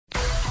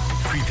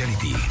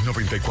Fidelity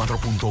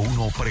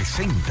 94.1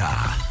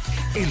 presenta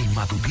El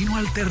Matutino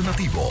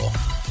Alternativo.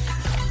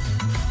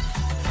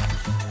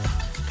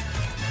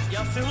 Y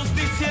hace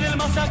justicia en el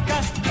masacre.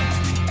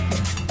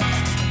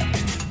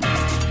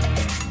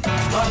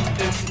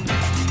 Antes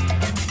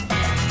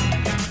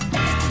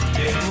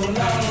llegó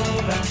la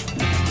hora.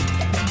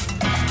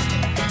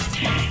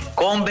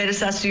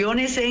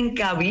 Conversaciones en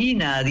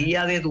cabina,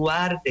 Día de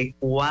Duarte.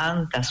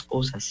 Cuántas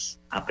cosas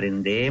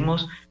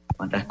aprendemos,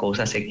 cuántas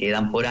cosas se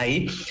quedan por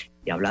ahí.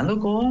 Y hablando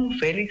con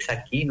Félix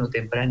Aquino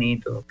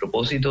tempranito, a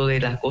propósito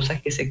de las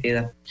cosas que se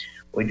quedan,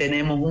 hoy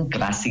tenemos un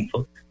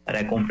clásico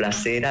para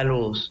complacer a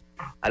los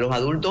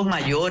adultos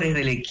mayores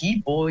del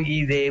equipo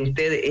y de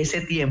ustedes.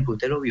 Ese tiempo,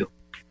 usted lo vio,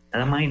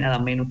 nada más y nada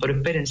menos, pero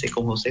espérense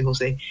con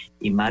José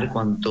y Marco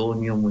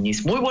Antonio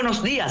Muñiz. Muy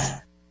buenos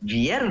días,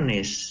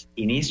 viernes,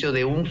 inicio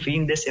de un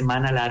fin de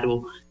semana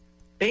largo.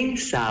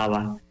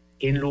 Pensaba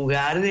que en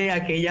lugar de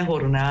aquella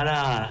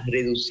jornada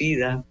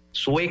reducida,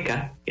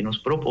 sueca, que nos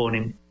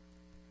proponen,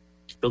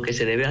 lo que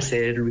se debe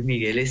hacer, Luis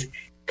Miguel, es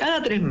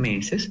cada 3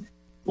 meses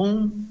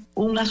un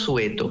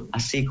asueto,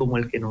 así como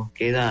el que nos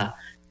queda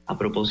a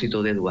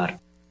propósito de Eduardo.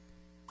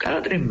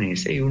 Cada 3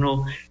 meses, y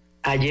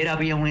ayer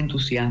había un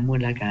entusiasmo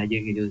en la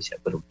calle que yo decía,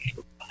 pero ¿qué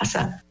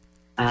pasa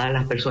a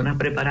las personas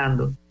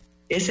preparando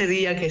ese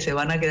día que se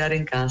van a quedar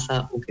en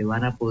casa o que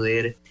van a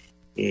poder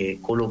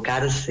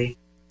colocarse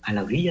a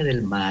la orilla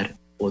del mar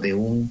o de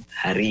un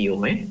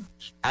río?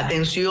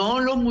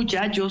 Atención los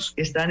muchachos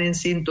que están en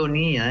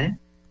sintonía,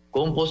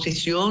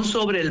 Composición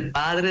sobre el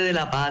padre de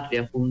la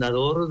patria,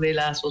 fundador de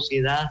la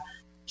Sociedad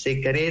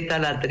Secreta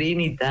La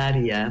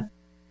Trinitaria,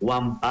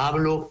 Juan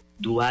Pablo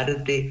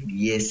Duarte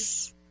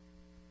Díez.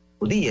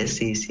 Sí, es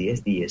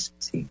Díez,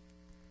 sí.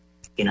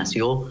 Que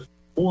nació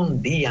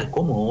un día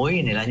como hoy,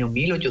 en el año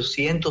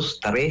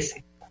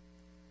 1813.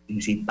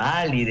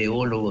 Principal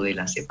ideólogo de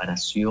la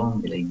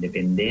separación, de la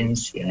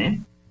independencia,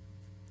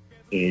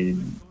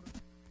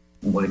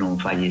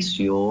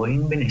 falleció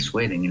en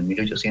Venezuela en el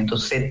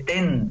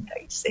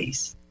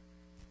 1876.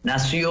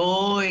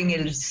 Nació en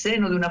el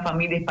seno de una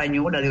familia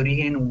española de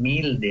origen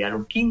humilde. A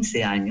los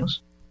 15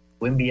 años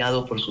fue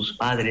enviado por sus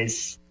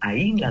padres a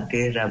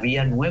Inglaterra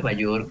vía Nueva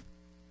York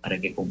para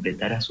que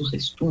completara sus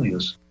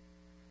estudios.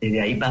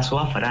 Desde ahí pasó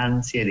a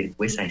Francia y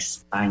después a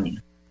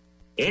España.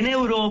 En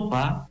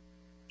Europa,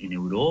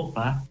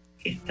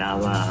 que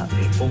estaba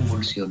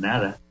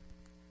convulsionada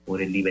por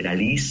el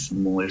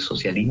liberalismo, el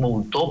socialismo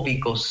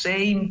utópico,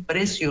 se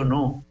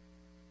impresionó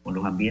con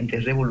los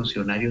ambientes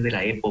revolucionarios de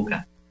la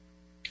época.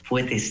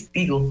 Fue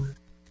testigo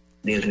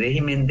del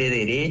régimen de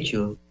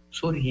derecho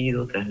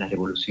surgido tras la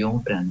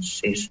Revolución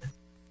Francesa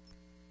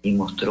y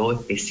mostró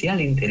especial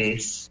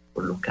interés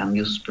por los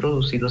cambios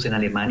producidos en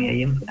Alemania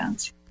y en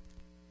Francia.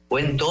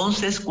 Fue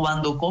entonces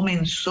cuando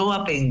comenzó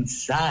a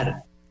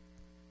pensar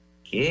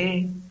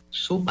que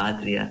su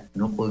patria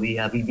no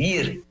podía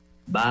vivir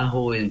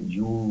bajo el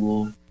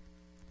yugo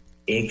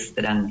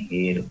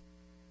extranjero.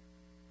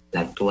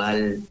 La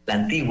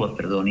antigua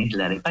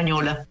isla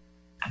española,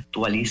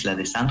 actual isla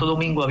de Santo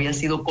Domingo, había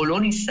sido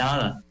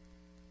colonizada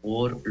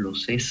por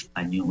los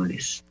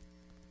españoles.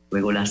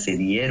 Luego la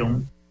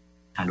cedieron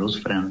a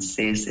los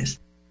franceses.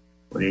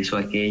 Por eso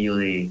aquello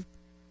de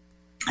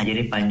ayer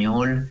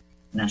español,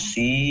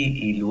 nací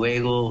y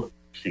luego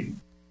sí,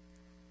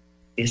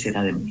 ese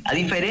era de mí. A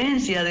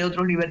diferencia de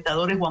otros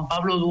libertadores, Juan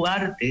Pablo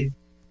Duarte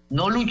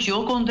no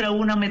luchó contra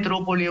una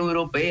metrópoli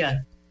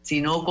europea,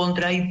 sino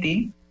contra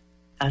Haití.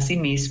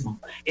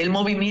 Asimismo, el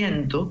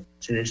movimiento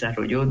se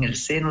desarrolló en el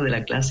seno de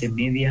la clase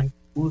media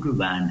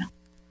urbana.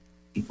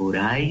 Y por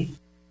ahí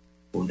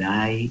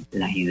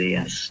las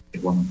ideas de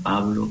Juan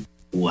Pablo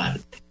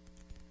Duarte.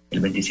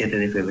 El 27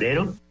 de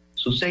febrero,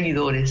 sus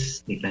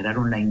seguidores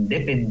declararon la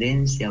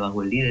independencia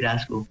bajo el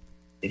liderazgo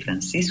de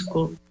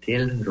Francisco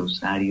del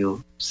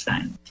Rosario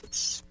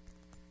Sánchez.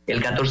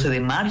 El 14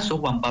 de marzo,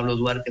 Juan Pablo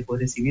Duarte fue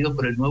recibido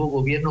por el nuevo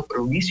gobierno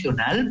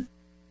provisional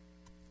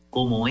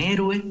como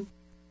héroe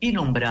y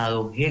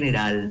nombrado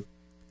general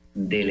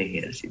del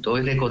ejército.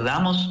 Hoy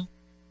recordamos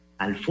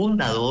al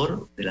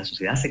fundador de la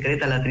Sociedad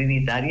Secreta La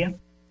Trinitaria,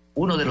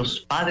 uno de los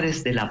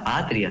padres de la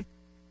patria,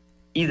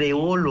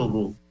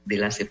 ideólogo de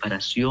la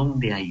separación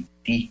de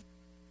Haití,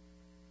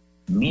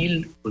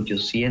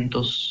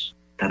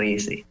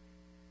 1813.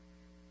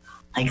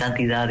 Hay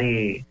cantidad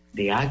de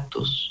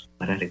actos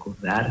para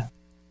recordar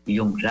y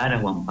honrar a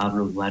Juan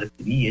Pablo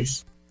Duarte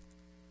Díez.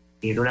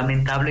 Lo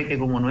lamentable que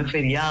como no es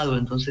feriado,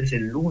 entonces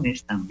el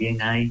lunes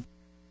también hay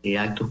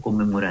actos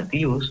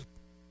conmemorativos.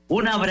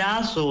 Un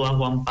abrazo a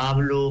Juan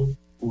Pablo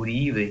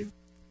Uribe,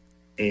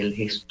 el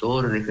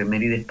gestor de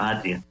Efemérides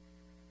Patria.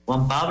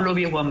 Juan Pablo,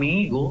 viejo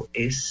amigo,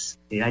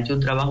 ha hecho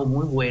un trabajo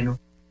muy bueno.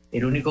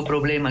 El único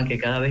problema es que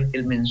cada vez que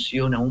él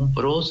menciona un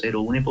prócer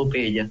o una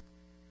epopeya,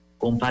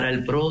 compara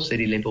el prócer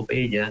y la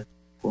epopeya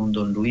con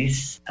don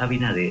Luis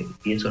Abinader.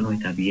 Y eso no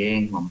está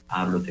bien, Juan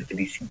Pablo. Te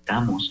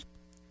felicitamos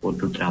por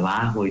tu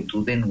trabajo y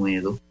tu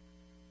denuedo,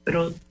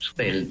 pero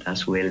suelta.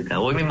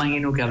 Hoy me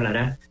imagino que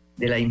hablará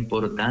de la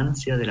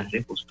importancia de la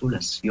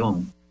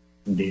repostulación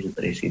del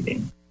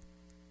presidente.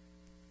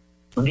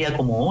 Un día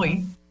como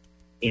hoy,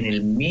 en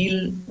el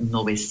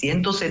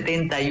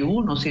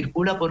 1971,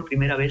 circula por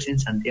primera vez en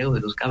Santiago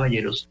de los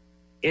Caballeros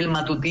el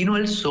matutino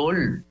El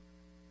Sol,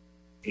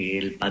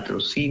 el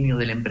patrocinio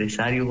del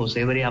empresario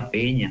José Brea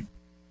Peña.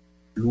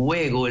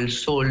 Luego El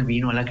Sol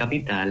vino a la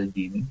capital,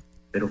 Jimmy,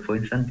 pero fue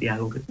en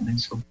Santiago que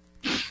comenzó.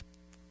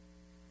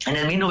 En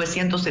el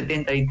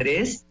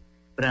 1973,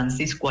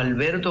 Francisco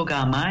Alberto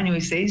Camaño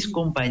y 6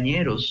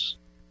 compañeros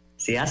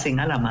se hacen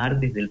a la mar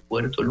desde el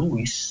puerto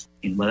Luis,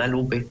 en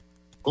Guadalupe,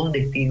 con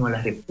destino a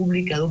la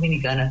República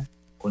Dominicana,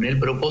 con el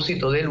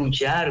propósito de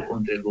luchar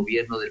contra el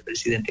gobierno del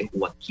presidente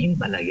Joaquín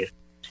Balaguer.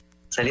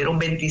 Salieron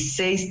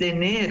 26 de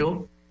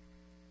enero,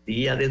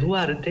 día de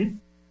Duarte,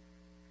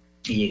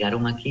 y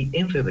llegaron aquí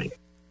en febrero.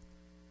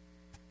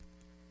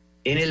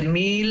 En el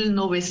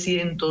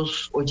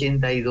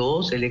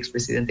 1982, el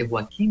expresidente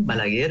Joaquín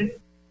Balaguer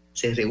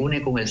se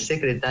reúne con el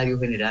secretario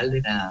general de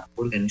la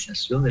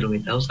Organización de los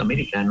Estados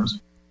Americanos,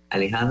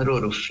 Alejandro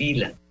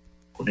Orfila,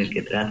 con el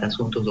que trata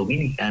asuntos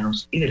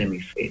dominicanos y del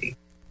hemisferio.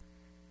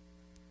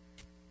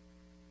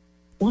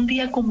 Un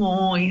día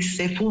como hoy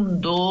se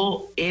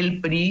fundó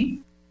el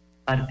PRI,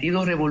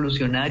 Partido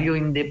Revolucionario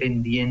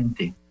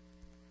Independiente.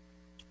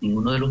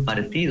 Ninguno de los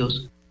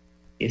partidos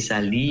que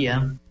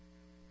salía,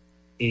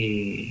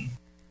 que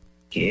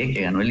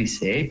ganó el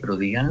Licey, pero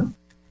díganlo,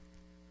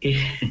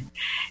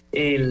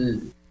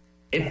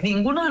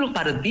 ninguno de los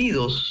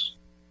partidos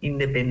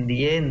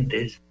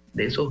independientes,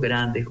 de esos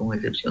grandes, con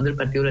excepción del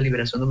Partido de la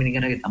Liberación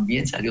Dominicana, que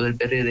también salió del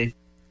PRD,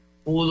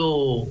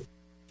 pudo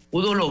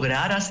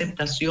lograr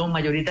aceptación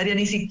mayoritaria,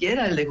 ni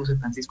siquiera el de José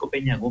Francisco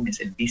Peña Gómez,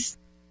 el PIS.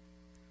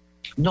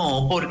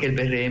 No, porque el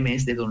PRM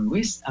es de don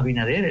Luis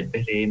Abinader. El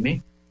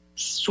PRM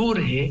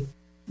surge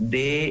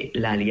de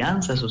la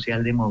Alianza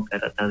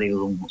Socialdemócrata de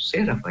don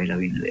José Rafael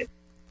Abinader.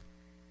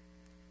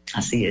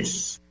 Así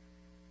es.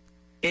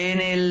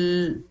 En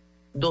el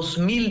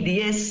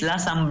 2010, la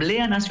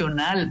Asamblea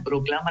Nacional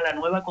proclama la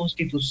nueva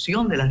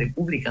Constitución de la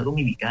República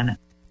Dominicana,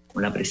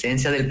 con la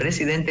presencia del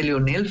presidente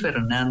Leonel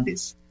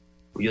Fernández,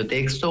 cuyo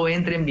texto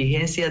entra en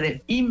vigencia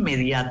de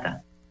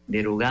inmediata,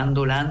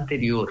 derogando la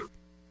anterior,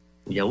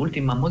 cuya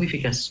última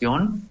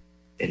modificación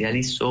se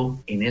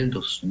realizó en el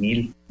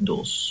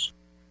 2002.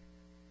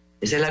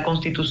 Esa es la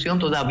Constitución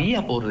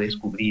todavía por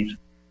descubrir,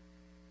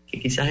 que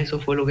quizás eso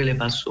fue lo que le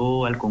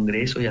pasó al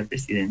Congreso y al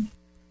presidente,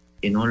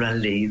 que no lo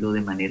han leído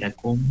de manera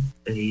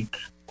completa,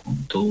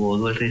 con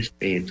todo el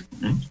respeto,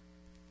 ¿no?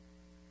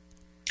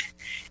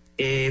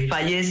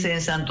 Fallece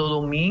en Santo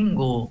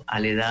Domingo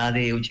a la edad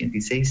de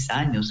 86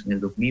 años, en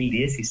el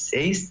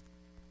 2016,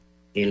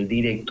 el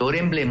director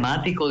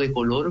emblemático de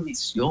Color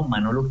Visión,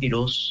 Manolo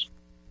Quirós.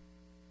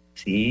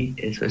 Sí,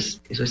 eso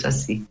es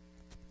así.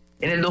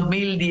 En el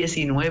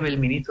 2019, el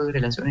ministro de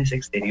Relaciones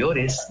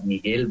Exteriores,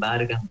 Miguel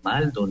Vargas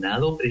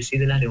Maldonado,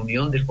 preside la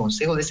reunión del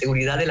Consejo de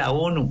Seguridad de la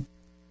ONU,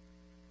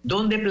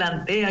 donde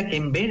plantea que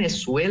en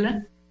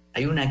Venezuela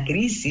hay una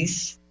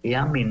crisis que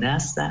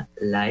amenaza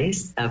la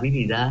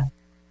estabilidad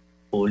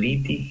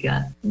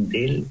política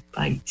del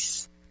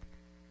país.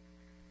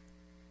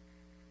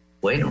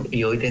 Bueno,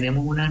 y hoy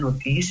tenemos una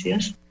noticia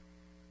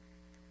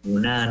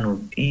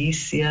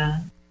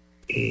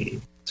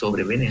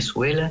sobre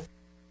Venezuela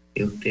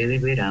que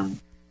ustedes verán.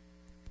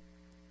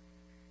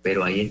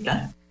 Pero ahí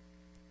está.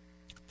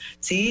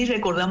 Sí,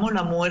 recordamos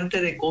la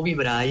muerte de Kobe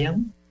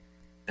Bryant,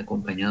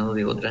 acompañado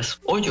de otras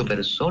 8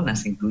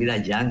 personas, incluida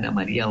Yanga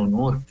María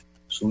Honor,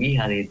 su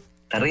hija de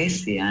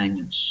 13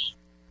 años.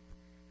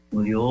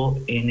 Murió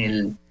en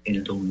el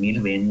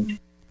 2020.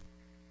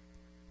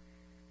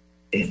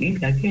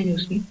 Terrible aquello,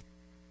 sí.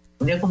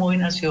 Un día como hoy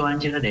nació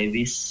Angela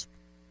Davis,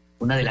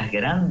 una de las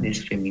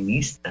grandes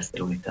feministas de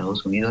los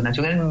Estados Unidos.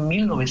 Nació en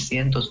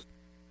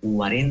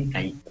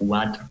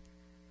 1944.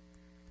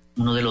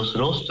 Uno de los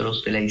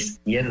rostros de la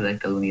izquierda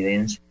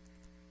estadounidense.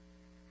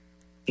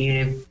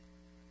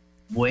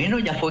 Bueno,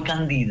 ya fue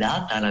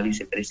candidata a la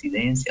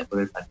vicepresidencia por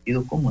el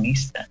Partido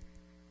Comunista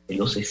de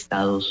los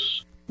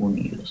Estados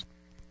Unidos.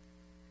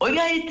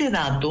 Oiga este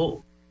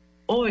dato,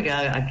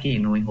 oiga aquí,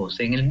 ¿no,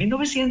 José? En el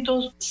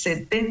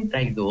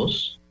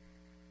 1972,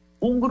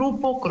 un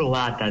grupo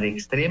croata de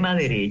extrema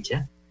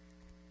derecha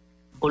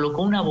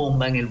colocó una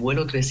bomba en el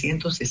vuelo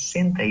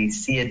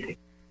 367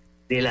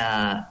 de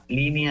la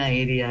línea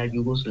aérea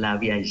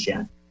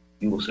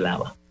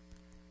yugoslava.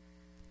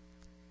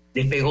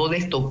 Despegó de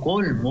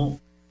Estocolmo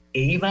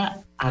e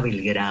iba a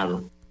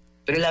Belgrado,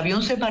 pero el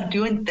avión se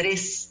partió en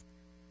 3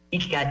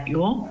 y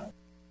cayó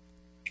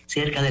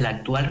cerca de la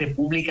actual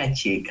República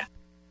Checa.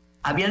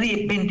 Había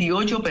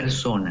 28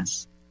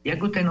 personas, ya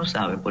que usted no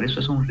sabe, por eso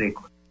es un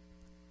récord.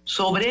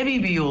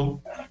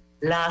 Sobrevivió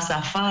la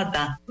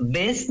azafata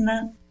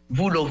Vesna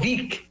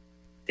Vulovic,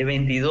 de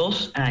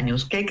 22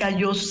 años, que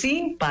cayó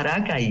sin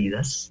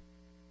paracaídas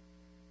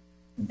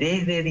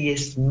desde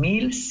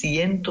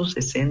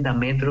 10.160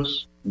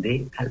 metros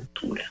de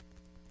altura.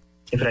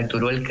 Se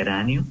fracturó el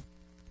cráneo,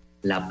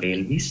 la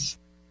pelvis,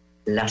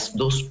 las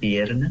 2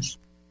 piernas,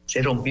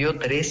 se rompió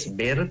 3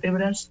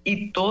 vértebras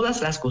y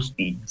todas las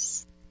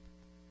costillas.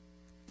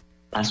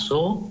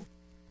 Pasó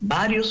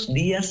varios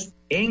días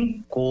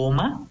en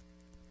coma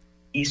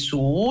y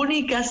su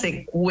única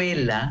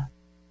secuela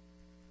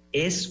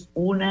es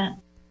una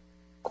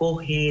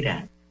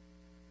cojera.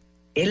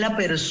 Es la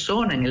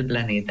persona en el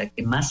planeta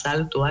que más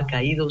alto ha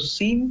caído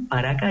sin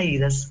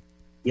paracaídas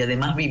y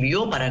además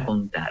vivió para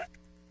contar.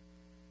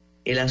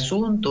 El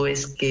asunto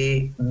es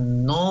que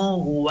no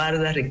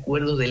guarda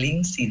recuerdos del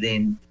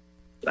incidente.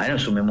 Bueno,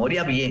 su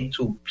memoria bien,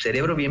 su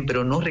cerebro bien,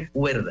 pero no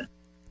recuerda.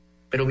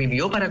 Pero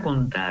vivió para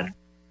contar.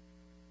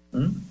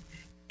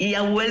 Y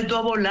ha vuelto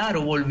a volar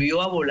o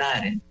volvió a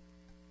volar.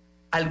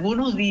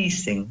 Algunos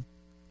dicen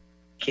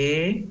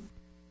que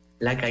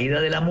la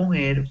caída de la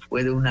mujer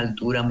fue de una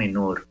altura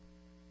menor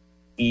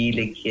y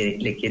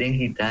le quieren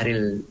quitar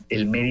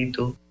el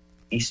mérito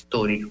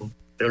histórico.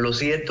 Pero lo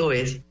cierto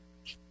es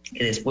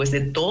que después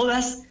de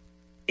todas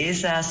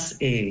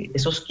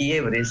esos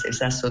quiebres,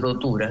 esas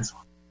roturas,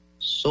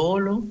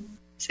 solo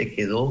se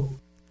quedó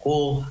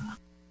coja.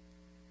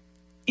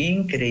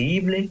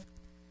 Increíble,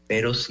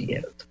 pero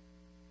cierto.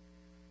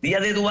 Día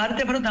de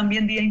Duarte, pero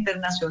también Día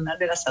Internacional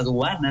de las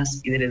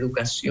Aduanas y de la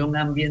Educación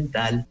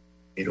Ambiental.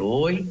 Pero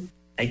hoy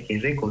hay que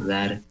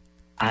recordar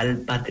al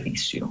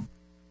patricio.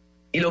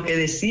 Y lo que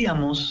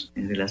decíamos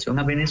en relación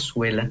a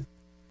Venezuela,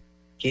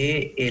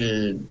 que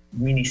el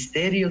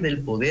Ministerio del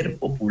Poder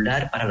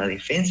Popular para la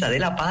Defensa de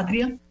la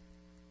Patria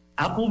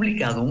ha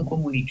publicado un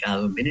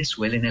comunicado en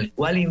Venezuela en el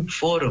cual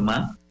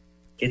informa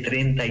que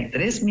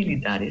 33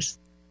 militares,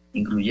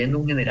 incluyendo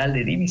un general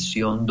de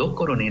división, 2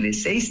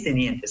 coroneles, 6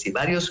 tenientes y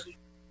varios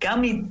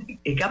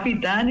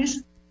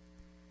capitanes,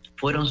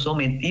 fueron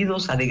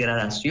sometidos a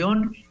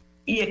degradación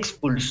y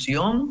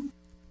expulsión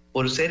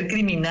por ser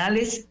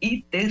criminales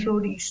y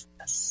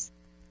terroristas.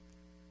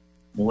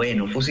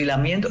 Bueno,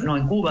 fusilamiento, no,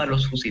 en Cuba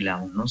los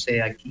fusilamos, no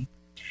sé aquí.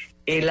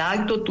 El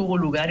acto tuvo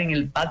lugar en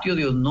el patio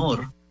de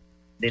honor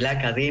de la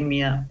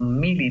Academia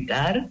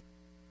Militar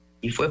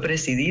y fue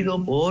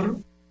presidido por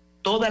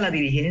toda la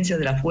dirigencia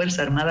de la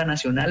Fuerza Armada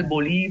Nacional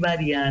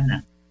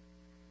Bolivariana.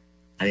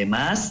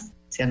 Además,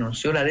 se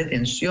anunció la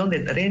detención de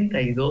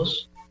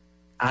 32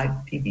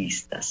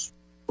 activistas.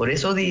 Por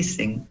eso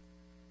dicen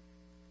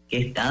que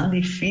es tan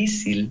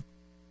difícil,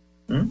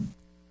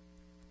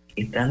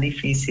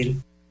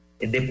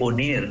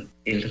 deponer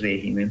el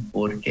régimen,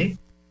 porque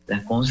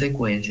las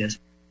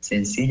consecuencias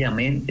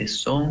sencillamente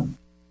son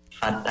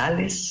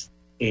fatales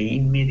e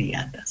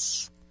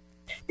inmediatas.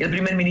 El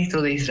primer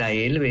ministro de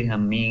Israel,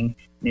 Benjamín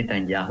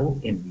Netanyahu,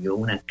 envió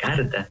una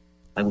carta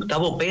a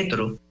Gustavo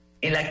Petro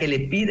en la que le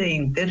pide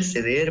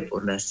interceder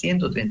por las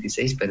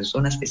 136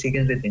 personas que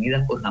siguen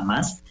retenidas por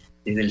Hamas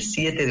desde el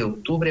 7 de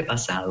octubre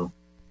pasado,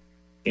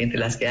 entre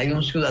las que hay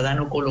un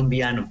ciudadano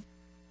colombiano.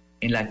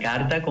 En la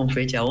carta con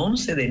fecha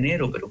 11 de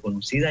enero, pero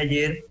conocida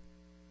ayer,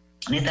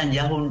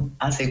 Netanyahu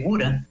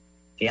asegura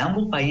que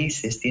ambos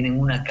países tienen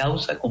una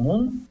causa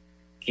común,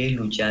 que es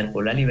luchar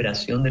por la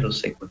liberación de los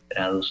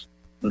secuestrados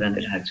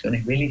durante las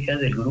acciones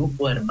bélicas del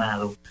grupo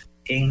armado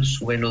en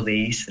suelo de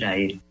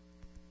Israel.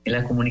 En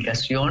la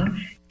comunicación,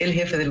 el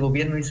jefe del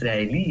gobierno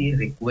israelí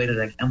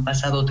recuerda que han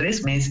pasado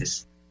 3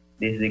 meses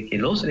desde que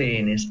los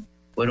rehenes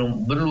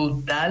fueron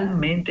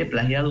brutalmente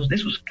plagiados de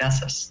sus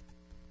casas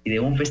y de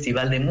un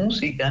festival de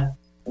música,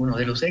 uno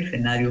de los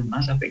escenarios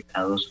más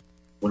afectados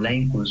por la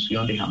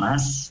incursión de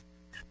Hamas.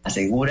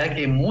 Asegura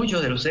que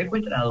muchos de los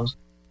secuestrados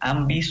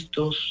han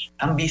visto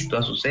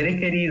a sus seres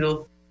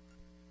queridos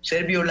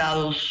ser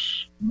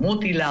violados,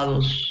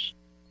 mutilados,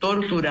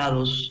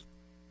 torturados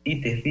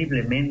y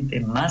terriblemente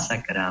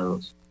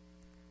masacrados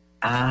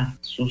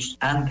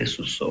ante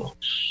sus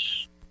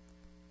ojos.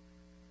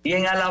 Y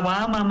en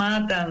Alabama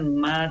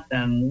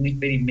matan un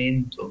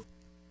experimento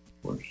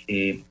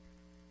porque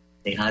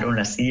dejaron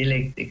la silla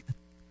eléctrica,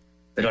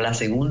 pero la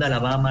segunda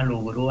Alabama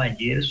logró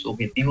ayer su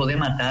objetivo de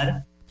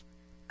matar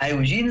a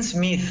Eugene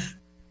Smith.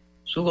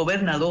 Su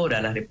gobernadora,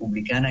 la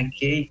republicana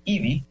Kay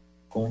Ivey,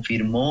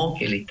 confirmó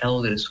que el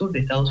estado del sur de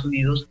Estados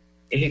Unidos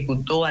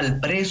ejecutó al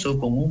preso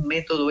con un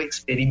método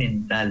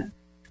experimental,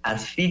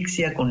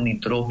 asfixia con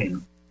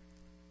nitrógeno.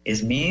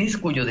 Smith,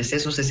 cuyo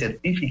deceso se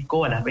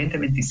certificó a las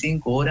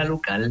 20:25 hora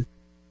local,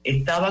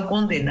 estaba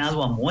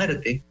condenado a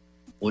muerte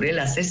por el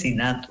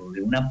asesinato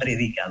de un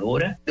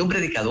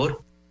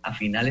predicador a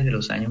finales de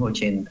los años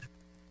 80.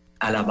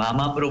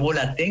 Alabama aprobó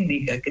la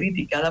técnica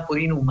criticada por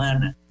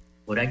inhumana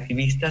por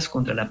activistas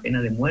contra la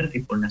pena de muerte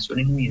y por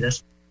Naciones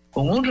Unidas,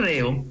 con un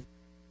reo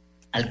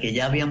al que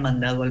ya habían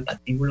mandado al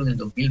patíbulo en el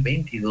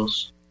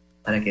 2022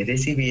 para que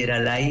recibiera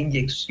la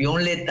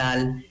inyección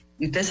letal.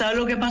 ¿Y usted sabe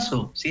lo que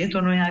pasó? Si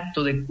esto no es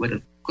acto de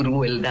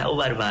crueldad o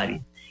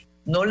barbarie.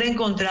 No le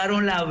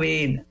encontraron la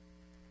vena.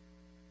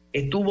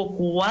 Estuvo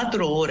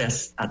 4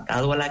 horas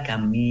atado a la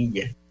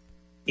camilla.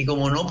 Y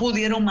como no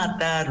pudieron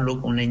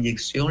matarlo con la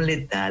inyección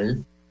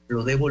letal,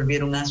 lo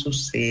devolvieron a su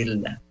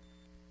celda.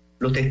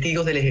 Los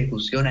testigos de la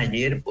ejecución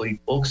ayer por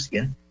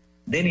hipoxia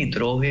de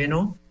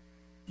nitrógeno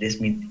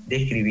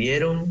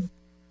describieron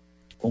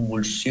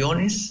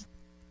convulsiones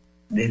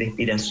de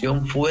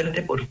respiración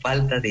fuerte por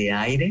falta de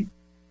aire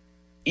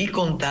y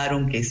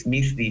contaron que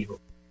Smith dijo: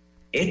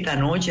 esta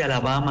noche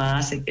Alabama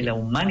hace que la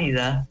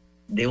humanidad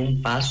dé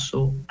un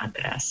paso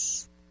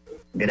atrás.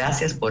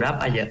 Gracias por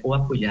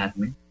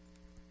apoyarme.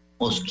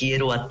 Os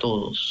quiero a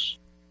todos.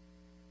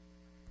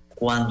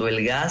 Cuando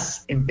el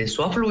gas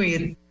empezó a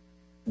fluir,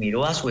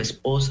 miró a su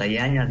esposa y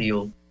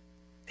añadió,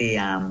 te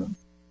amo.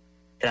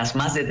 Tras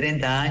más de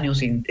 30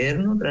 años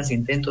interno, tras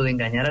intento de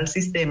engañar al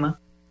sistema,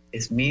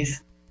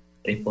 Smith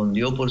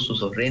respondió por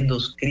sus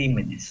horrendos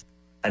crímenes.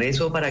 Para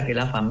eso, para que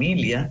la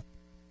familia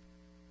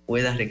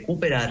pueda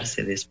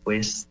recuperarse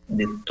después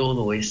de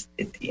todo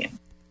este tiempo.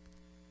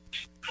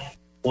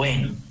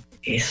 Bueno,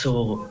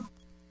 eso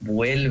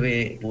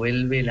vuelve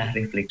la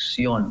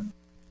reflexión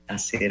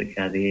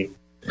acerca de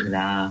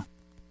la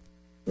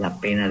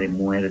pena de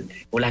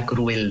muerte o la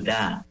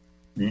crueldad.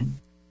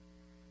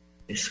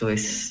 Eso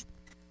es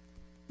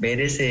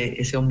ver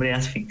ese hombre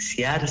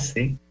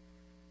asfixiarse.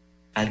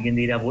 Alguien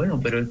dirá, bueno,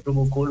 pero él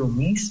provocó lo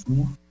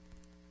mismo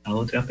a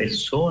otra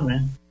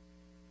persona,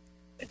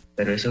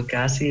 pero eso es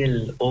casi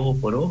el ojo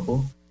por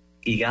ojo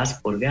y gas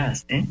por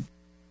gas.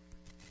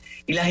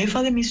 Y la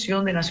jefa de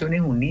misión de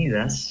Naciones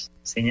Unidas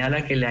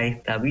señala que la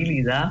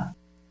estabilidad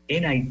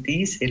en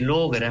Haití se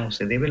logra o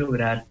se debe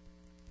lograr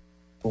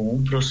con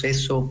un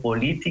proceso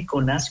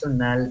político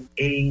nacional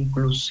e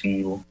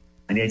inclusivo.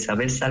 María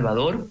Isabel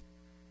Salvador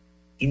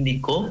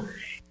indicó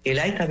que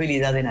la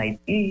estabilidad en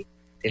Haití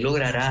se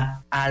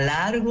logrará a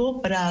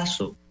largo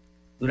plazo.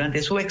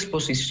 Durante su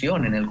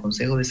exposición en el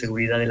Consejo de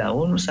Seguridad de la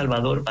ONU,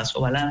 Salvador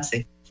pasó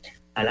balance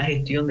a la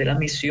gestión de la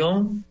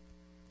misión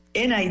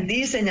en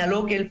Haití.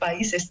 Señaló que el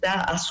país está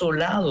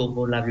asolado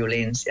por la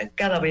violencia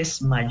cada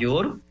vez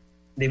mayor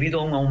debido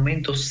a un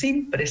aumento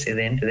sin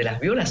precedente de las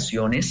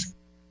violaciones,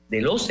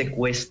 de los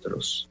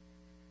secuestros.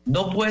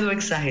 No puedo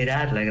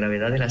exagerar la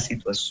gravedad de la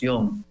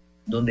situación,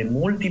 donde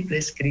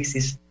múltiples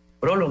crisis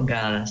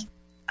prolongadas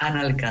han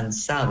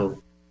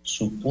alcanzado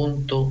su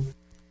punto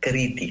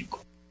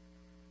crítico.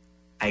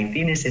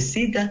 Haití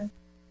necesita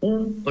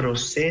un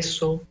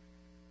proceso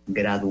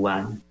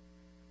gradual.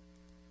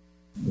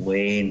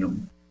 Bueno,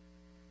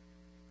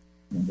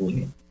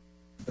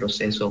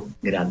 proceso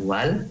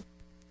gradual,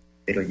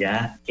 pero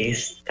ya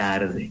es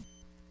tarde.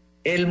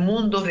 El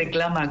mundo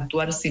reclama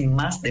actuar sin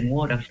más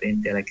demora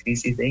frente a la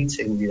crisis de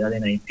inseguridad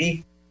en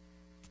Haití.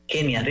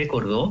 Kenia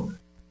recordó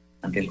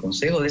ante el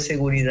Consejo de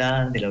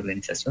Seguridad de la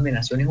Organización de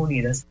Naciones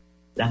Unidas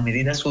las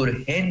medidas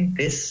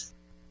urgentes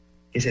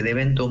que se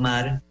deben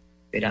tomar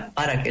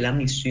para que la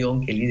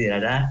misión que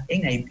liderará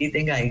en Haití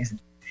tenga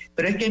éxito.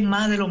 Pero es que es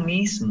más de lo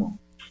mismo.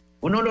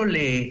 Uno lo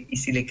lee y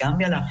si le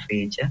cambia la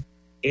fecha,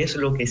 es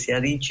lo que se ha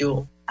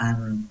dicho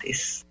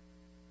antes.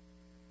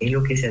 Es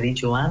lo que se ha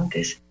dicho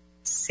antes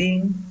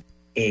sin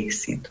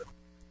éxito.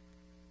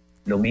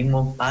 Lo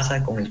mismo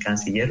pasa con el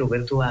canciller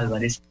Roberto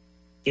Álvarez,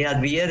 que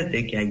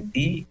advierte que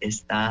Haití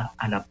está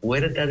a la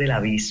puerta del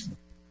abismo.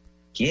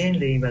 ¿Quién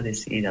le iba a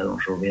decir a don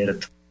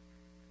Roberto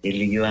que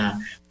él iba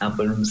a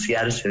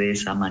pronunciarse de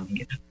esa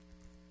manera?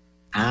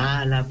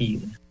 A la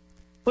vida.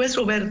 Pues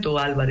Roberto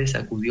Álvarez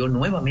acudió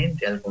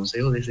nuevamente al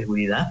Consejo de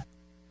Seguridad,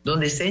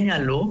 donde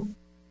señaló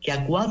que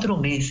a 4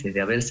 meses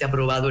de haberse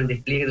aprobado el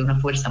despliegue de una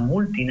fuerza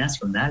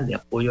multinacional de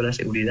apoyo a la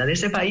seguridad de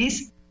ese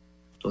país,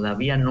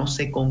 todavía no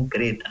se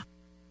concreta.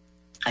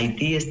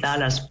 Haití está a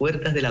las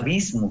puertas del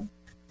abismo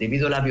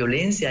debido a la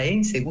violencia e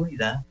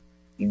inseguridad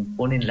que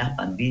imponen las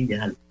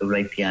pandillas al pueblo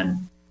haitiano.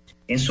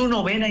 En su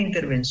 9ª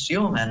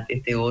intervención ante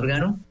este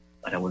órgano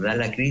para abordar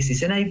la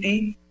crisis en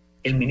Haití,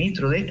 el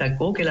ministro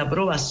destacó que la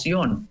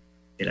aprobación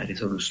de la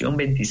resolución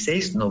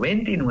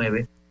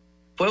 2699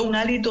 fue un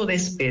hálito de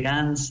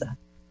esperanza,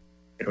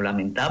 pero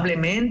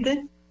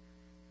lamentablemente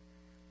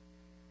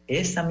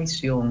esa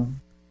misión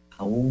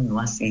aún no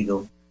ha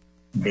sido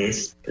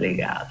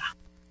desplegada.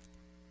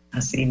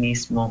 Así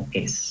mismo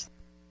es.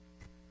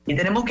 Y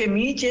tenemos que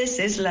Miches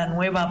es la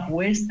nueva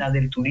apuesta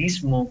del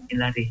turismo en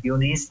la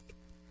región este.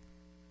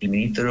 El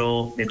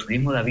ministro de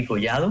Turismo, David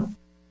Collado,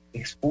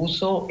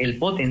 expuso el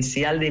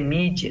potencial de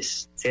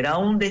Miches. Será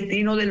un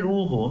destino de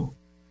lujo.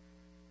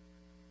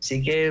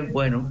 Así que,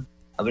 bueno,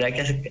 habrá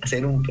que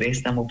hacer un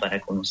préstamo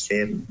para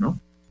conocerlo, ¿no?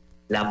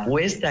 La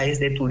apuesta es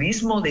de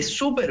turismo de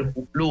super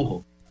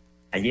lujo.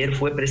 Ayer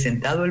fue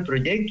presentado el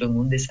proyecto en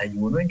un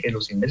desayuno en que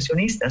los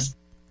inversionistas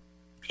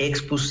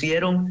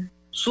expusieron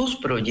sus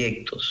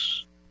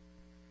proyectos.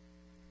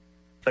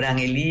 Fran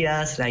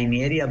Elías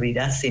Rainieri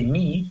abrirá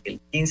CEMI el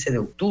 15 de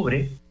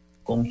octubre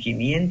con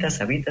 500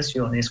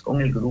 habitaciones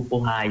con el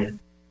grupo Hyatt.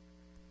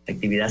 La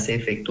actividad se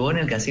efectuó en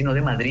el Casino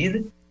de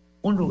Madrid,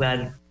 un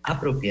lugar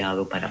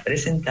apropiado para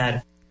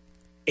presentar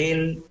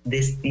el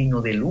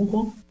destino de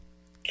lujo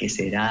que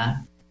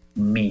será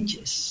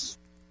Miches.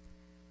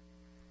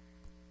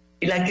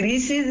 Y la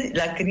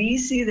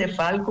crisis de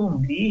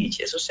Falcon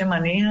Beach, eso se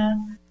maneja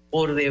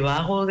por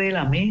debajo de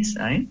la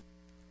mesa,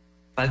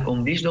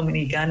 Falcon Beach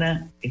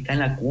Dominicana está en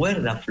la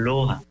cuerda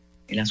floja.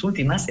 En las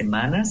últimas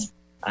semanas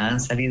han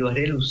salido a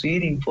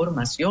relucir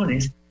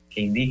informaciones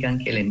que indican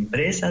que la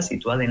empresa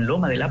situada en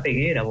Loma de la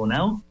Peguera,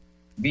 Bonao,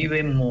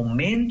 vive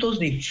momentos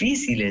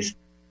difíciles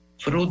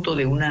fruto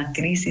de una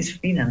crisis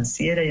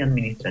financiera y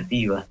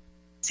administrativa.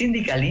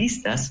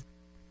 Sindicalistas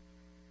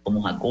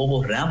como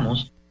Jacobo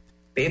Ramos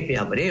Pepe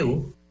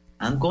Abreu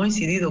han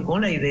coincidido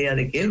con la idea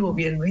de que el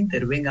gobierno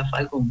intervenga a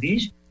Falcon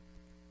Beach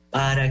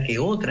para que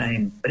otra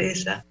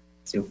empresa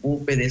se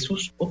ocupe de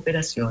sus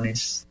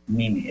operaciones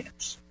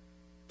mineras.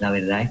 La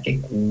verdad es que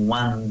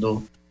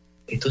cuando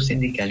estos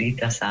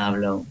sindicalistas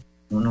hablan,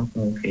 uno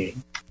como que,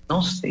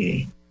 no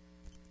sé,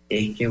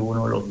 es que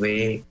uno los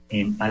ve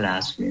en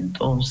Palacio,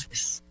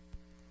 entonces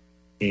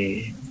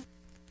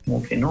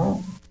como que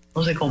no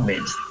se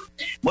convence.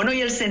 Bueno,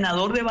 y el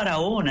senador de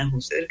Barahona,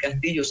 José del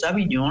Castillo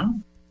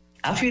Sabiñón,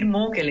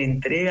 afirmó que la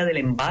entrega del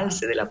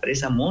embalse de la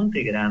presa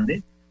Monte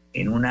Grande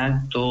en un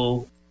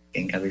acto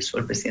que encabezó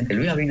el presidente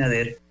Luis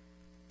Abinader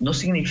no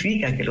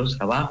significa que los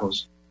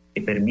trabajos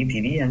que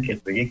permitirían que el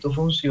proyecto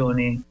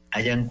funcione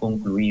hayan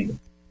concluido.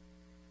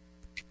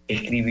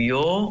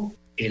 Escribió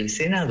el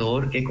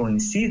senador, que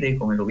coincide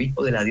con el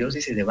obispo de la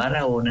diócesis de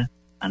Barahona,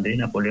 Andrés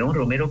Napoleón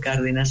Romero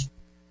Cárdenas,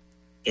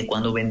 que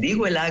cuando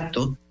bendijo el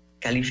acto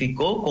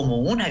calificó como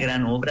una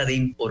gran obra de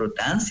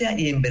importancia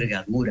y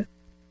envergadura,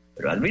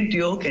 pero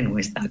advirtió que no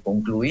está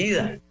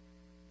concluida.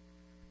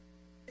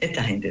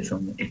 Esta gente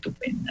son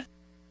estupendas.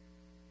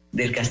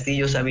 Del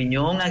Castillo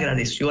Sabiñón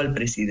agradeció al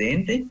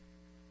presidente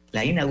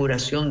la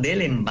inauguración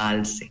del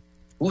embalse.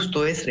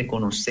 Justo es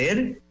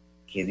reconocer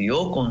que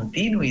dio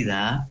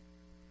continuidad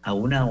a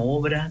una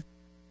obra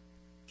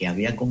que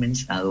había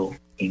comenzado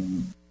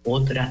en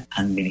otra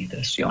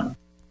administración.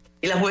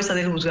 Y la jueza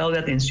del Juzgado de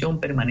Atención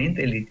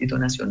Permanente del Distrito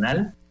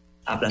Nacional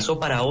aplazó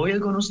para hoy el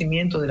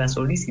conocimiento de la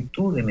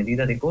solicitud de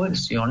medida de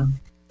coerción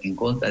en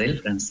contra del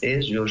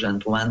francés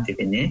Georges-Antoine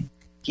Thévenet,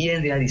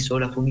 quien realizó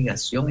la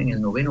fumigación en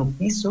el 9º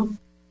piso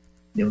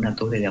de una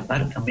torre de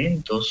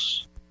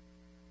apartamentos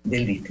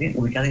del distrito,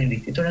 ubicada en el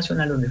Distrito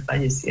Nacional, donde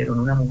fallecieron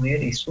una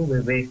mujer y su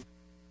bebé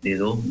de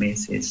 2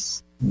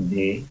 meses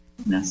de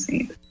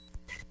nacido.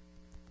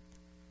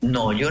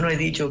 No, yo no he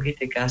dicho que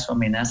este caso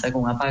amenaza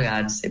con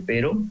apagarse,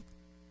 pero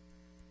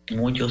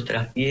muchos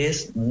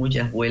traspiés,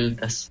 muchas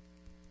vueltas,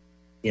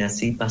 y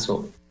así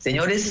pasó.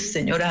 Señores,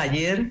 señoras,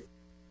 ayer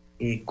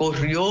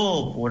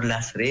corrió por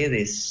las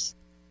redes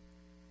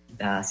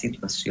la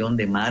situación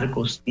de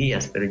Marcos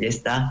Díaz, pero ya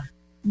está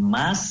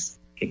más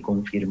que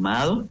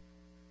confirmado,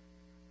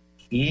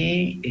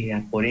 y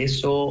por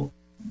eso,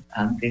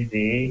 antes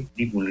de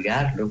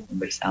divulgarlo,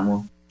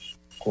 conversamos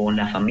con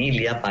la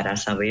familia para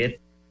saber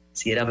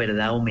si era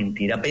verdad o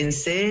mentira.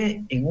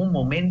 Pensé en un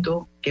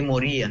momento que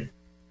moría.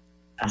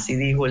 Así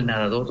dijo el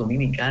nadador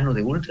dominicano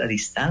de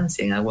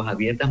ultradistancia en aguas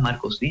abiertas,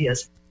 Marcos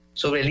Díaz,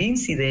 sobre el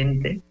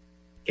incidente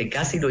que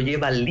casi lo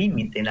lleva al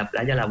límite en la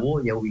playa La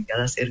Boya,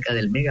 ubicada cerca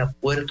del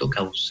megapuerto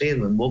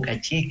Caucedo, en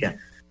Boca Chica,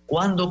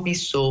 cuando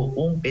pisó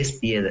un pez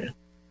piedra.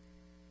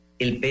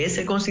 El pez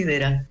se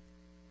considera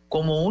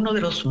como uno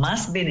de los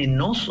más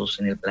venenosos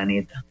en el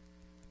planeta.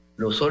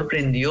 Lo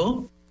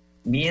sorprendió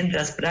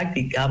mientras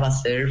practicaba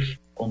surf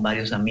con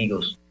varios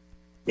amigos.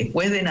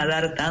 Después de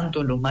nadar tanto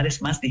en los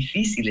mares más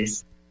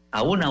difíciles,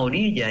 a una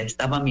orilla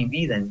estaba mi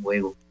vida en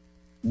juego.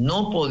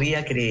 No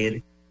podía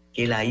creer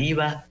que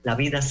la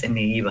vida se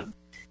me iba.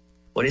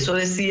 Por eso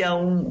decía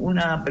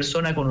una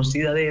persona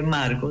conocida de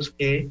Marcos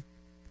que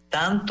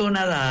tanto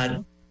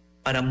nadar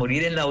para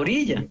morir en la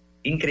orilla.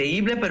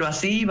 Increíble, pero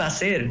así iba a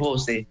ser,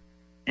 José.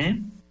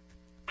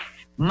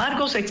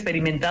 Marcos,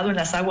 experimentado en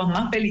las aguas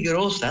más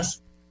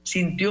peligrosas,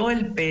 sintió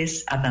el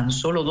pez a tan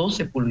solo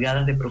 12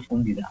 pulgadas de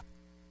profundidad.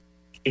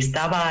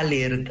 Estaba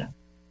alerta.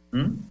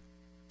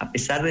 A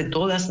pesar de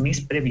todas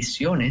mis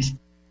previsiones,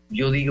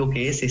 yo digo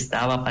que ese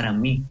estaba para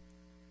mí.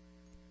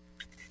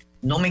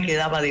 No me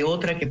quedaba de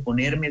otra que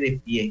ponerme de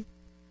pie.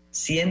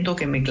 Siento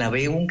que me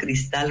clavé un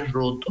cristal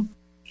roto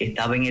que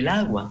estaba en el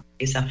agua.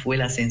 Esa fue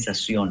la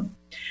sensación.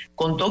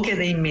 Contó que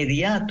de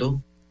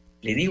inmediato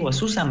le dijo a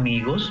sus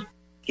amigos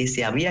que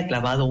se había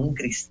clavado un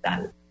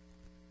cristal.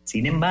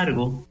 Sin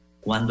embargo,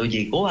 cuando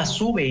llegó a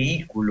su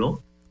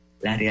vehículo,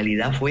 la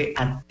realidad fue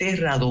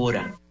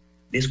aterradora.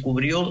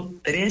 Descubrió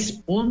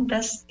 3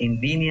 puntas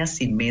en líneas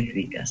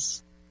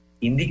simétricas,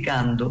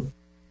 indicando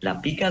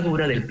la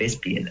picadura del pez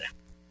piedra.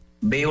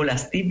 Veo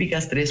las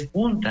típicas 3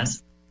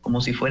 puntas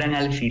como si fueran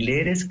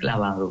alfileres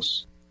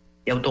clavados.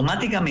 Y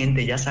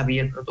automáticamente ya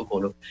sabía el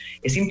protocolo.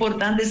 Es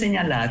importante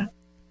señalar,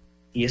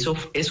 y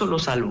eso lo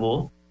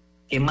salvó,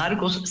 que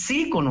Marcos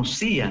sí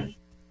conocía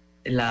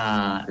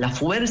la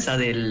fuerza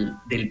del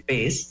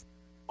pez,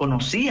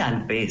 conocía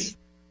al pez.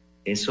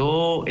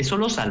 Eso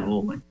lo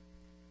salvó.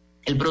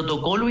 El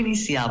protocolo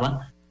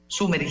iniciaba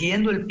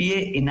sumergiendo el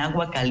pie en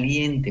agua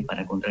caliente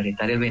para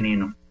contrarrestar el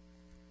veneno.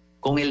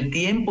 Con el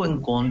tiempo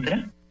en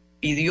contra,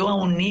 pidió a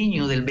un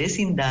niño del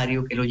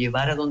vecindario que lo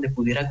llevara donde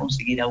pudiera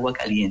conseguir agua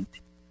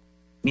caliente.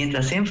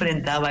 Mientras se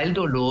enfrentaba el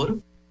dolor,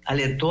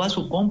 alertó a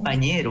su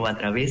compañero a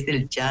través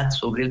del chat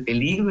sobre el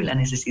peligro y la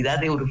necesidad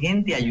de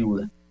urgente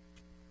ayuda.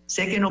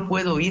 Sé que no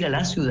puedo ir a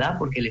la ciudad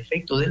porque el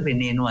efecto del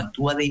veneno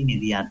actúa de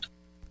inmediato.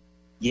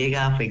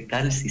 Llega a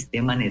afectar el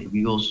sistema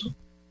nervioso.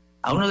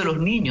 A uno de los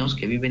niños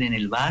que viven en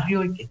el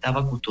barrio y que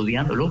estaba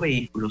custodiando los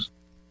vehículos,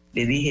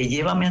 le dije,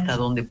 llévame hasta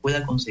donde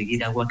pueda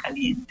conseguir agua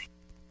caliente.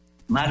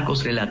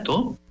 Marcos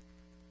relató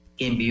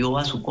que envió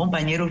a su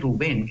compañero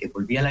Rubén, que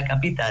volvía a la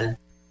capital,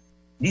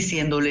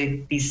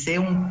 diciéndole: pisé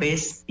un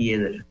pez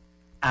piedra,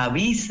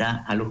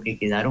 avisa a los que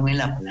quedaron en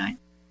la playa.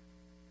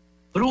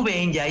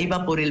 Rubén ya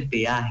iba por el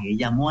peaje,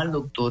 llamó al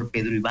doctor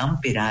Pedro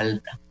Iván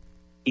Peralta,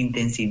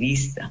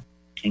 intensivista,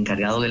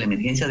 encargado de la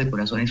emergencia de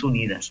Corazones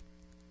Unidos,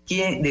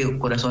 quien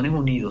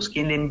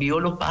le envió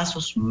los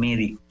pasos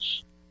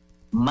médicos.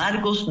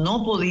 Marcos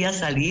no podía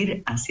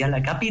salir hacia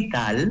la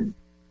capital,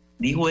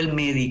 dijo el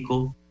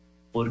médico,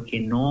 porque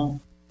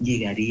no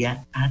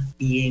llegaría a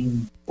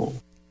tiempo.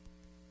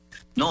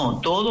 No,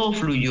 todo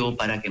fluyó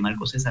para que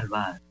Marcos se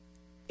salvara.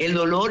 El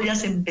dolor ya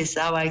se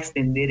empezaba a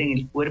extender en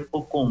el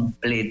cuerpo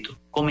completo.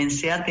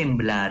 Comencé a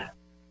temblar.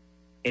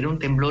 Era un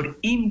temblor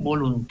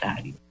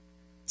involuntario.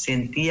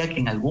 Sentía que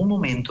en algún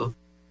momento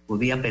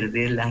podía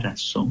perder la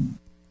razón.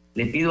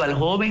 Le pido al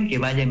joven que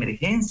vaya a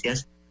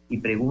emergencias y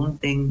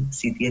pregunten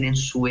si tienen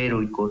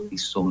suero y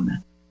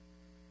cortisona.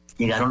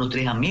 Llegaron los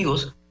 3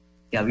 amigos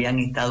que habían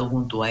estado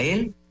junto a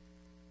él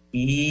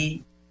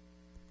y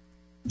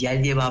ya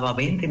él llevaba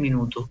 20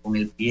 minutos con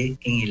el pie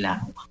en el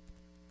agua.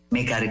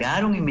 Me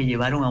cargaron y me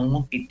llevaron a un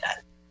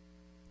hospital.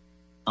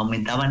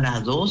 Aumentaban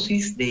las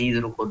dosis de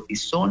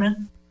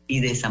hidrocortisona y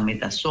de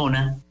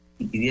desametasona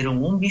y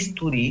pidieron un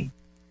bisturí.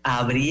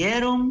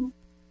 Abrieron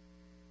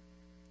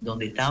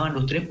donde estaban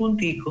los 3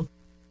 punticos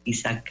y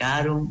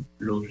sacaron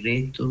los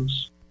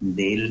restos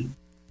del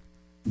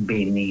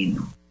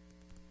veneno.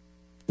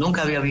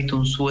 Nunca había visto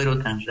un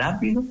suero tan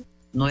rápido,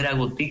 no era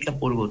gotica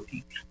por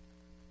gotica.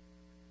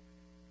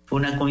 Fue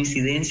una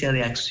coincidencia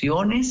de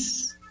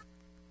acciones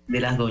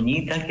de las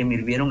doñitas que me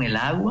hirvieron el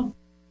agua,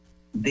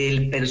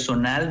 del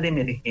personal de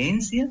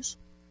emergencias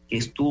que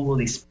estuvo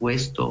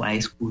dispuesto a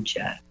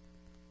escuchar.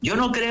 Yo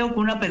no creo que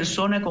una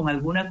persona con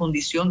alguna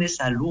condición de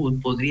salud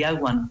podría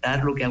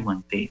aguantar lo que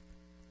aguanté.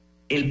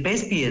 El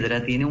pez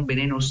piedra tiene un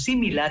veneno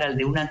similar al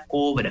de una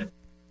cobra.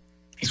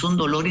 Es un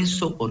dolor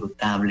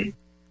insoportable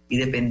y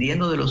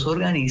dependiendo de los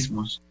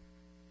organismos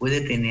puede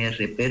tener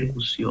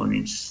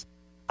repercusiones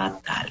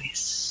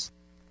fatales.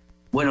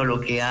 Bueno,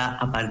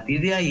 a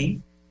partir de ahí,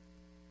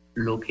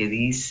 lo que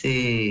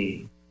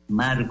dice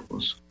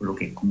Marcos, lo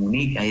que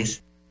comunica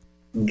es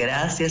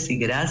gracias y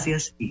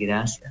gracias y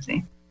gracias,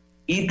 ¿eh?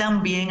 Y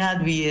también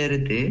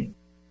advierte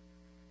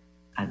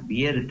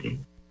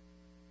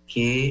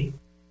que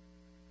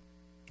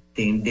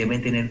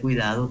deben tener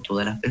cuidado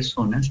todas las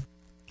personas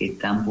que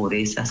están por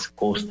esas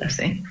costas,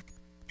 ¿eh?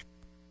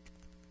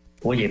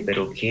 Oye,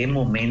 pero qué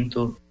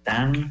momento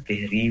tan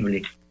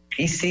terrible.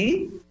 Y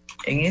sí,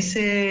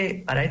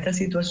 para esta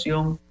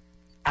situación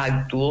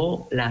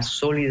actuó la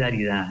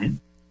solidaridad, ¿eh?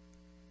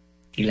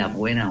 Y la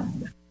buena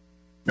onda.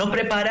 Nos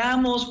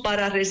preparamos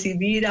para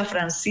recibir a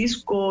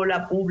Francisco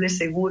Lapuble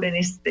Segura en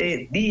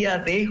este día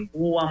de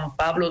Juan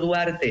Pablo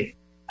Duarte.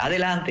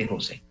 Adelante,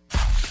 José.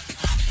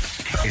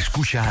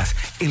 Escuchas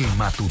el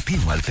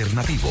matutino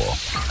alternativo.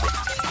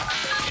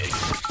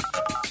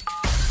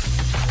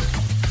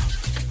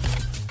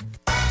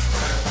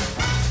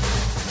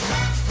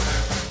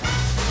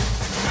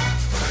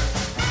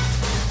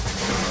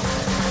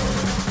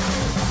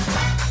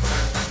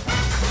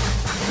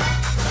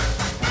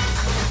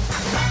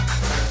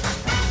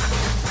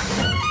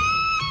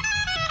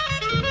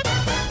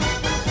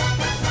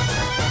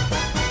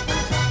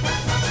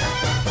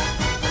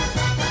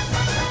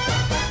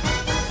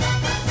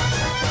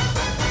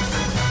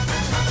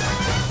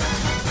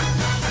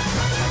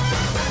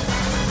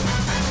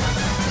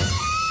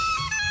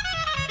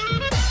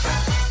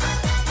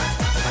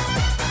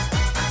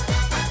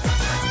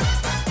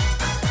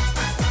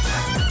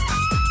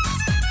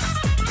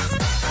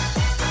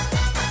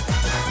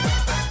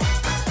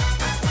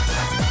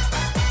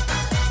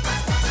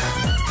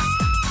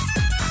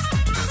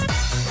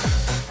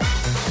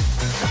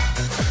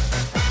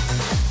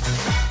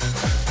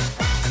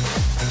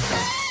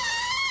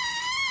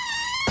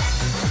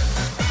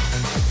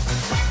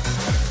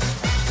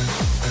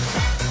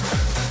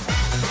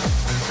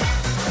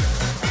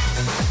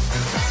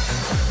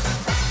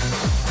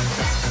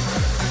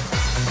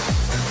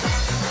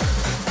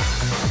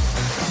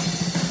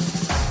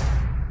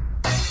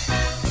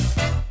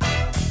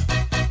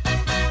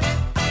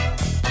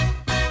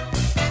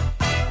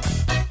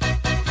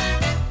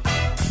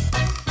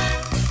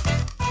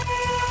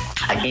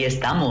 Aquí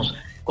estamos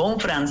con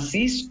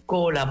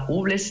Francisco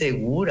Lapuble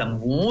Segura.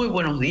 Muy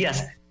buenos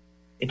días.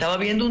 Estaba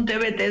viendo un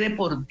TVT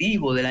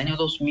deportivo del año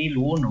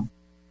 2001,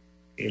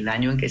 el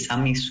año en que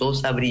Sammy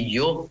Sosa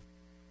brilló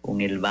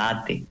con el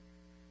bate.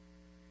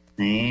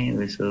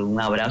 Un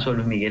abrazo a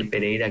Luis Miguel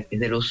Pereira, que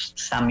es de los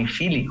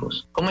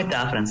samifílicos. ¿Cómo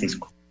está,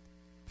 Francisco?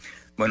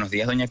 Buenos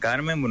días, doña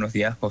Carmen. Buenos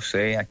días,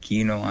 José,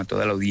 Aquino, a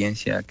toda la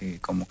audiencia que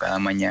como cada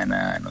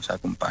mañana nos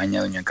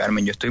acompaña. Doña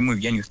Carmen, yo estoy muy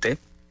bien. ¿Y usted?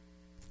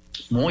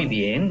 Muy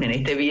bien. En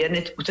este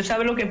viernes, usted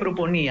sabe lo que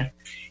proponía.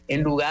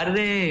 En lugar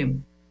de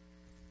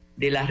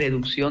la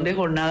reducción de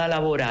jornada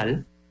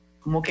laboral,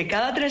 como que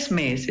cada 3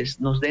 meses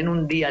nos den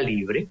un día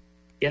libre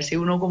y así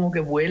uno como que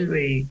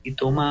vuelve y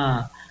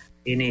toma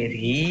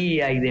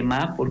energía y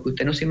demás, porque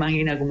usted no se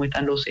imagina cómo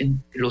están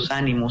los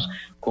ánimos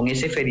con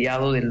ese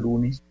feriado del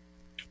lunes.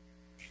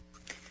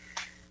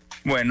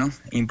 Bueno,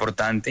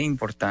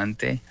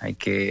 importante. Hay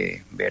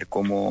que ver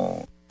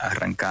cómo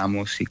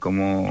arrancamos y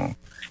cómo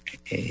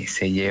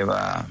se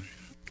lleva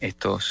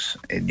estos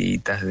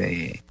días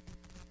de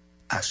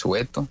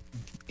asueto.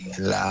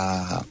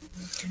 La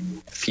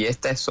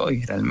fiesta es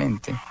hoy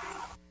realmente,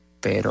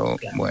 pero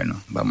claro.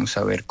 Bueno, vamos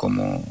a ver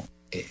cómo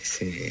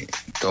se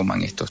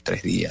toman estos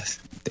 3 días.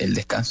 El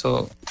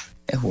descanso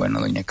es bueno,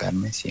 doña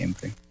Carmen,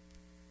 siempre.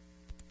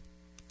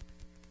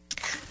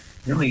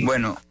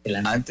 Bueno,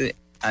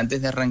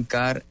 antes de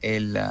arrancar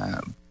el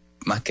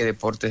Más que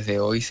Deportes de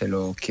hoy, se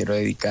lo quiero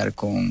dedicar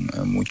con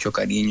mucho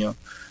cariño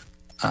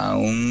a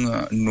un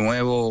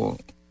nuevo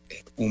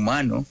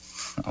humano,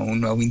 a un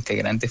nuevo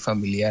integrante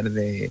familiar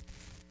de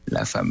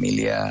la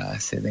familia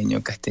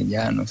Cedeño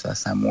Castellanos, a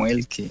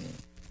Samuel, que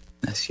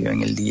nació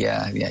en el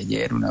día de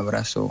ayer. Un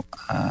abrazo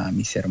a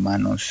mis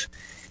hermanos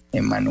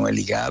Emanuel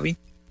y Gaby.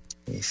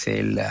 Es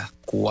el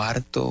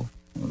 4º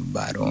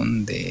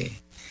varón de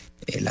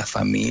la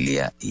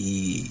familia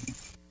y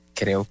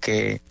creo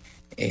que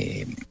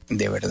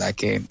de verdad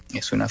que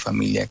es una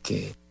familia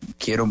que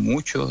quiero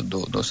mucho,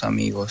 2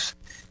 amigos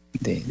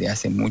de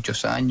hace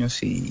muchos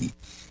años y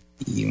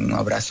un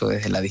abrazo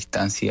desde la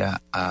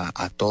distancia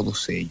a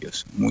todos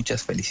ellos.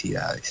 Muchas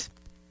felicidades.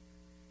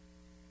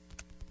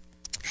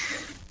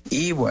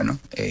 Y bueno,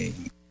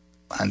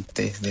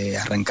 antes de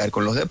arrancar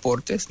con los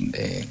deportes,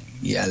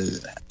 y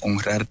al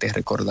honrarte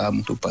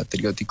recordamos tu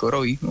patriótico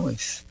heroísmo,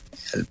 es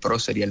el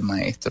prócer y el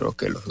maestro,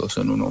 que los dos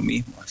son uno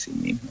mismo, así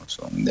mismo,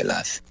 son de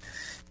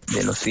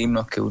los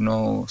himnos que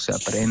uno se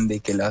aprende y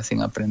que le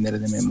hacen aprender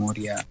de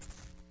memoria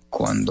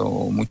cuando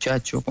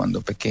muchacho,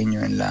 cuando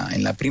pequeño en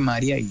la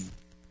primaria, y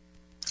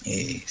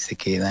se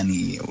quedan,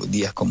 y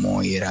días como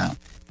hoy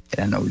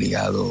eran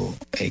obligados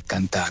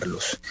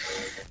cantarlos.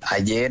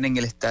 Ayer en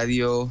el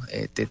estadio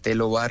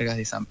Tetelo Vargas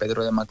de San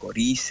Pedro de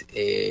Macorís,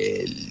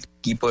 el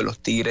equipo de los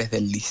Tigres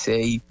del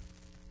Licey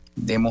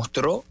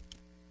demostró,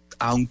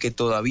 aunque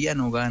todavía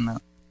no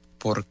gana,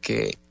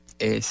 porque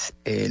es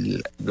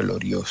el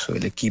glorioso,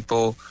 el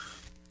equipo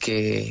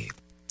que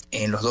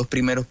en los 2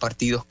 primeros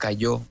partidos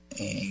cayó.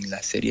 En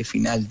la serie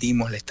final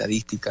dimos la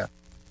estadística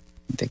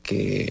de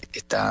que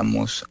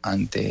estábamos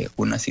ante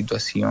una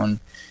situación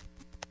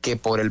que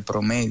por el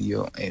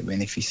promedio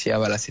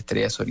beneficiaba a las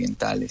Estrellas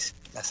Orientales.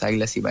 Las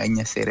Águilas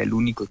Ibaeñas era el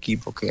único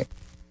equipo que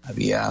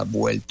había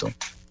vuelto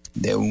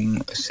de un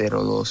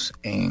 0-2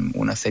 en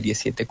una serie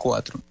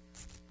 7-4,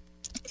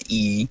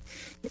 y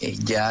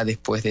ya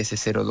después de ese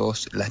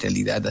 0-2 la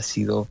realidad ha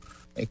sido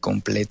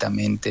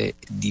completamente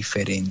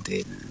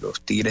diferente.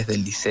 Los Tigres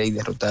del Licey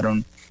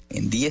derrotaron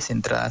en 10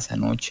 entradas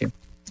anoche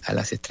a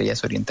las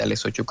Estrellas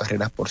Orientales,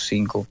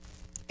 8-5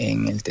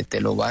 en el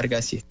Tetelo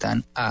Vargas, y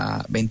están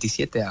a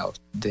 27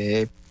 outs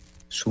de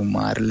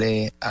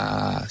sumarle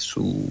a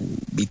su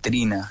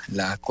vitrina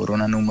la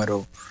corona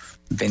número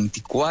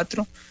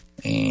 24,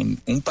 en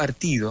un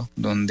partido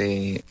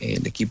donde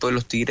el equipo de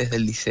los Tigres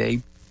del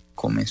Licey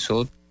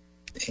comenzó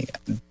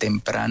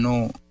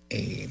temprano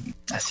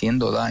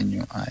haciendo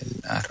daño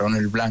a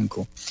Ronald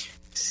Blanco.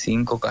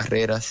 5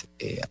 carreras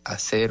a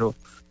 0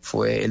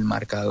 fue el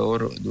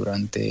marcador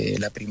durante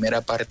la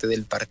primera parte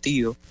del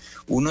partido.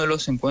 Uno de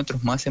los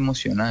encuentros más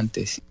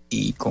emocionantes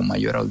y con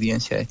mayor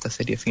audiencia de esta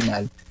serie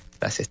final.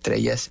 Las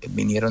Estrellas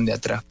vinieron de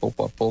atrás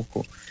poco a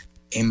poco,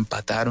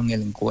 empataron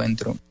el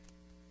encuentro,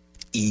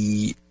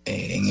 y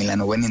en la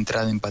 9ª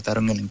entrada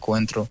empataron el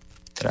encuentro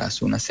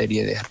tras una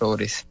serie de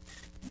errores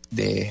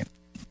de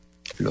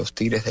los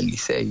Tigres del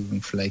Licey,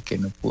 un fly que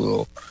no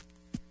pudo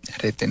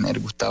retener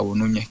Gustavo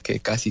Núñez,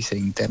 que casi se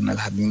interna al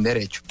jardín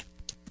derecho.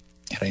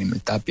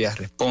 Raimel Tapia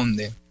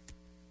responde,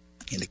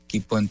 el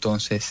equipo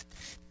entonces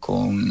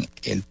con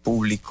el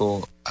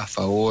público a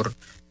favor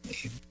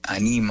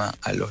anima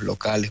a los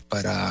locales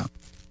para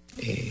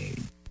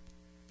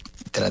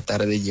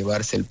tratar de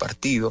llevarse el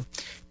partido,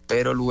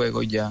 pero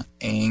luego ya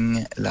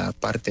en la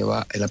parte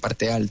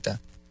alta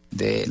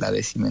de la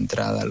 10ª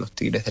entrada los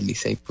Tigres del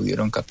Licey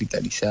pudieron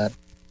capitalizar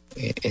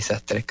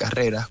esas 3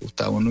 carreras.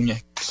 Gustavo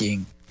Núñez,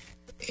 quien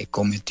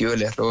cometió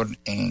el error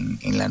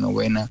en la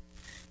 9ª,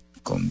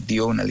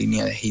 dio una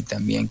línea de hit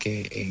también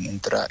que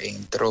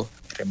entró,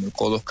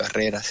 remolcó 2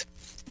 carreras,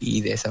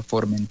 y de esa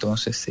forma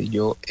entonces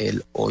selló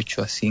el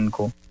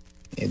 8-5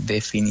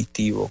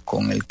 definitivo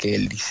con el que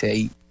el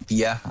Licey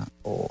viaja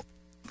o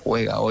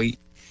juega hoy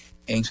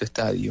en su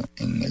estadio,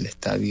 en el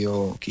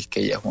estadio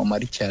Quisqueya Juan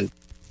Marichal,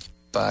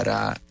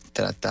 para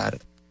tratar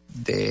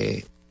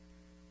de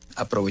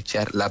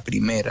aprovechar la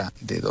primera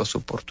de 2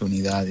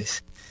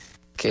 oportunidades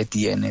que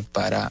tiene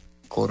para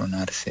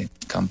coronarse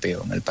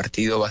campeón. El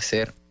partido va a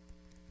ser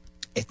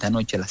esta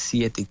noche a las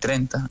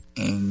 7:30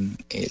 en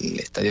el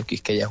estadio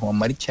Quisqueya Juan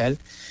Marichal,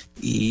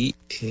 y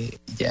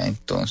ya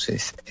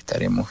entonces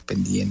estaremos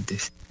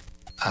pendientes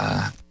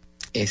a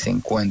ese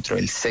encuentro,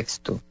 el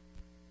 6º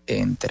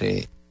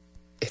entre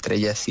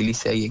Estrellas y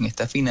Licey en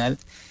esta final.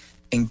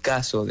 En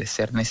caso de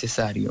ser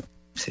necesario,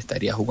 se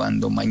estaría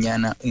jugando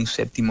mañana un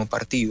séptimo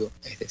partido,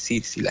 es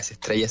decir, si las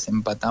Estrellas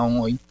empataron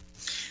hoy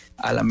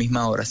a la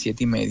misma hora,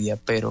 7:30,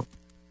 pero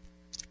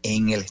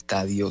en el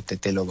estadio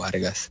Tetelo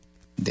Vargas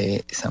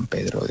de San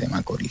Pedro de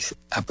Macorís.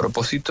 A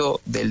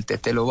propósito del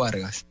Tetelo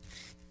Vargas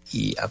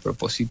y a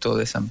propósito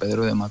de San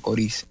Pedro de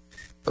Macorís,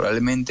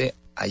 probablemente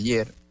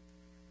ayer,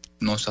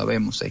 no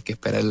sabemos, hay que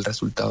esperar el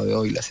resultado de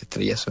hoy. Las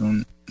Estrellas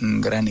son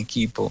un gran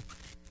equipo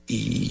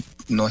y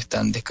no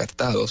están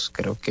descartados.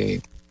 Creo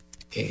que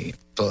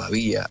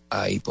todavía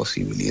hay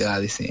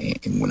posibilidades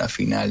en una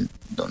final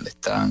donde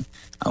están,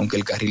 aunque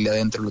el carril de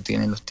adentro lo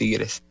tienen los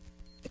Tigres,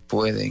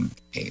 pueden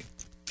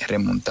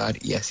remontar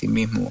y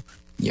asimismo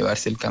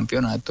llevarse el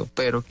campeonato,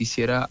 pero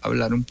quisiera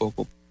hablar un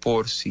poco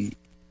por si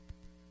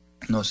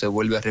no se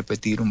vuelve a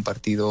repetir un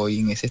partido hoy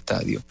en ese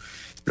estadio,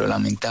 lo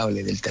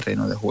lamentable del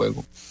terreno de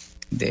juego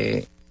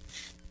de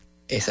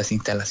esas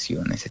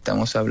instalaciones.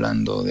 Estamos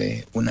hablando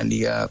de una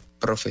liga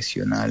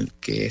profesional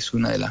que es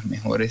una de las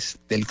mejores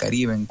del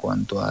Caribe en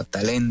cuanto a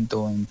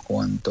talento, en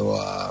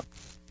cuanto a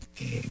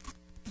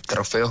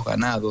trofeos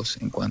ganados,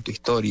 en cuanto a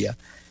historia,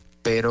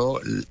 pero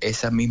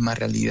esa misma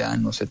realidad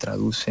no se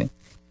traduce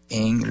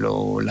en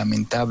lo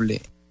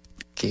lamentable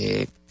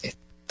que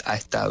ha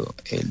estado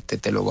el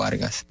Tetelo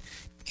Vargas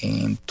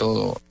en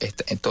toda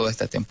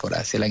esta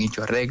temporada. Se le han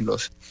hecho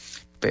arreglos,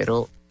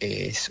 pero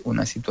es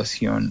una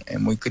situación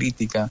muy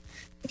crítica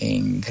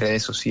en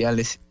redes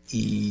sociales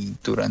y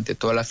durante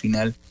toda la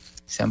final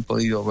se han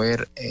podido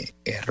ver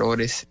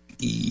errores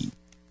y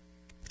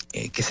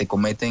que se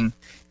cometen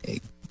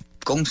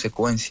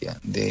consecuencia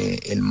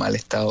del mal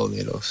estado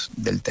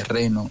del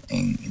terreno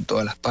en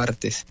todas las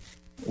partes.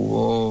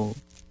 Hubo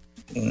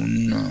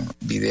un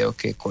video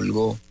que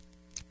colgó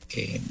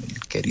el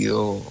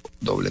querido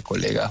doble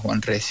colega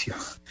Juan Recio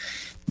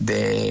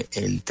de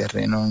el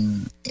terreno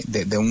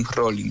de un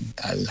rolling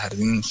al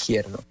jardín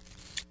izquierdo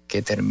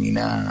que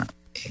termina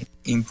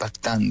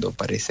impactando,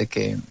 parece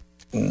que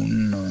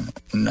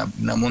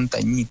una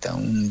montañita,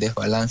 un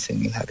desbalance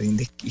en el jardín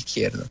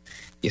izquierdo,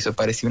 y eso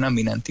parecía una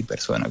mina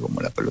antipersona,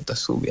 como la pelota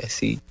sube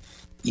así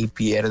y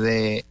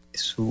pierde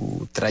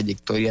su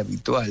trayectoria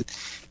habitual.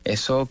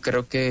 Eso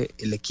creo que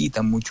le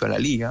quita mucho a la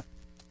liga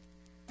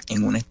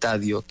en un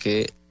estadio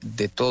que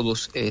de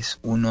todos es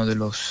uno de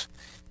los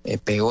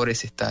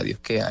peores estadios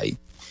que hay.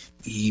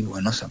 Y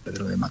bueno, San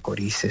Pedro de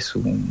Macorís es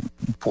un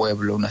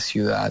pueblo, una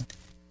ciudad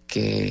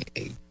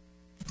que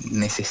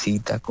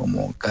necesita,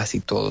 como casi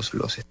todos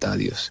los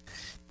estadios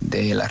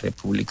de la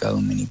República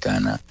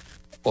Dominicana,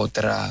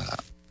 otra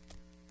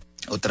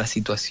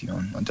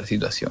situación.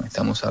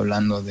 Estamos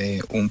hablando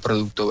de un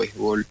producto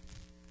béisbol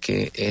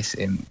que es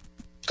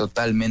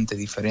totalmente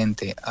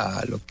diferente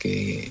a lo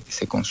que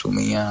se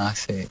consumía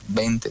hace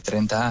 20,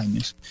 30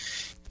 años.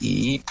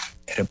 Y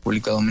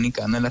República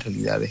Dominicana, la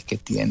realidad es que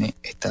tiene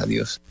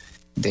estadios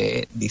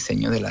de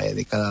diseño de la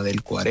década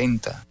del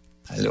 40,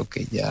 algo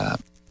que ya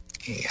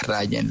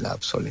raya en la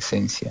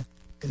obsolescencia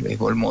del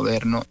béisbol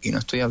moderno, y no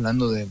estoy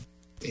hablando de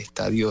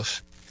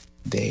estadios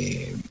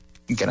de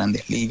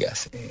grandes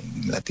ligas.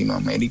 En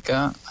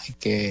Latinoamérica hay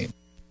que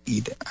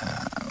ir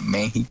a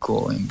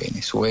México, en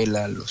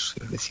Venezuela, los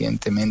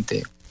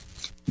recientemente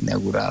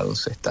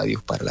inaugurados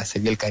estadios para la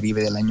Serie del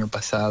Caribe del año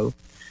pasado.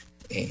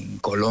 En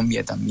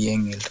Colombia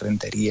también el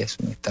Rentería es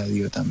un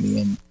estadio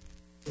también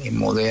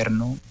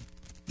moderno,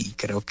 y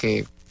creo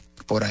que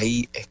por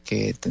ahí es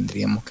que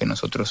tendríamos que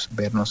nosotros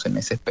vernos en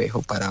ese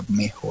espejo para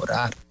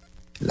mejorar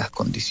las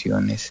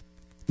condiciones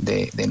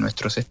de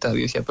nuestros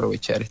estadios y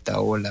aprovechar esta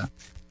ola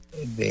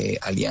de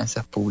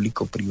alianzas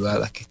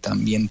público-privadas que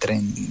están bien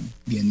trending,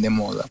 bien de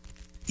moda,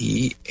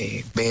 y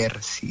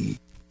ver si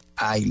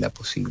hay la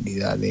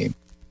posibilidad de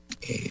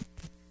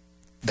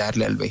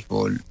darle al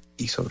béisbol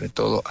y sobre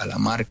todo a la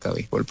marca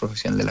béisbol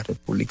profesional de la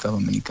República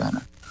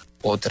Dominicana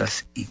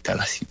otras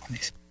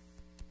instalaciones.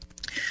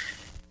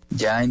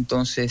 Ya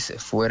entonces,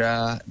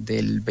 fuera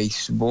del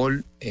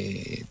béisbol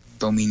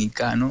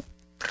dominicano,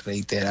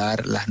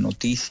 reiterar las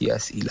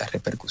noticias y las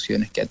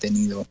repercusiones que ha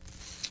tenido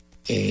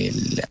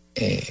el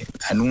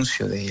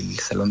anuncio del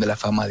Salón de la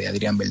Fama de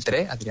Adrián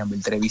Beltré. Adrián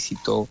Beltré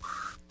visitó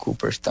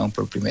Cooperstown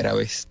por primera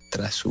vez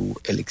tras su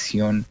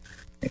elección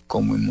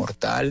como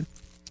inmortal.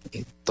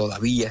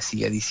 Todavía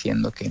sigue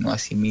diciendo que no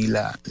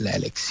asimila la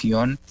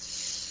elección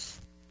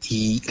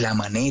y la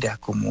manera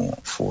como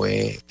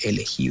fue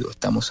elegido.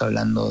 Estamos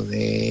hablando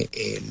de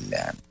el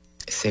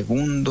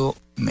segundo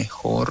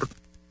mejor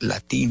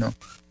latino,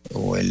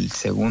 o el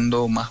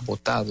segundo más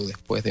votado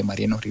después de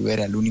Mariano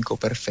Rivera, el único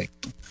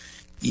perfecto,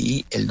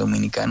 y el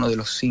dominicano de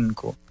los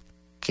 5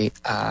 que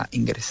ha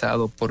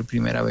ingresado por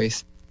primera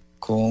vez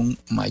con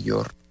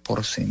mayor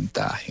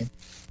porcentaje.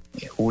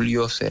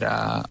 Julio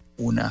será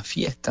una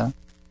fiesta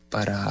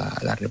para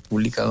la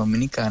República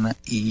Dominicana,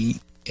 y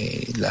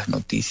las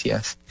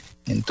noticias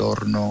en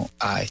torno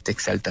a esta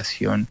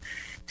exaltación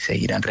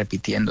seguirán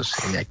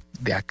repitiéndose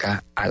de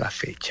acá a la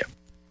fecha.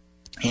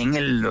 En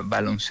el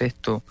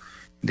baloncesto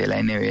de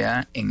la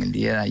NBA, en el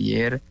día de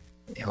ayer,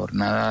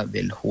 jornada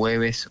del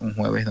jueves, un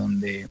jueves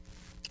donde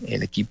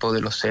el equipo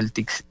de los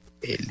Celtics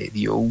le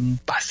dio un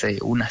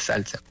paseo, una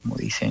salsa, como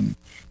dicen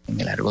en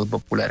el argot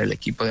popular, el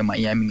equipo de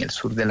Miami en el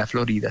sur de la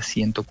Florida,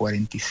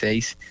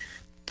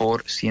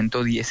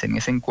 146-110. En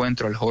ese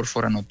encuentro, Al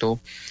Horford anotó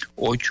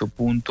 8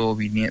 puntos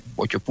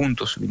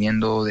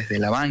viniendo desde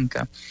la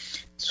banca.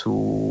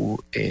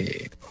 Su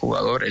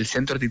jugador, el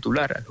centro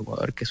titular, el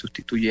jugador que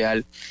sustituye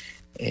al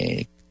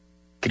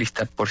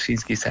Kristaps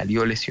Porzingis,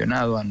 salió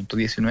lesionado, anotó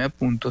 19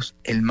 puntos.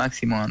 El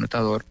máximo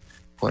anotador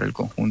por el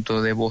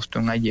conjunto de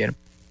Boston ayer,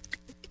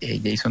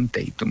 Jason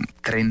Tatum,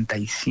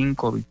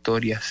 35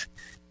 victorias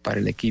para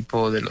el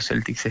equipo de los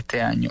Celtics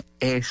este año.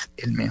 Es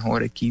el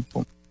mejor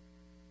equipo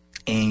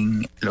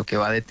en lo que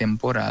va de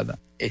temporada.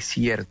 Es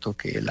cierto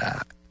que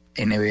la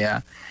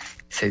NBA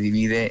se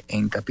divide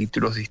en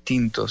capítulos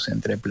distintos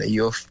entre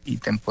playoff y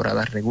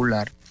temporada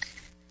regular,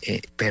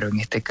 pero en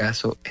este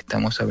caso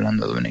estamos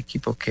hablando de un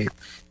equipo que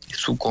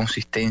su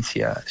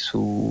consistencia,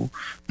 su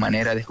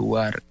manera de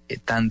jugar,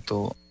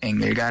 tanto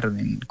en el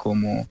Garden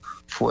como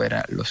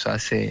fuera, los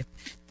hace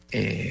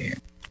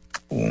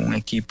un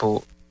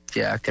equipo,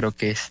 ya creo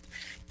que es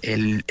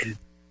el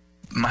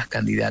más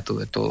candidato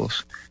de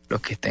todos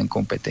los que está en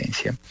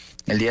competencia.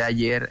 El día de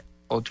ayer,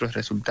 otros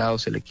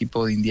resultados: el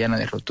equipo de Indiana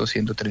derrotó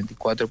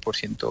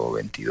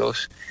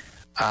 134-122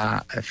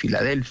 a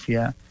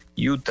Filadelfia.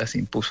 Utah se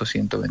impuso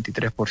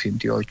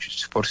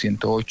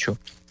 123-108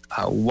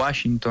 a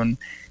Washington.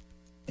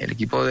 El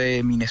equipo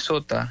de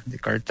Minnesota, de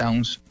Karl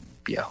Towns,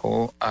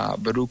 viajó a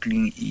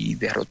Brooklyn y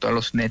derrotó a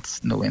los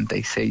Nets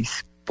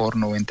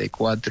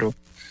 96-94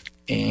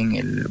 en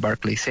el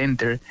Barclays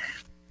Center.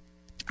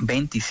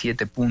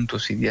 27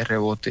 puntos y 10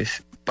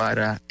 rebotes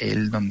para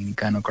el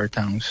dominicano Karl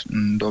Towns,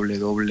 un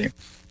doble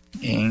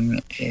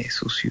en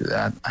su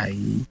ciudad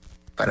ahí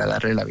para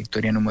darle la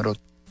victoria número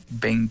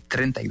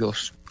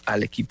 32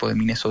 al equipo de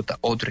Minnesota,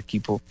 otro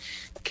equipo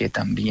que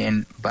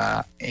también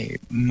va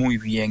muy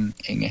bien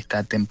en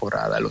esta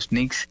temporada. Los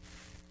Knicks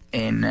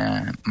en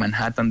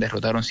Manhattan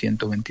derrotaron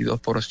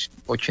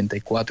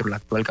 122-84 el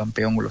actual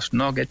campeón, los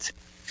Nuggets.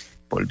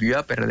 Volvió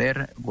a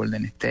perder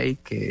Golden State,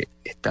 que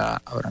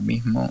está ahora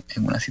mismo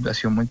en una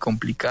situación muy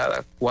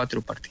complicada,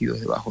 4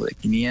 partidos debajo de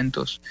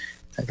 500.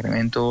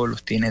 Sacramento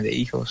los tiene de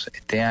hijos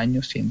este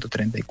año,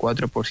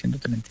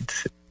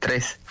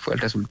 134-133 fue el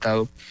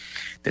resultado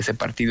de ese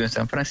partido en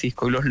San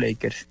Francisco, y los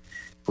Lakers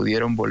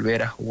pudieron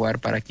volver a jugar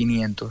para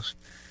 500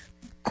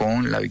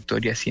 con la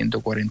victoria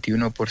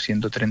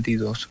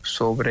 141-132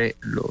 sobre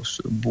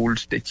los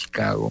Bulls de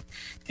Chicago.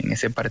 En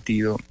ese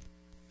partido,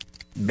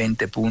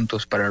 20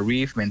 puntos para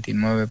Reeves,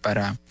 29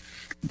 para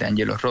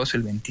D'Angelo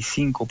Russell,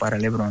 25 para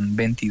LeBron,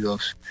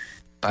 22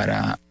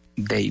 para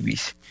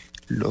Davis.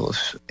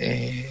 Los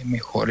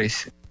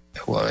mejores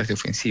jugadores de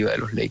ofensiva de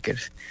los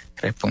Lakers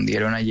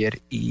respondieron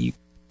ayer y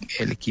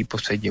el equipo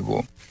se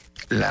llevó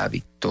la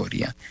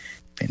victoria.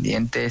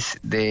 Pendientes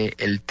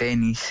del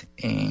tenis,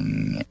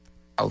 en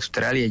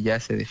Australia ya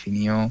se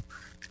definió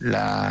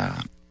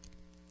la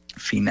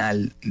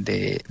final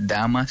de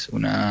damas,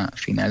 una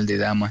final de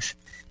damas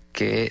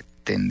que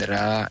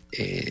tendrá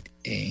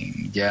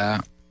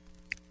ya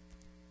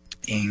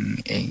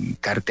en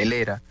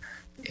cartelera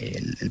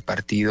el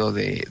partido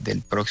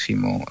del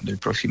próximo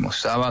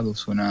sábado.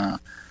 Es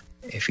una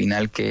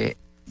final que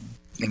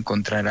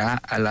encontrará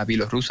a la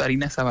bielorrusa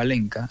Arina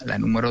Sabalenka, la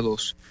número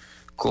 2,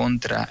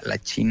 contra la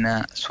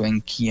china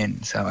Suen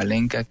Qien.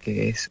 Sabalenka,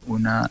 que es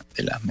una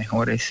de las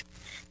mejores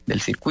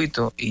del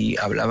circuito, y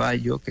hablaba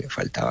yo que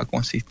faltaba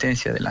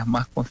consistencia, de las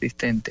más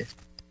consistentes,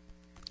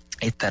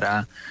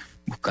 estará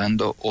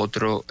buscando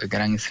otro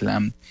Grand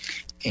Slam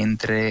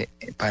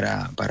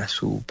para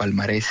su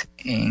palmarés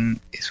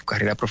en su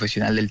carrera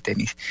profesional del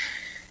tenis.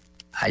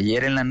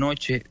 Ayer en la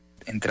noche,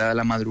 entrada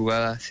la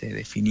madrugada, se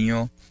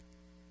definió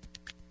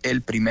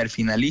el primer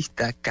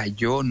finalista.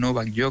 Cayó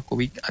Novak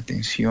Djokovic.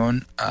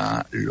 Atención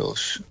a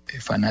los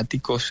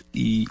fanáticos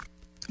y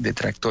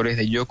detractores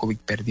de Djokovic.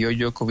 Perdió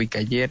Djokovic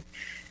ayer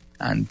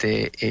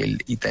ante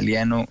el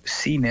italiano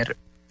Sinner.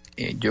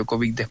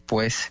 Djokovic,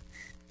 después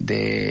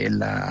del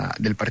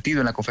partido,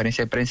 en la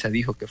conferencia de prensa,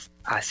 dijo que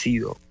ha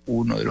sido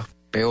uno de los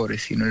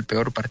peores, si no el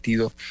peor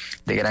partido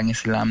de Grand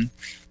Slam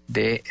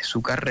de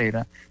su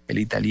carrera. El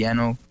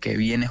italiano, que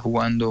viene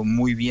jugando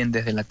muy bien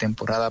desde la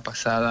temporada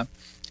pasada,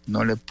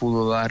 no le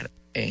pudo dar,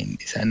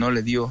 no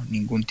le dio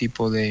ningún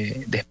tipo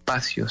de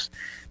espacios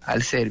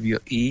al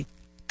serbio y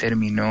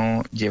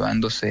terminó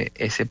llevándose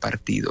ese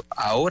partido.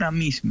 Ahora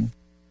mismo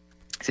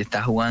se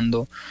está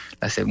jugando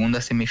la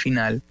segunda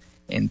semifinal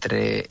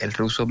entre el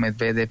ruso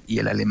Medvedev y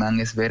el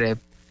alemán Zverev,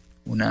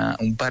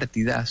 un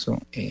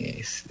partidazo.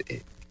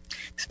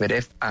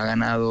 Zverev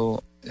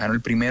ganó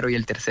el primero y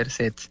el tercer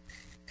set.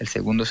 El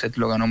segundo set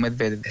lo ganó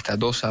Medvedev, está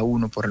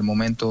 2-1 por el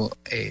momento,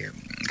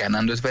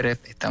 ganando Zverev.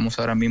 Estamos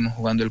ahora mismo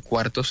jugando el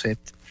cuarto set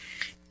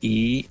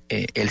y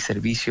el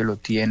servicio lo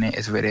tiene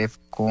Zverev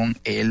con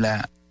el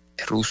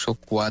ruso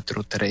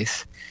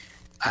 4-3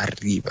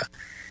 arriba.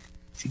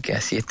 Así que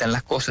así están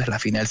las cosas. La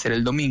final será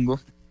el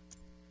domingo.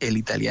 El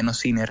italiano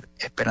Sinner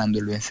esperando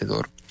el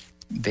vencedor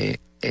de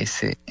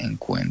ese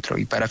encuentro.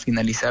 Y para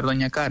finalizar,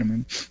 doña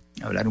Carmen,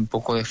 hablar un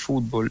poco de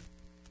fútbol.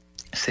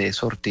 Se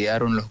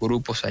sortearon los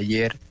grupos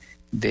ayer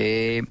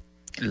de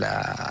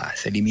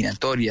las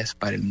eliminatorias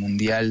para el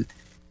Mundial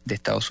de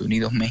Estados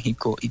Unidos,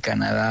 México y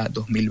Canadá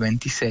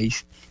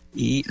 2026,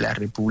 y la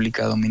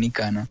República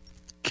Dominicana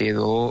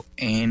quedó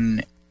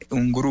en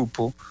un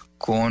grupo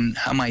con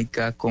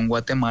Jamaica, con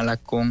Guatemala,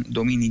 con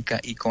Dominica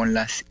y con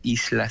las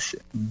Islas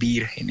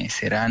Vírgenes.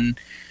 Serán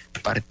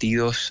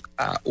partidos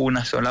a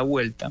una sola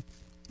vuelta.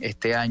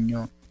 Este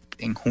año,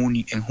 en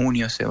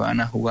junio se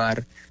van a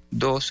jugar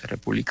dos,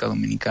 República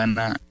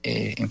Dominicana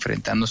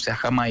enfrentándose a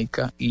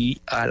Jamaica y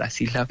a las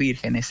Islas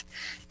Vírgenes,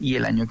 y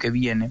el año que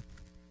viene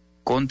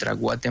contra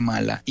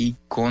Guatemala y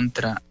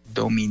contra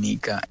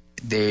Dominica,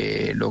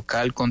 de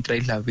local contra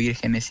Islas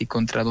Vírgenes y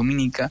contra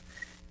Dominica,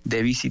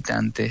 de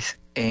visitantes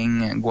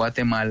en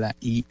Guatemala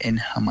y en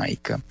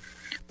Jamaica.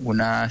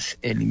 Unas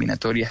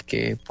eliminatorias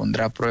que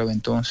pondrá a prueba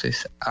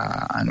entonces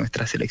a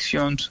nuestra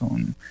selección.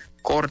 Son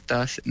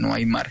cortas, no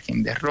hay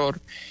margen de error,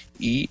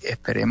 y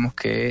esperemos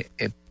que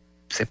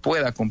se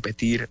pueda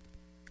competir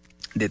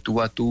de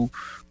tú a tú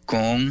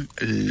con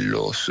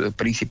los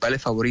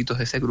principales favoritos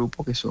de ese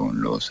grupo, que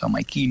son los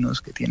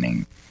jamaiquinos, que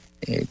tienen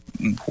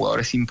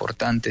jugadores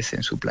importantes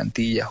en su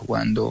plantilla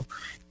jugando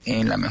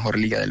en la mejor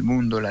liga del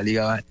mundo, la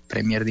Liga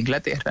Premier de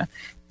Inglaterra,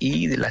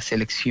 y de la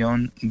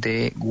selección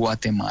de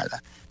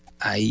Guatemala.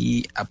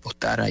 Ahí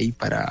apostar ahí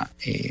para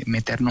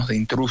meternos de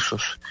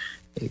intrusos,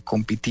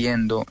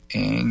 compitiendo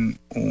en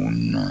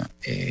un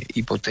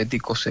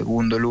hipotético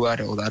segundo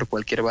lugar o dar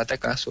cualquier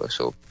batacazo.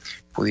 Eso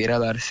pudiera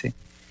darse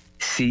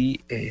si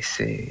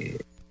se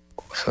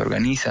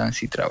organizan,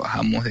 si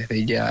trabajamos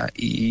desde ya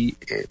y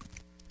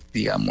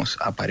digamos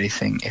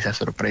aparecen esas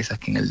sorpresas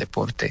que en el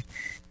deporte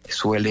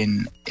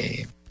suelen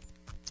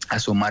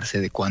asomarse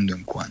de cuando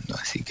en cuando.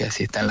 Así que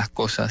así están las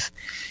cosas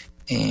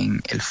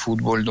en el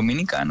fútbol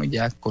dominicano,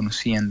 ya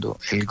conociendo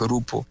el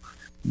grupo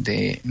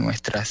de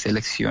nuestra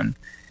selección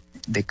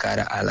de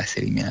cara a las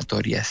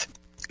eliminatorias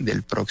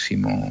del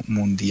próximo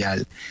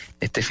Mundial.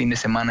 Este fin de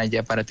semana,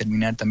 ya para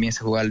terminar, también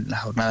se juega la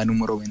jornada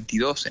número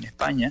 22 en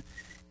España.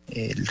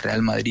 El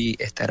Real Madrid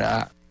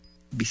estará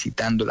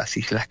visitando las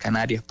Islas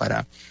Canarias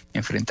para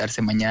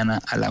enfrentarse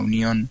mañana a la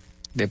Unión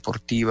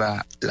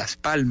Deportiva Las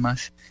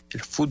Palmas.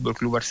 El Fútbol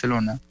Club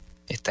Barcelona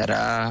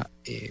estará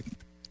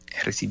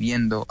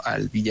recibiendo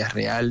al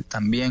Villarreal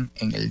también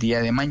en el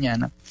día de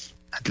mañana.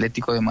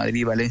 Atlético de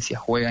Madrid y Valencia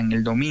juegan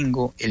el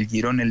domingo. El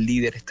Girona, el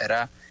líder,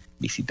 estará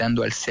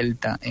visitando al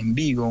Celta en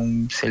Vigo,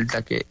 un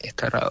Celta que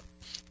estará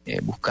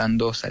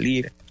buscando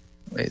salir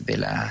de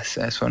las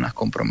zonas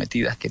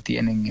comprometidas que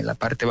tienen en la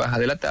parte baja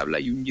de la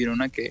tabla, y un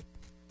Girona que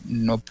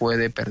no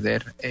puede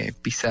perder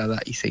pisada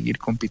y seguir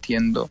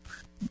compitiendo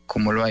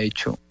como lo ha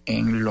hecho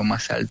en lo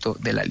más alto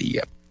de la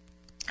liga.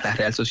 La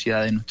Real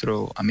Sociedad de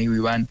nuestro amigo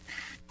Iván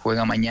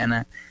juega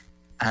mañana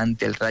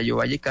ante el Rayo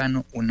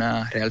Vallecano,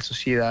 una Real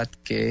Sociedad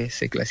que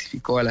se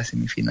clasificó a las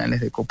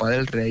semifinales de Copa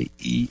del Rey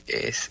y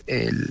es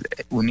el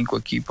único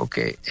equipo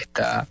que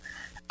está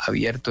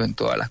abierto en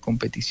todas las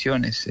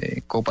competiciones,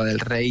 Copa del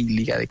Rey,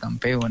 Liga de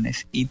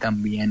Campeones y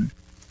también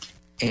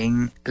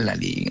en la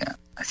Liga.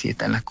 Así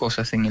están las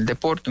cosas en el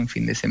deporte, un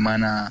fin de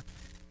semana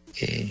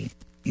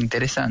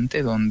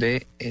interesante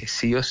donde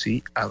sí o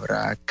sí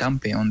habrá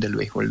campeón del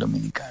béisbol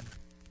dominicano.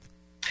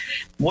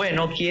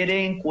 Bueno,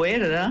 quieren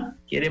cuerda,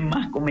 quieren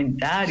más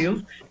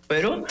comentarios,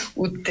 pero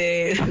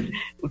usted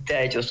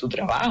ha hecho su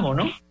trabajo,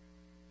 ¿no?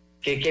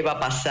 ¿Qué va a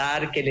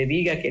pasar? Que le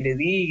diga,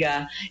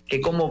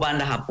 que cómo van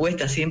las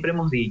apuestas. Siempre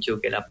hemos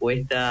dicho que la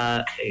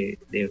apuesta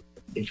de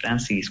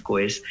Francisco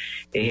es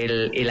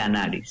el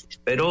análisis,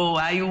 pero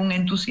hay un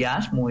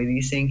entusiasmo y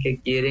dicen que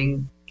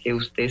quieren que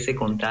usted se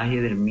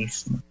contagie del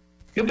mismo.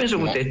 Yo pienso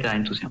que usted está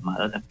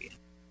entusiasmada también.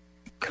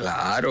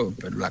 Claro,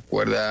 pero la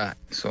cuerda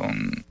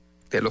son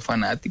de los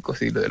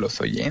fanáticos y de los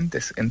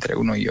oyentes, entre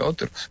unos y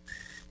otros.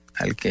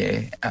 Al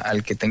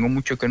que tengo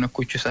mucho que no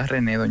escucho es a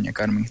René. Doña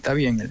Carmen, ¿está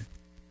bien él?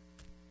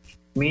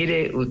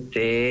 Mire,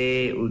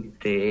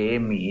 usted,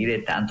 mire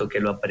tanto que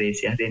lo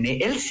aprecia, René.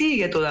 Él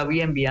sigue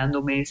todavía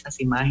enviándome esas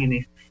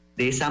imágenes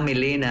de esa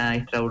melena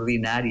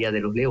extraordinaria de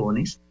los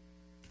leones,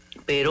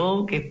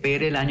 pero que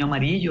espere el año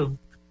amarillo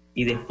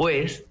y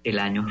después el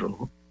año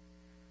rojo.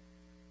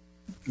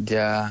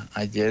 Ya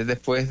ayer,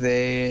 después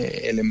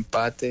de el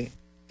empate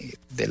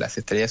de las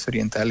Estrellas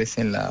Orientales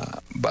en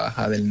la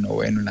baja del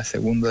noveno, en la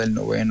segunda del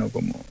noveno,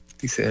 como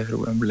dice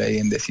Rubén Blay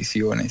en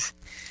Decisiones,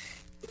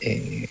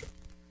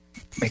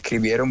 me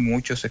escribieron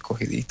muchos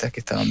escogidistas que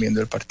estaban viendo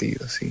el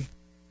partido, sí.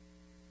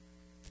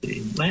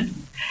 Sí, bueno,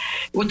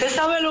 usted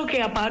sabe lo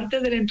que,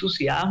 aparte del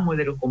entusiasmo y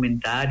de los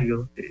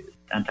comentarios de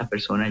tantas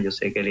personas, yo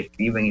sé que le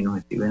escriben y nos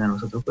escriben a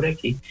nosotros por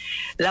aquí,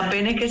 la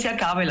pena es que se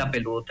acabe la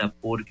pelota,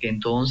 porque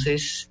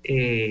entonces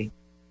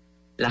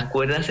las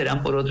cuerdas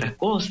serán por otras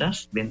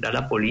cosas, vendrá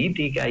la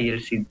política y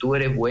el si tú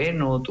eres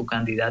bueno, tu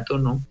candidato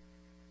no.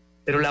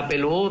 Pero la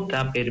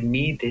pelota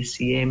permite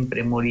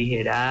siempre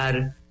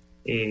morigerar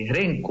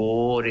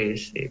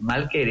rencores,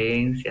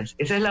 malquerencias.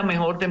 Esa es la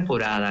mejor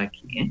temporada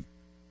aquí, ¿eh?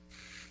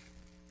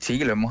 Sí,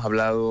 lo hemos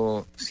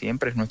hablado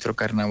siempre, es nuestro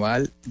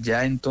carnaval.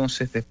 Ya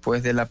entonces,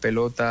 después de la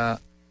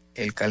pelota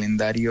el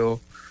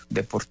calendario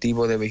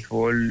deportivo de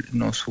béisbol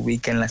nos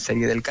ubica en la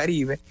Serie del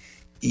Caribe,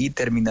 y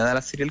terminada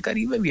la Serie del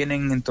Caribe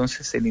vienen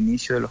entonces el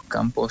inicio de los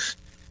campos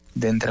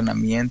de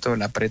entrenamiento,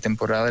 la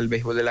pretemporada del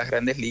béisbol de las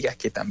Grandes Ligas,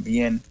 que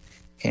también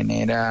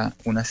genera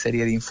una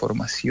serie de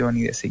información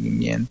y de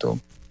seguimiento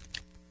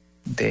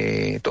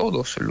de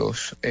todos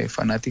los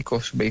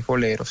fanáticos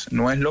beisboleros.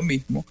 No es lo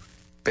mismo,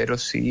 pero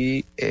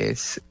sí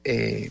es,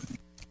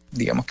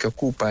 digamos que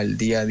ocupa el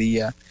día a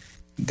día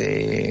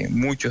de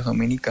muchos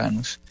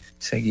dominicanos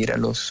seguir a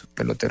los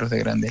peloteros de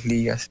Grandes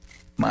Ligas,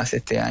 más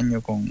este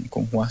año con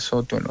Juan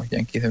Soto en los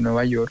Yankees de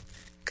Nueva York.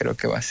 Creo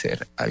que va a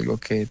ser algo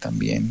que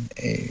también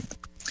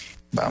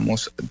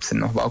se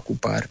nos va a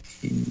ocupar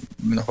y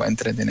nos va a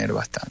entretener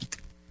bastante.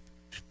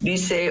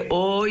 Dice,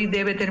 hoy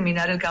debe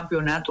terminar el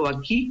campeonato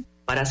aquí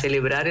para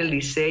celebrar el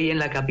Licey en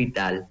la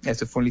capital.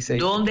 Eso fue un Licey.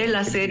 ¿Dónde es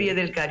la Serie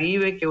del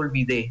Caribe que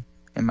olvidé?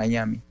 En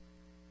Miami.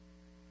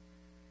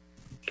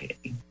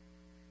 Okay.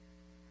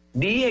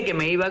 Dije que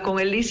me iba con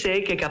el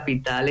Licey, que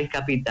capital es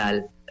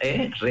capital.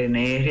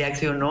 René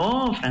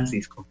reaccionó,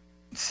 Francisco.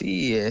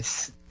 Sí,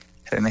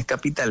 René es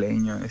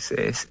capitaleño,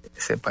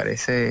 se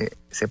parece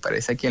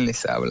a quien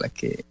les habla,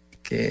 que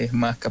es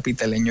más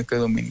capitaleño que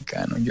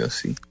dominicano, yo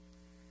sí.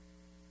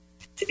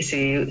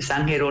 Sí,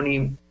 San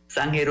Jerónimo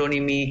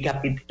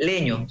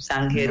capitaleño,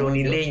 San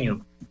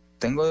Jeronileño.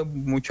 Tengo de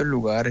muchos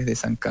lugares, de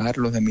San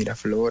Carlos, de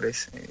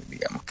Miraflores,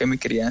 digamos que mi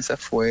crianza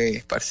fue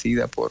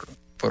esparcida por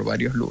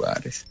varios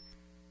lugares.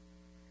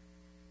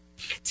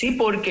 Sí,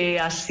 porque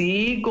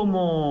así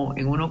como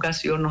en una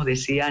ocasión nos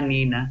decía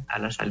Nina a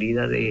la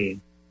salida de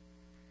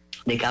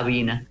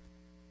cabina,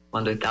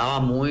 cuando estaba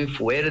muy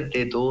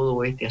fuerte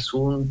todo este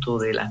asunto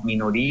de las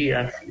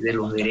minorías y de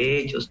los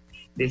derechos,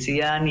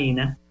 decía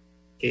Nina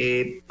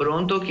que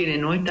pronto quienes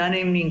no están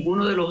en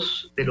ninguno de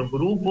los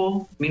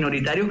grupos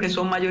minoritarios que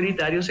son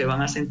mayoritarios se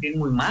van a sentir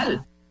muy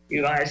mal y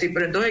van a decir,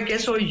 pero entonces, ¿qué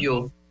soy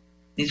yo?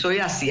 Ni soy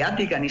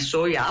asiática, ni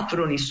soy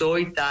afro, ni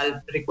soy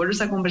tal. Recuerdo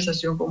esa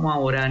conversación como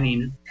ahora,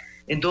 Nina.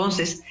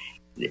 Entonces,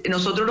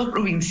 nosotros los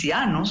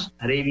provincianos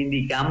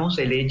reivindicamos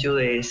el hecho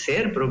de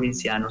ser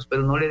provincianos,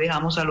 pero no le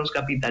dejamos a los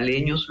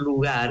capitaleños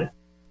lugar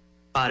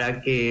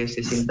para que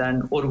se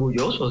sientan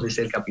orgullosos de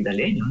ser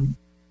capitaleños, ¿no?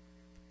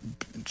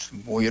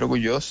 Muy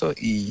orgulloso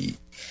y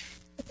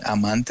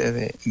amante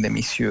de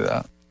mi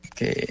ciudad,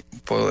 que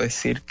puedo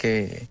decir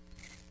que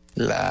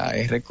la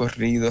he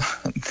recorrido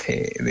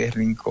de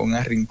rincón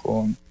a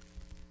rincón.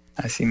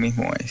 Así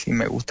mismo es, y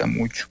me gusta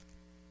mucho.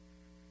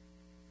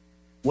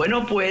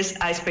 Bueno, pues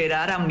a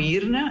esperar a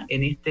Mirna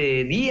en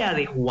este día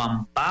de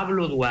Juan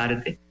Pablo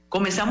Duarte.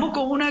 Comenzamos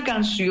con una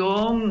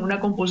canción, una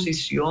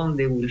composición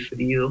de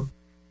Wilfrido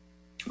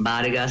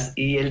Vargas,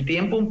 y el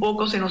tiempo un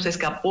poco se nos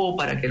escapó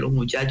para que los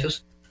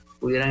muchachos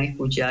pudieran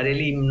escuchar el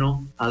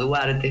himno a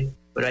Duarte,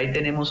 pero ahí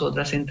tenemos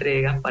otras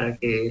entregas para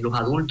que los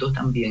adultos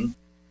también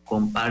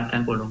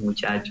compartan con los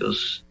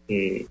muchachos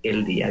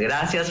el día.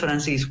 Gracias,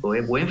 Francisco.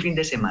 Buen fin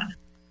de semana.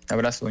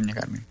 Abrazo, doña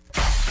Carmen.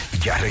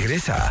 Ya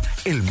regresa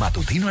el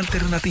matutino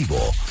alternativo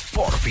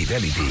por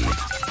Fidelity.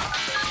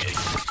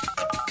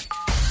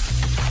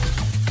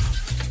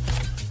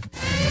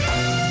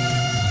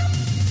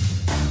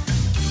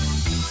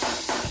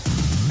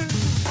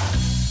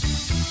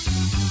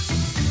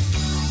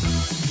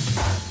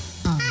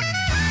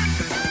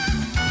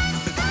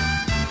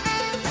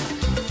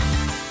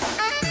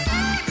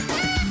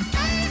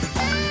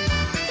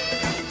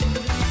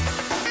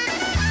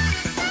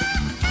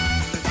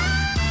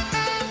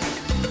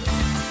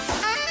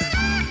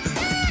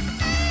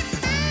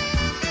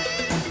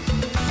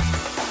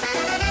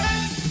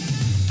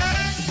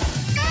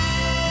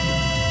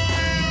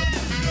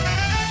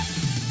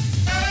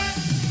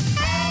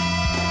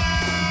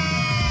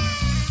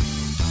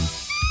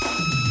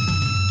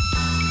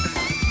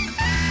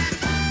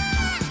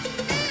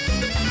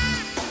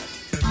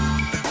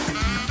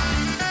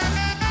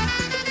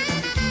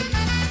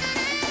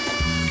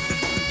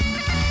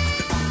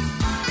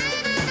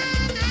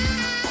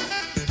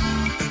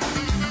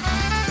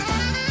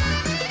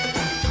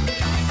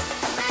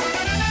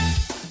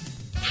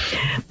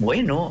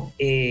 Bueno,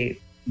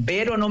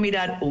 ver o no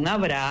mirar, un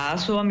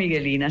abrazo a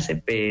Miguelina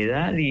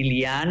Cepeda,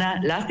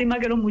 Liliana. Lástima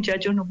que los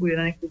muchachos no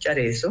pudieran escuchar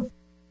eso,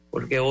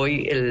 porque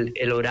hoy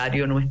el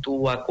horario no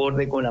estuvo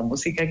acorde con la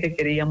música que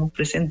queríamos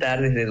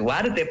presentar desde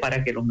Duarte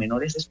para que los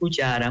menores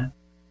escucharan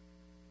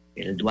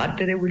el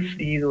Duarte de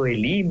Wilfrido,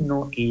 el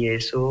himno y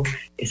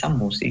esa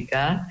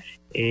música.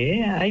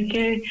 Hay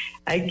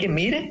que,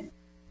 mire,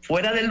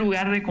 fuera del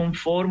lugar de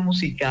confort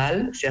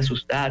musical, se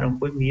asustaron.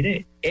 Pues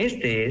mire,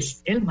 este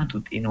es el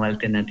matutino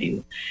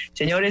alternativo.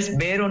 Señores,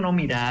 ver o no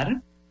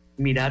mirar,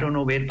 mirar o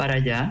no ver para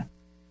allá,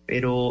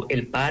 pero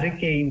el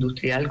Parque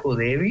Industrial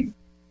Codevi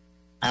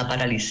ha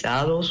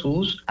paralizado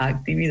sus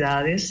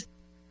actividades.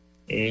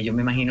 Yo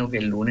me imagino que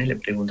el lunes le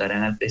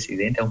preguntarán al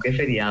presidente, aunque es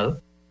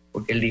feriado,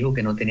 porque él dijo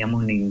que no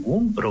teníamos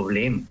ningún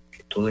problema,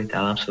 que todo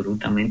estaba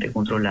absolutamente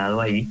controlado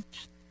ahí,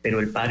 pero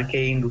el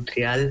Parque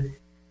Industrial,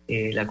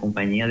 la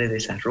compañía de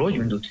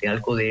desarrollo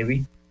industrial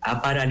Codevi,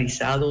 ha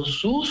paralizado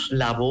sus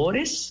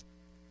labores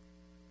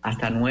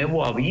hasta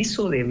nuevo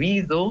aviso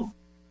debido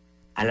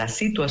a la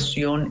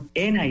situación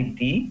en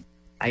Haití.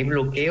 Hay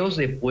bloqueos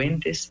de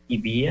puentes y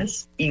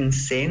vías,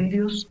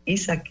 incendios y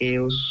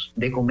saqueos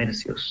de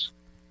comercios.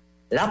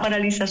 La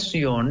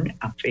paralización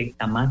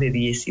afecta a más de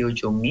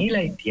 18,000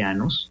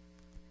 haitianos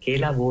que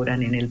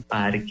laboran en el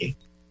parque.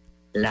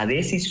 La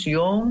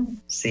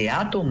decisión se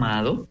ha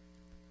tomado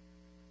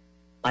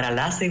para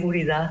la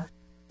seguridad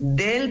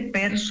del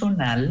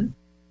personal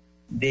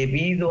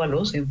debido a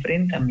los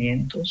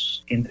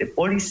enfrentamientos entre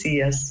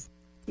policías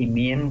y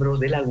miembros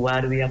de la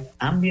Guardia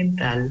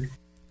Ambiental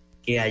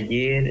que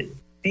ayer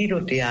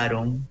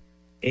tirotearon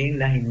en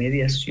las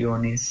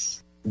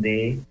inmediaciones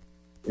de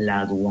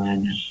la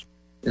aduana.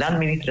 La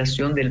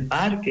administración del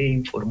parque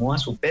informó a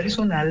su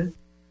personal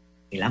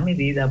que la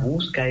medida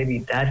busca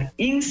evitar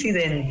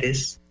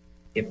incidentes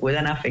que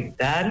puedan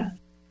afectar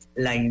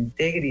la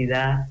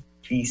integridad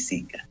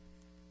física.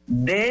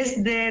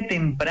 Desde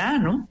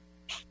temprano,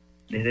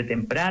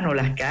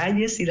 las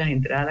calles y las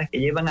entradas que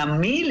llevan a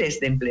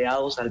miles de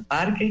empleados al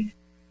parque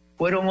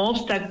fueron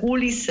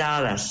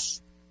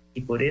obstaculizadas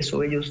y por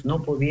eso ellos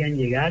no podían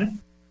llegar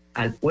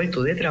al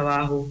puesto de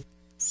trabajo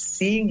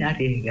sin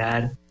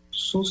arriesgar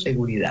su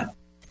seguridad.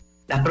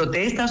 Las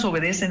protestas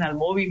obedecen al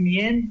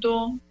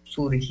movimiento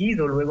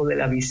surgido luego de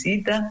la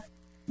visita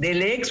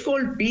del ex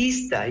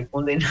golpista y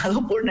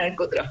condenado por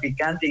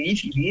narcotraficante Guy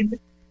Philippe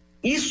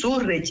y su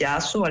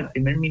rechazo al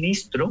primer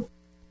ministro,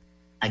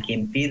 a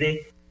quien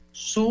pide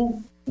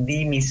su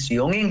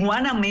dimisión. En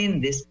Juana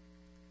Méndez,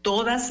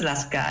 todas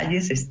las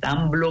calles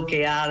están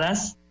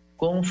bloqueadas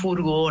con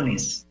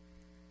furgones.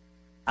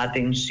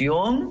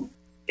 Atención,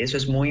 eso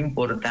es muy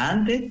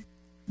importante.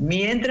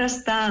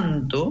 Mientras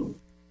tanto,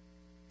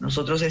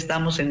 nosotros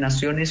estamos en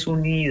Naciones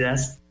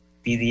Unidas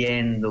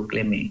pidiendo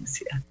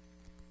clemencia.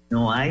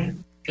 No hay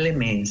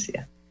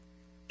clemencia.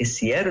 Es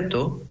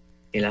cierto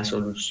que la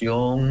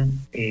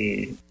solución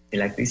de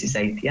la crisis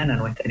haitiana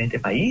no está en este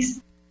país,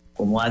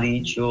 como ha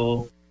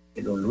dicho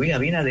don Luis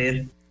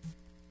Abinader,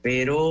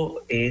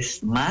 pero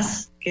es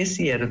más que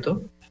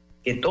cierto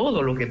que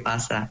todo lo que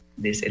pasa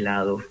de ese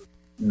lado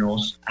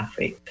nos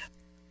afecta.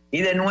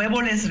 Y de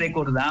nuevo les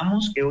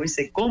recordamos que hoy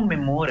se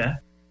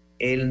conmemora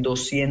el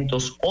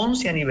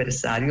 211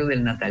 aniversario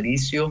del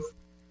natalicio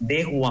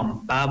de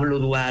Juan Pablo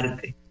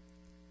Duarte.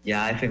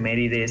 Ya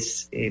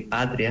Efemérides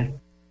Patria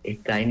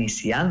está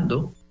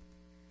iniciando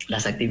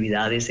las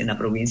actividades en la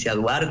provincia de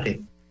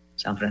Duarte,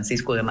 San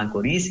Francisco de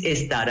Macorís.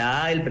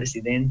 Estará el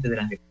presidente de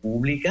la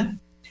República.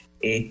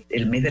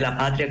 El mes de la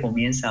patria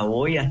comienza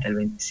hoy hasta el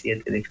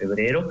 27 de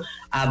febrero.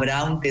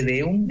 Habrá un Te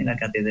Deum en la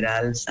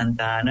Catedral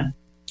Santa Ana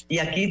y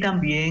aquí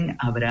también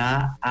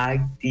habrá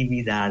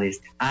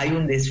actividades. Hay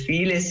un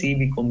desfile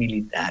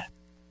cívico-militar.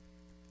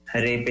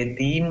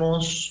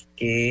 Repetimos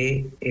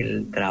que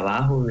el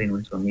trabajo de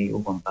nuestro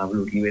amigo Juan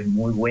Pablo Uribe es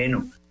muy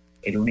bueno.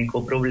 El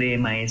único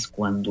problema es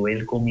cuando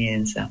él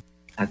comienza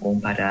a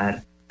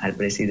comparar al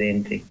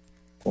presidente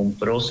con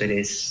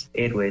próceres,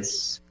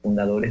 héroes,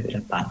 fundadores de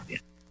la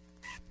patria.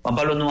 Juan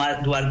Pablo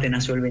Duarte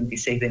nació el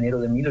 26 de enero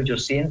de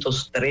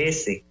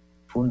 1813,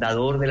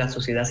 fundador de la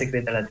Sociedad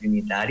Secreta La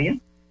Trinitaria,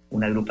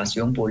 una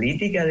agrupación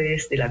política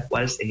desde la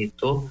cual se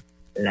gestó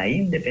la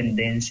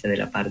independencia de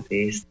la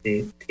parte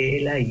este de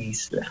la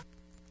isla.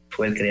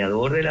 Fue el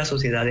creador de las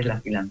sociedades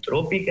La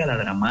Filantrópica, La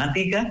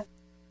Dramática,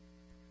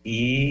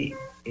 y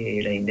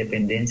la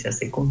independencia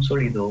se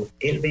consolidó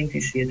el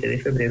 27 de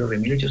febrero de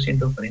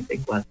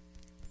 1844,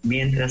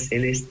 mientras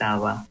él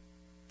estaba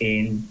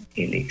en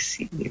el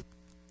exilio.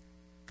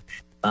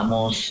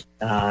 Vamos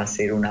a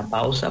hacer una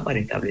pausa para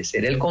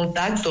establecer el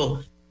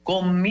contacto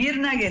con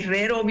Mirna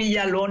Guerrero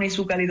Villalón y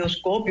su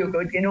calidoscopio, que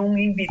hoy tiene un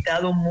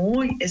invitado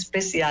muy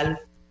especial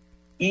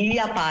y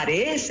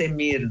aparece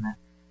Mirna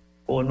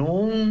con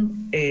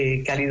un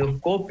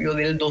calidoscopio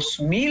del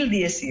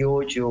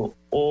 2018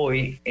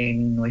 hoy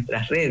en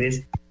nuestras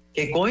redes,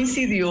 que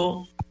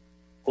coincidió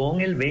con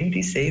el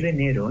 26 de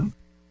enero.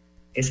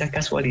 Esas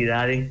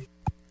casualidades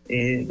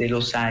de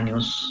los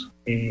años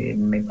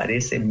me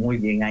parece muy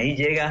bien. Ahí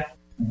llega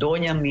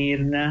doña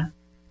Mirna,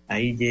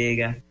 ahí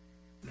llega.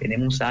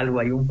 Tenemos algo,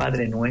 hay un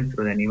Padre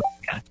Nuestro de Aníbal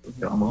Castro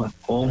que vamos a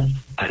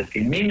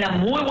compartir. Mirna,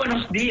 muy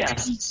buenos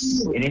días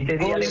en este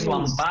día de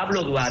Juan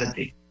Pablo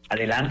Duarte.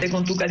 Adelante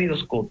con tu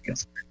calidoscopio.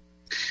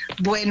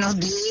 Buenos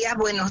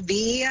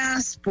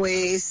días.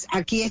 Pues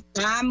aquí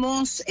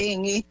estamos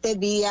en este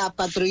día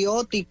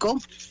patriótico,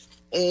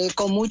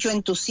 con mucho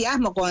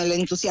entusiasmo, con el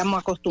entusiasmo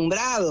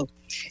acostumbrado.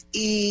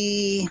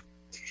 Y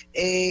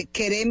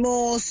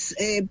queremos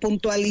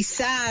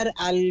puntualizar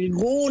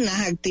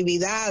algunas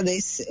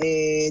actividades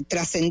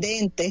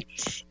trascendentes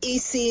y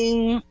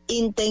sin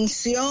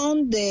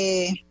intención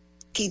de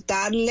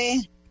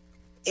quitarle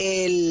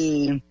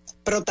el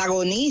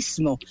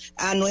protagonismo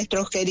a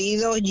nuestros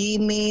queridos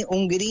Jimmy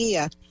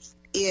Hungría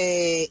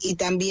y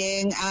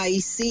también a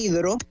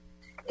Isidro.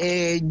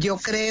 Yo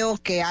creo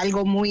que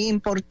algo muy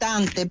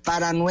importante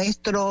para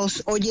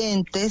nuestros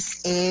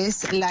oyentes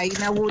es la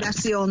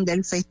inauguración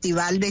del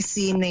Festival de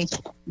Cine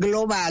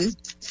Global,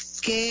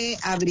 que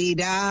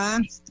abrirá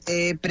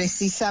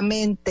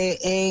precisamente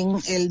en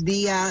el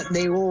día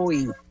de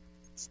hoy.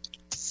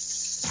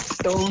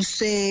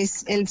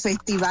 Entonces, el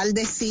Festival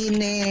de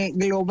Cine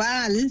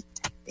Global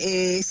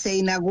se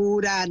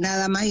inaugura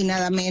nada más y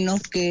nada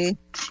menos que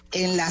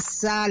en la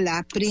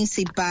sala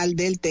principal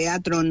del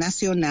Teatro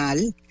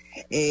Nacional,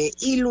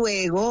 y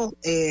luego,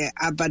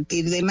 a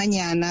partir de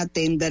mañana,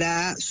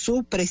 tendrá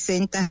sus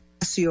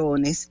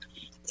presentaciones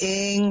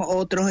en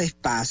otros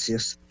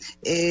espacios.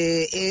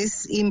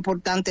 Es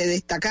importante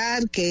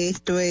destacar que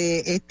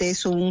este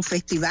es un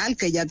festival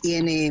que ya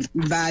tiene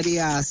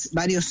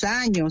varios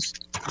años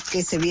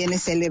que se viene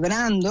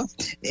celebrando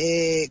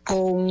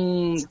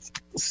con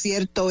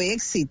cierto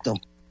éxito,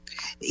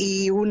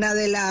 y una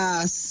de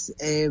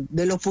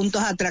los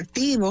puntos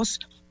atractivos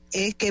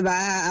es que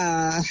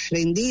va a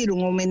rendir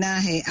un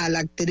homenaje a la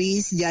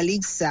actriz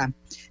Yalitza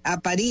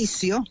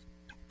Aparicio,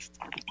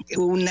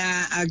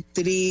 una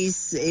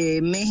actriz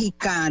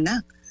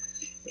mexicana,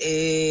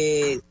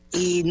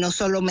 y no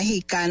solo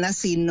mexicana,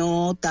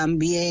 sino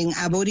también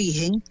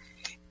aborigen,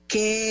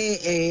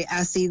 que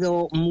ha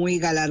sido muy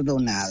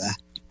galardonada.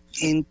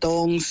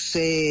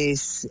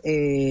 Entonces,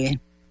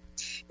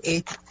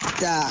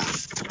 esta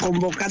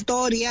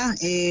convocatoria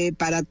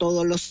para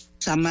todos los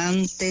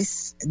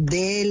amantes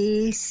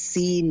del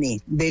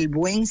cine, del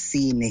buen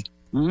cine,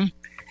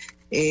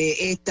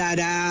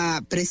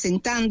 estará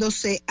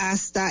presentándose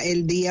hasta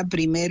el día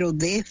 1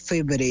 de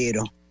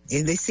febrero.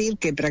 Es decir,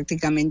 que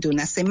prácticamente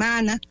una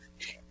semana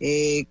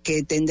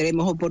que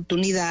tendremos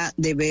oportunidad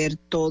de ver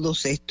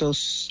todos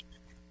estas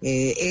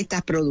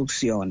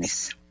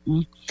producciones.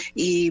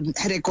 Y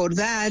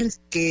recordar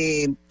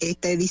que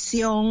esta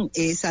edición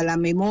es a la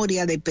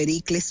memoria de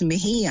Pericles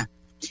Mejía,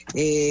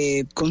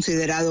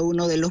 considerado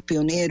uno de los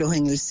pioneros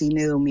en el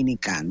cine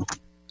dominicano.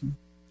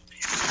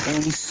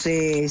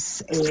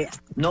 Entonces,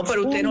 no,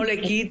 pero usted no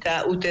le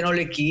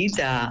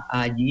quita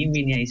a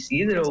Jimmy ni a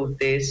Isidro.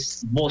 Usted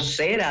es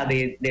vocera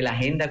de la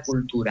agenda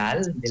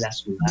cultural de la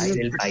ciudad y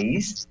del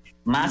país.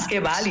 Más que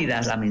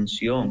válida la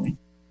mención.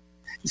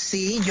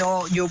 Sí,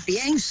 yo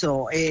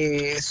pienso,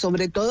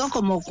 sobre todo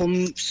como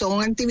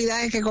son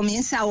actividades que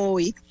comienzan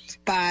hoy,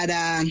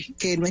 para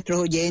que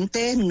nuestros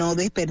oyentes no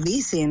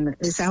desperdicien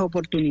esas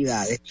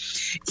oportunidades.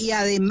 Y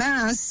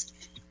además,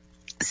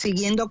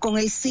 siguiendo con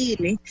el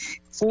cine,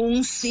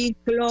 un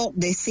ciclo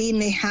de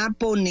cine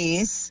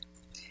japonés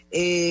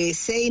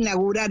se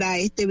inaugurará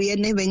este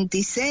viernes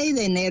 26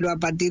 de enero a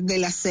partir de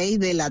las 6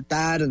 de la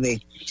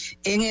tarde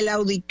en el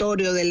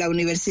auditorio de la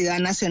Universidad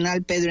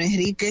Nacional Pedro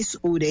Enríquez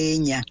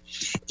Ureña.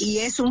 Y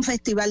es un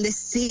festival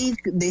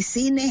de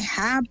cine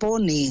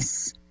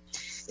japonés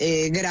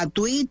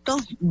gratuito,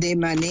 de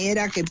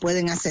manera que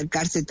pueden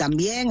acercarse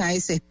también a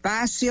ese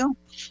espacio.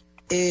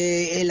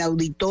 El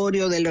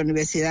auditorio de la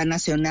Universidad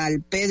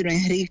Nacional Pedro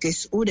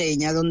Enríquez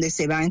Ureña, donde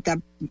se van a estar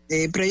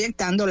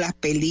proyectando las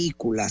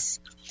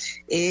películas.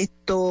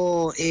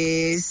 Esto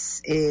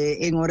es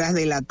en horas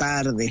de la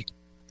tarde,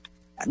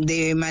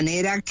 de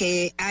manera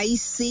que hay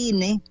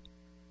cine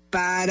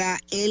para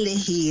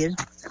elegir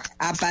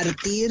a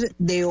partir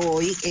de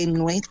hoy en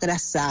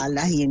nuestras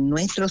salas y en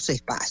nuestros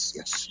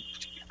espacios.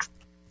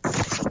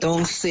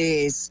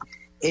 Entonces,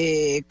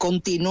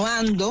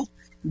 continuando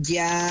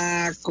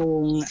ya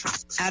con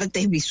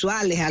artes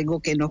visuales, algo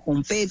que nos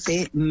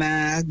compete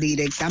más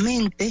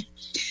directamente,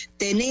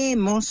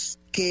 tenemos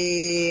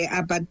que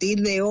a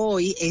partir de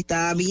hoy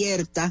está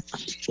abierta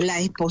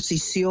la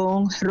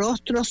exposición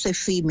Rostros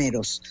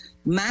Efímeros,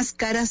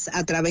 Máscaras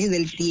a través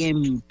del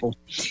tiempo,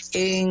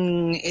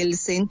 en el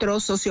Centro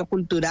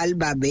Sociocultural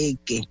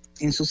Babeque,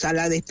 en su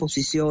sala de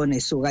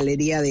exposiciones, su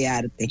galería de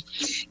arte.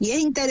 Y es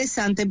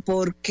interesante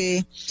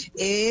porque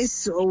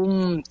es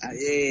un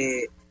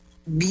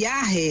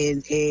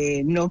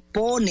viaje, nos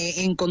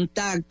pone en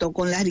contacto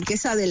con la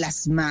riqueza de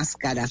las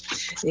máscaras.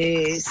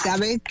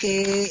 Sabe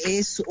que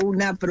es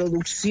una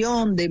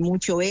producción de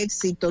mucho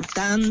éxito,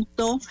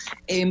 tanto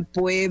en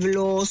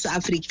pueblos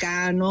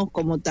africanos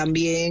como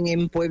también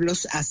en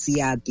pueblos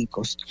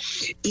asiáticos.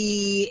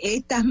 Y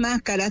estas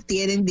máscaras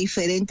tienen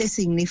diferentes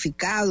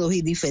significados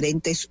y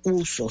diferentes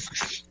usos.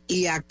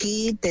 Y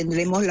aquí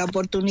tendremos la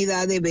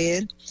oportunidad de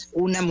ver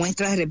una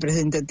muestra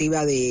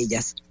representativa de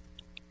ellas.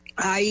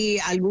 Hay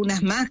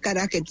algunas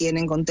máscaras que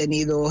tienen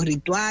contenido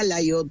ritual,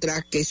 hay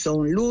otras que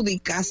son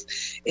lúdicas,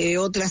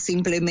 otras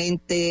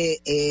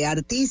simplemente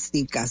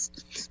artísticas.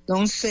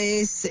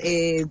 Entonces,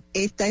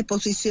 esta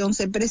exposición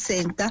se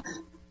presenta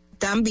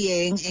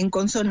también en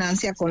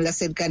consonancia con la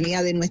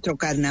cercanía de nuestro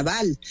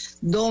carnaval,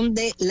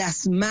 donde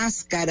las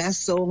máscaras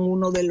son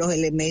uno de los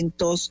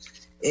elementos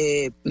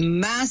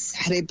más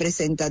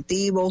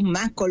representativos,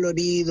 más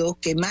coloridos,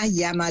 que más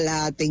llama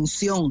la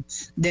atención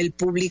del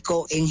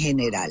público en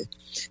general.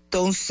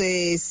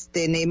 Entonces,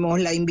 tenemos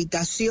la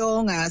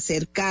invitación a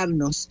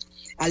acercarnos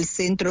al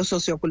Centro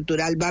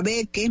Sociocultural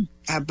Babeque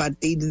a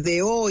partir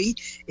de hoy,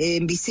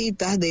 en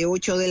visitas de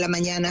 8 de la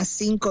mañana a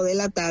 5 de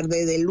la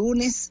tarde, de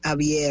lunes a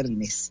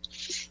viernes.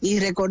 Y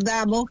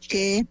recordamos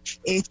que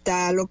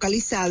está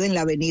localizada en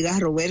la avenida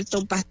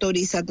Roberto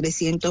Pastoriza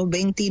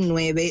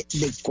 329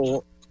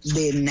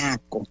 de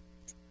Naco.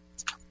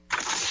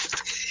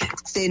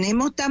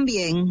 Tenemos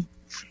también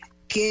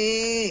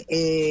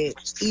que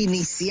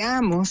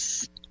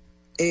iniciamos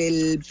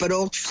el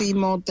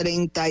próximo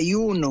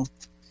 31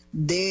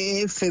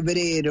 de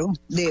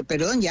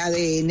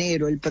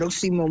enero, el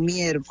próximo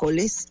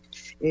miércoles,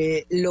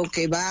 lo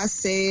que va a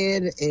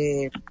ser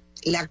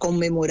la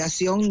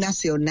conmemoración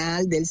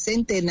nacional del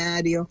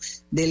centenario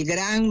del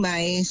gran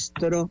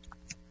maestro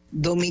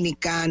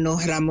dominicano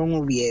Ramón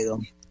Oviedo,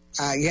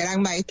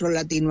 gran maestro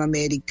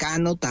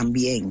latinoamericano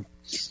también.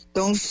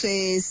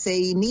 Entonces se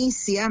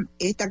inicia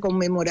esta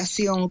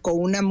conmemoración con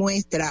una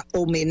muestra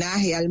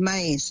homenaje al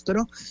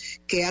maestro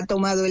que ha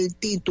tomado el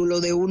título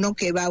de Uno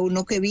que va,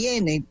 uno que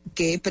viene,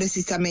 que es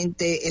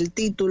precisamente el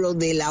título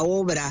de la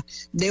obra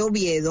de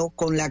Oviedo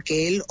con la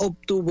que él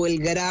obtuvo el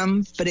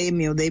gran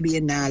premio de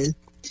Bienal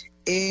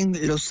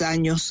en los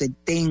años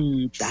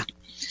 70.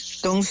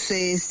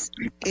 Entonces,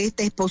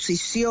 esta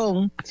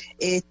exposición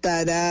es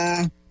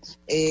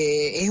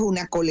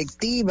una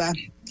colectiva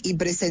y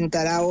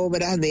presentará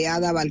obras de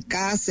Ada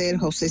Balcácer,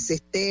 José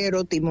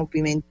Sestero, Timo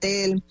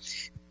Pimentel,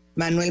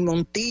 Manuel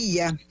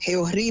Montilla,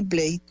 Geo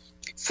Ripley,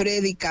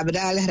 Freddy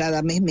Cabral,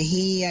 Radamés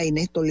Mejía,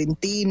 Inés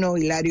Tolentino,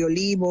 Hilario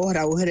Olivo,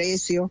 Raúl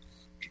Recio,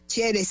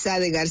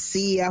 Cherezade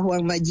García,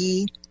 Juan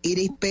Maggi,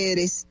 Iris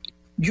Pérez,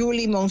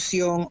 Yuli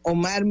Monción,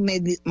 Omar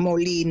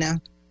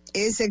Molina,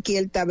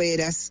 Ezequiel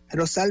Taveras,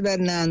 Rosalba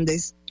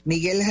Hernández,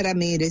 Miguel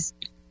Ramírez,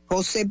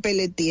 José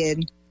Pelletier,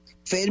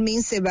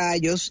 Fermín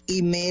Ceballos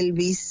y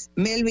Melvis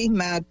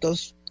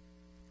Matos,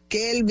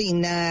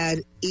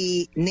 Kelvinar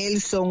y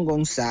Nelson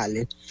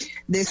González.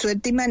 De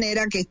suerte y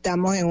manera que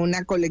estamos en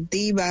una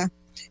colectiva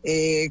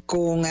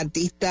con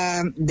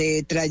artistas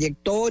de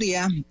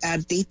trayectoria,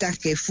 artistas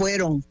que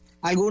fueron,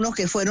 algunos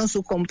que fueron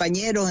sus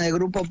compañeros en el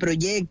grupo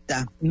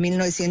Proyecta,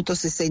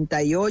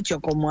 1968,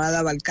 como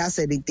Ada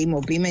Balcácer y Timo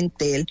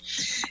Pimentel,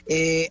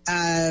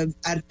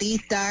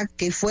 artistas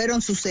que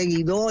fueron sus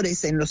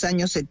seguidores en los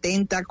años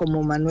 70,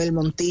 como Manuel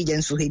Montilla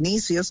en sus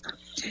inicios.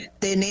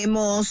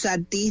 Tenemos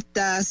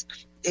artistas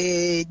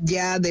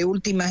ya de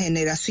últimas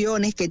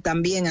generaciones que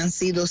también han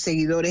sido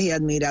seguidores y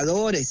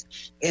admiradores.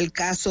 El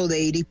caso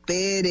de Iris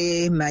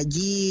Pérez,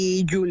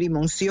 Maggi, Yuli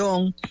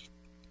Monción.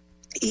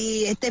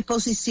 Y esta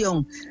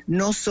exposición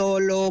no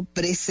solo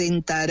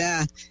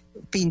presentará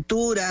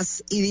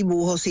pinturas y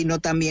dibujos, sino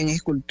también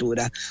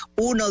esculturas.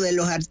 Uno de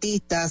los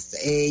artistas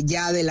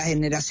ya de la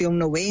generación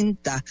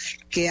 90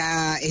 que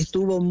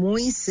estuvo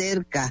muy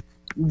cerca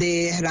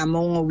de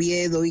Ramón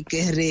Oviedo y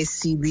que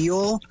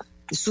recibió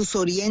sus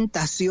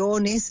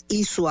orientaciones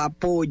y su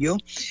apoyo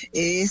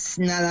es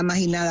nada más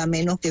y nada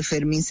menos que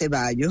Fermín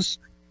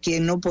Ceballos,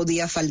 quien no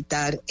podía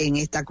faltar en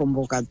esta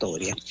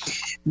convocatoria.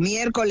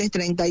 Miércoles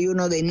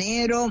 31 de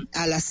enero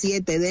a las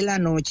 7 de la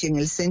noche en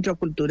el Centro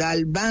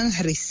Cultural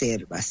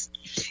Banreservas.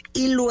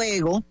 Y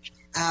luego,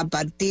 a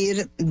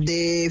partir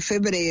de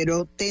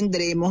febrero,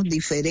 tendremos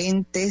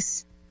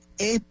diferentes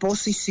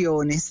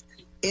exposiciones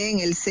en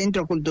el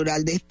Centro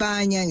Cultural de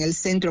España, en el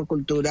Centro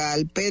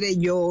Cultural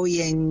Perelló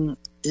y en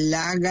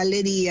la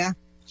Galería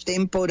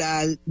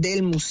Temporal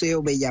del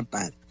Museo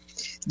Bellapar.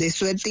 De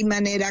suerte y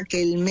manera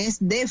que el mes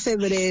de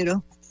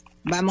febrero,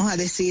 vamos a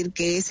decir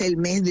que es el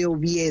mes de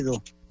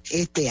Oviedo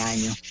este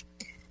año.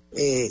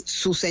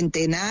 Su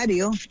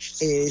centenario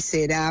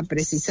será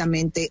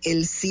precisamente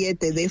el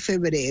 7 de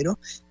febrero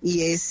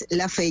y es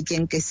la fecha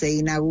en que se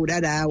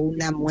inaugurará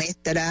una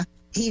muestra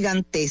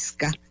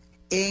gigantesca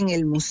en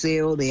el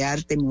Museo de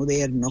Arte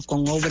Moderno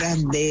con obras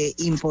de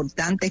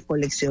importantes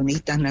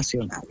coleccionistas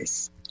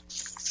nacionales.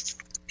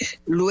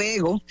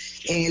 Luego,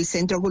 en el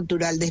Centro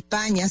Cultural de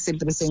España se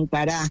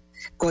presentará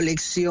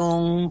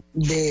colección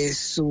de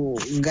su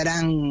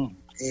gran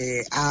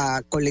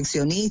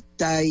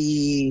coleccionista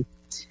y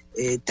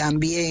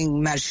también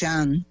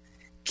marchand,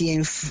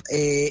 quien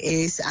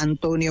es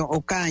Antonio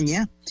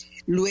Ocaña.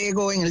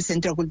 Luego, en el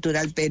Centro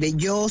Cultural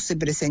Perelló se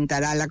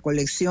presentará la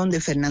colección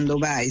de Fernando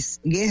Báez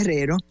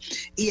Guerrero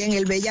y en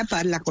el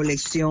Bellapar la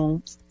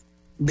colección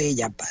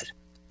Bellapar.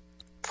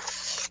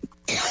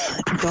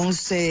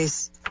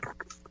 Entonces,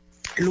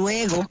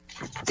 luego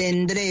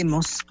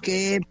tendremos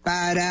que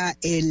para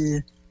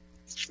el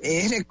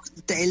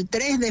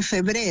 3 de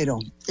febrero,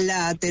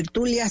 la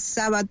tertulia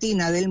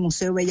sabatina del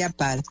Museo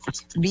Bellapar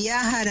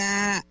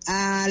viajará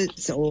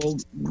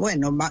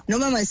no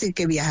vamos a decir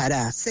que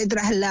viajará, se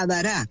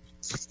trasladará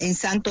en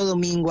Santo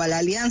Domingo a la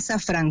Alianza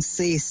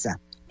Francesa,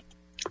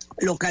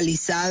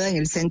 localizada en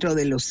el Centro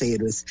de los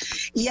Héroes.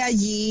 Y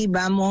allí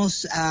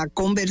vamos a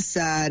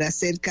conversar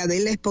acerca de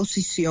la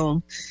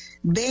exposición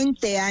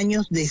 20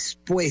 años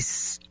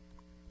después,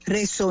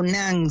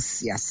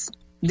 resonancias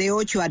de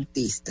 8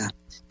 artistas.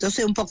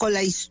 Entonces, un poco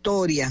la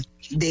historia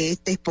de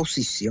esta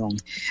exposición.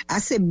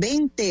 Hace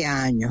 20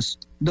 años,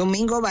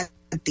 Domingo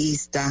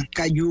Batista,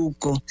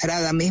 Cayuco,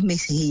 Radamés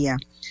Mejía,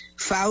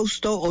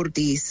 Fausto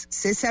Ortiz,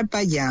 César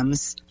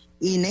Payams,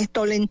 Inés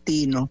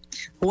Tolentino,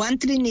 Juan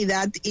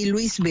Trinidad y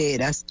Luis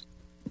Veras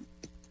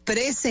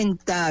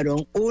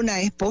presentaron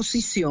una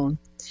exposición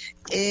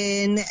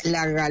en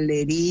las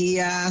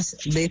galerías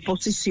de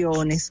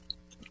exposiciones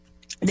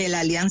de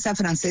la Alianza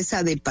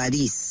Francesa de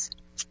París.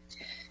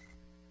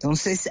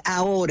 Entonces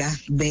ahora,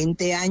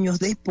 20 años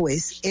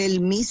después,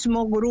 el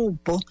mismo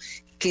grupo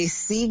que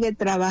sigue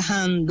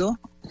trabajando,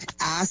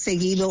 ha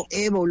seguido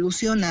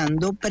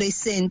evolucionando,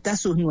 presenta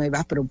sus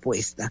nuevas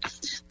propuestas.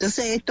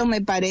 Entonces esto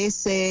me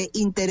parece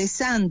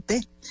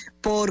interesante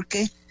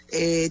porque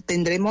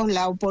tendremos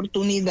la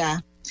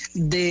oportunidad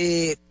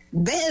de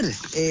ver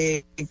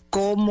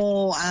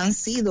cómo han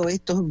sido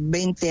estos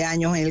 20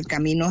 años en el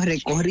camino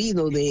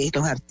recorrido de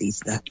estos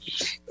artistas.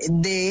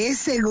 De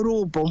ese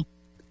grupo,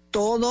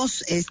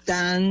 todos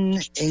están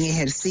en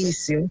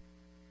ejercicio,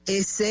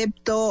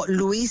 excepto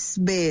Luis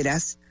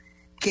Veras,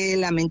 que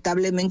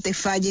lamentablemente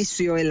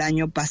falleció el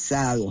año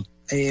pasado.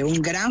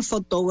 Un gran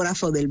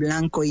fotógrafo del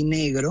blanco y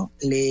negro,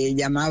 le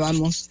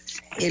llamábamos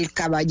el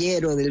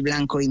caballero del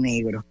blanco y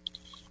negro.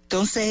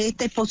 Entonces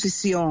esta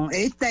exposición,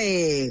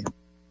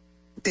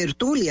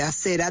 tertulia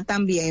será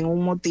también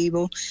un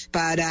motivo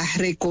para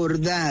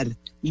recordar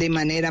de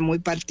manera muy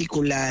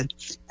particular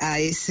a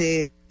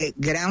ese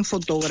gran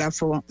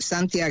fotógrafo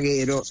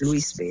santiaguero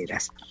Luis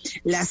Veras.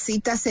 La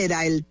cita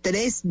será el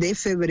 3 de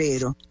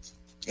febrero,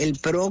 el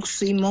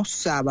próximo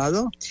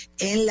sábado,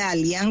 en la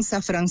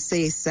Alianza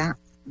Francesa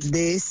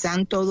de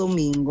Santo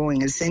Domingo,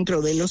 en el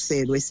Centro de los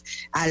Héroes,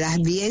 a las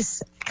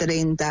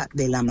 10:30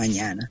 de la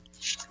mañana.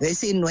 Es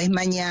decir, no es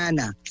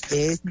mañana,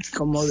 es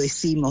como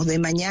decimos, de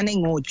mañana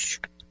en 8.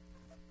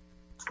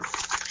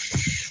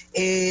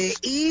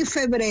 Y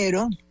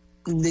febrero,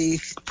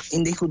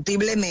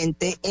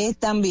 indiscutiblemente, es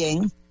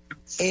también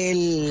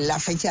la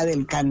fecha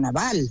del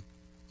carnaval.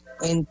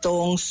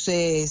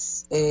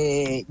 Entonces,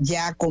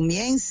 ya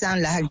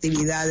comienzan las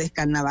actividades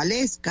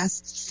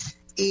carnavalescas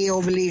y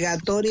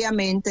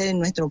obligatoriamente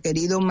nuestro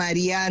querido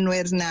Mariano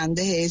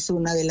Hernández es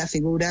una de las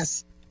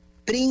figuras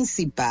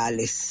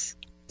principales.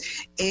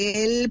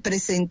 Él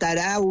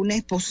presentará una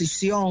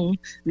exposición,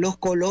 Los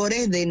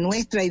colores de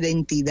nuestra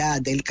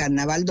identidad, del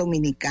carnaval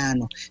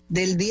dominicano,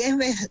 del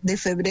 10 de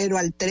febrero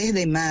al 3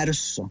 de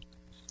marzo,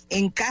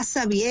 en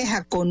Casa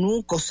Vieja,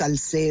 Conuco,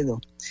 Salcedo.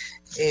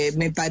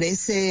 Me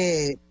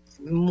parece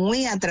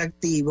muy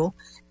atractivo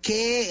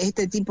que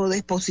este tipo de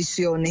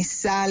exposiciones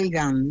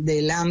salgan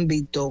del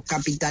ámbito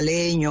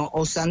capitaleño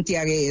o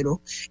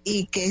santiaguero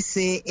y que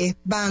se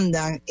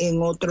expandan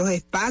en otros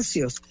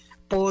espacios,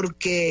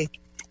 porque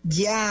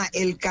ya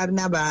el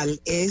carnaval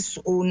es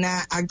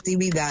una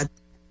actividad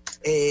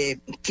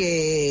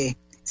que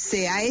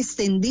se ha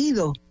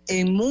extendido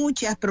en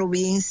muchas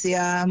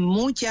provincias,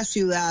 muchas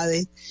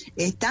ciudades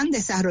están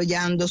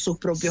desarrollando sus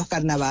propios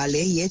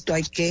carnavales y esto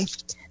hay que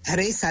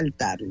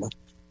resaltarlo.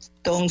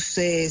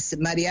 Entonces,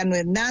 Mariano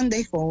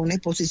Hernández, con una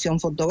exposición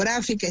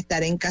fotográfica,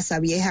 estará en Casa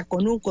Vieja,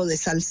 Conuco de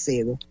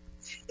Salcedo,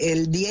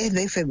 el 10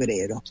 de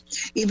febrero.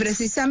 Y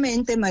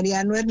precisamente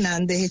Mariano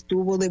Hernández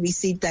estuvo de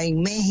visita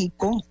en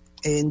México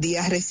en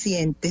días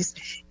recientes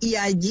y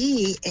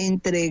allí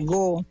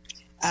entregó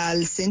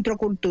al Centro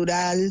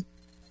Cultural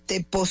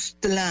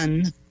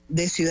Tepoztlán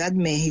de Ciudad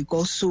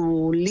México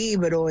su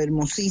libro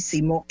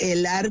hermosísimo,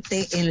 El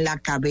arte en la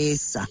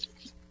cabeza,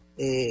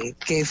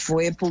 que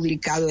fue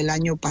publicado el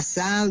año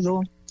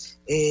pasado.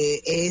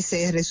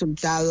 Ese es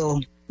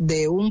resultado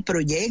de un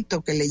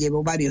proyecto que le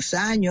llevó varios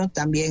años.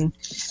 También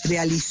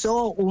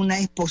realizó una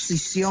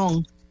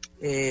exposición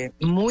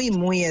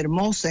muy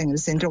hermosa en el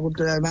Centro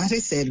Cultural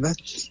Banreservas,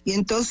 y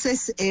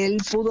entonces él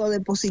pudo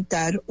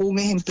depositar un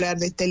ejemplar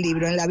de este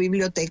libro en la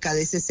biblioteca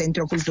de ese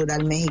Centro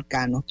Cultural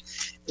mexicano.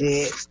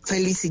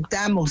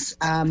 Felicitamos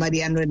a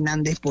Mariano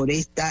Hernández por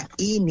esta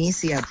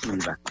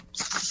iniciativa.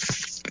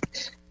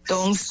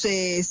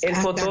 Entonces, el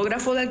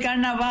fotógrafo del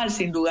carnaval,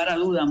 sin lugar a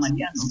duda,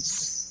 Mariano.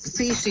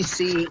 Sí,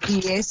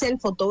 y es el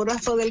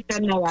fotógrafo del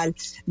carnaval,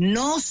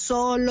 no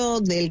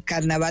solo del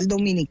carnaval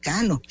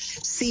dominicano,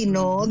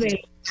 sino del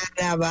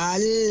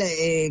carnaval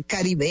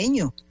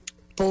caribeño,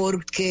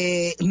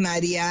 porque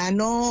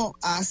Mariano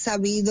ha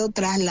sabido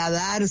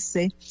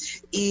trasladarse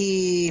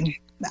y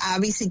ha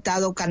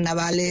visitado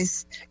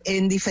carnavales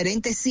en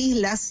diferentes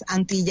islas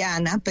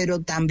antillanas, pero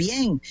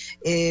también,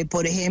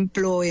 por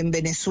ejemplo, en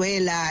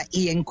Venezuela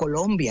y en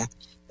Colombia.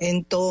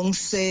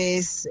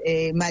 Entonces,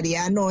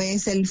 Mariano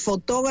es el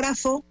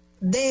fotógrafo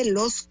de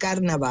los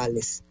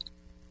carnavales.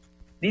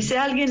 Dice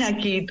alguien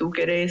aquí, tú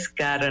que eres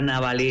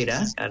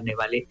carnavalesca,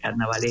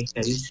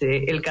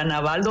 dice, el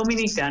carnaval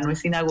dominicano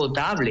es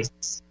inagotable,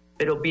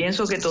 pero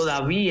pienso que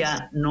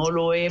todavía no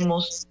lo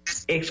hemos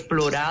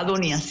explorado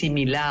ni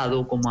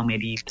asimilado como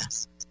amerita.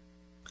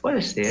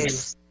 Puede ser.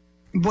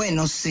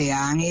 Bueno, se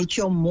han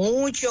hecho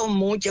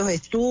muchos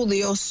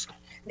estudios.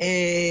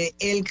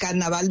 El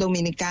carnaval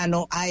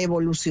dominicano ha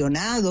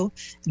evolucionado.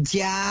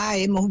 Ya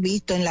hemos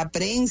visto en la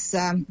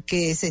prensa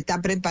que se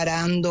está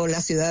preparando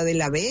la ciudad de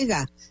La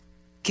Vega,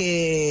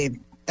 que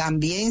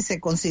también se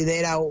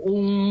considera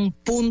un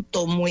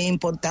punto muy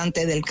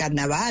importante del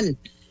carnaval,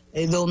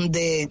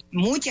 donde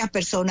muchas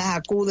personas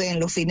acuden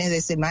los fines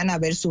de semana a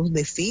ver sus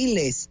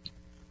desfiles.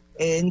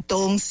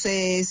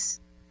 Entonces,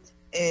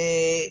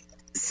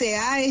 se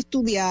ha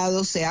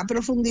estudiado, se ha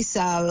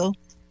profundizado,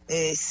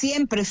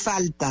 siempre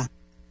falta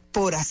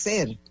por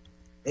hacer,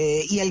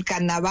 y el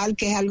carnaval,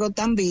 que es algo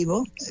tan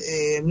vivo,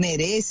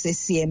 merece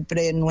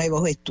siempre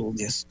nuevos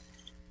estudios.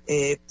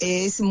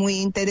 Es muy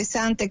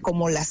interesante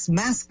cómo las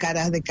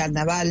máscaras de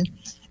carnaval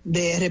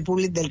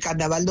del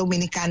carnaval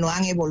dominicano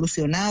han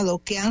evolucionado,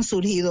 que han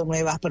surgido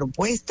nuevas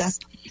propuestas.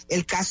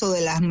 El caso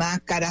de las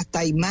máscaras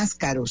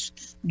taimáscaros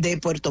de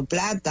Puerto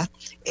Plata,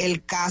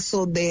 el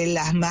caso de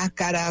las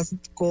máscaras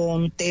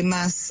con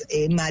temas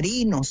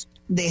marinos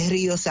de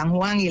Río San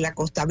Juan y la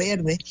Costa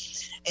Verde.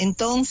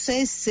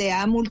 Entonces se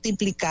ha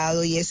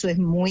multiplicado y eso es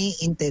muy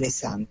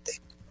interesante.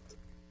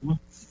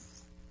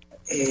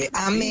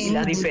 Amén.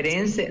 Las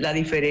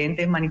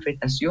diferentes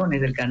manifestaciones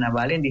del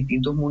carnaval en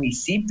distintos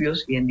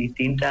municipios y en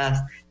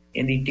distintas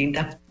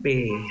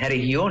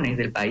regiones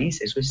del país,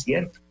 eso es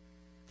cierto.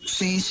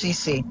 Sí.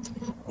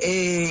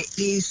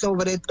 Y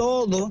sobre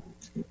todo,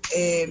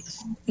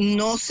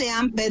 no se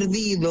han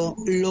perdido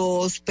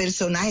los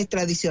personajes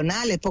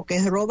tradicionales,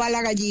 porque Roba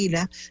la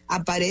Gallina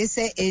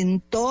aparece en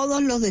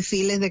todos los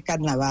desfiles de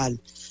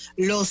carnaval.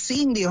 Los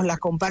indios, las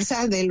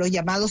comparsas de los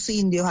llamados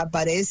indios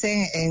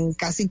aparecen en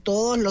casi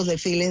todos los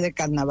desfiles de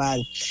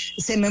carnaval.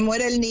 Se me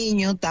muere el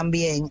niño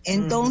también.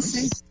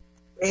 Entonces,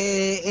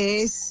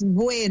 es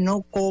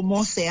bueno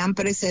cómo se han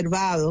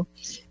preservado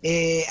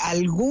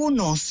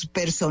algunos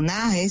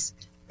personajes,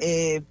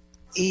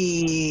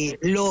 y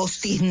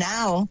los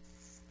tiznaos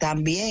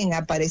también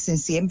aparecen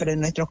siempre en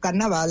nuestros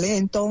carnavales.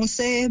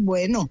 Entonces,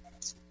 bueno,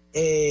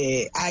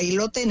 ahí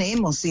lo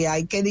tenemos y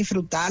hay que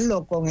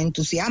disfrutarlo con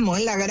entusiasmo.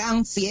 Es la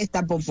gran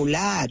fiesta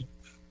popular.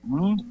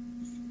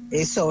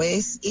 Eso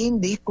es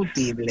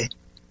indiscutible.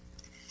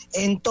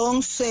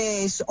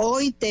 Entonces,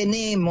 hoy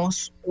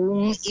tenemos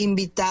un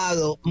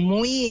invitado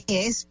muy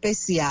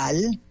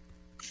especial,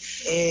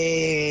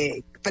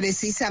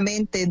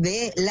 precisamente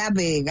de La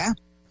Vega.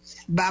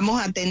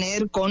 Vamos a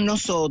tener con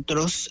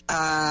nosotros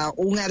a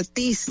un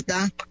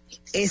artista,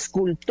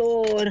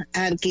 escultor,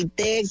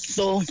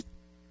 arquitecto,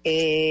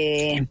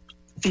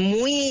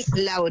 muy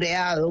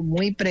laureado,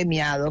 muy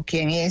premiado,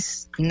 quien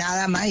es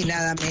nada más y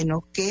nada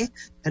menos que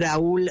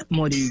Raúl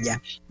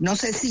Morilla. No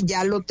sé si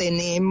ya lo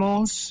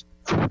tenemos.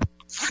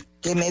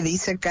 ¿Qué me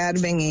dice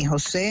Carmen y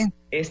José?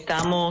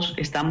 Estamos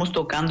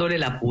tocándole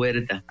la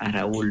puerta a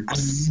Raúl.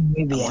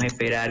 Vamos a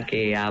esperar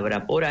que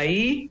abra por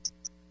ahí.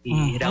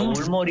 Y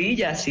Raúl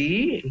Morilla,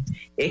 sí.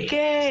 Es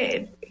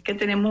que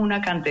tenemos una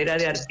cantera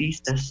de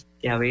artistas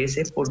que a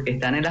veces, porque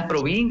están en las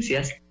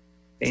provincias,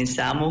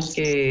 pensamos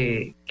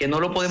que no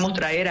lo podemos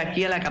traer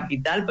aquí a la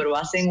capital, pero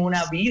hacen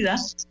una vida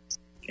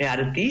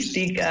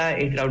artística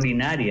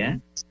extraordinaria.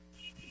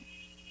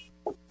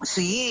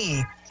 Sí,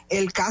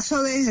 el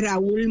caso de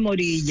Raúl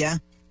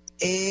Morilla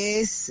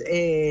es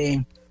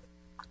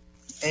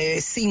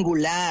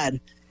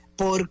singular,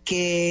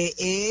 porque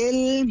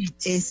él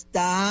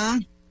está,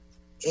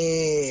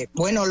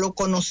 lo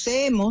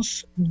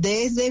conocemos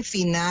desde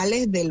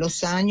finales de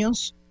los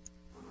años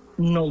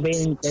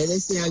 90, es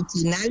decir, al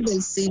final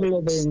del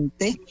siglo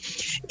XX,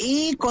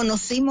 y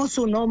conocimos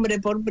su nombre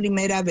por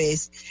primera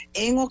vez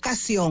en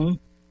ocasión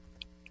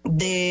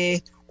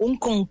de un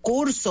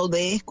concurso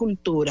de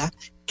escultura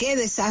que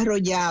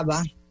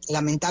desarrollaba,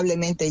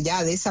 lamentablemente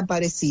ya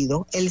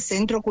desaparecido, el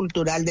Centro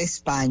Cultural de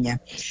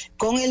España,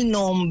 con el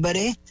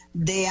nombre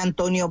de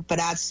Antonio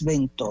Prats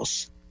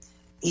Ventós.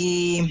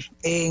 Y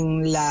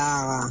en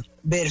la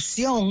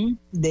versión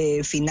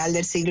de final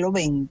del siglo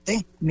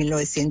XX,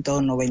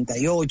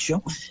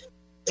 1998,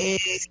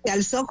 se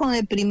alzó con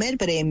el primer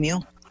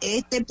premio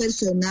este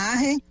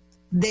personaje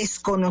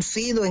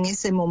desconocido en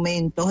ese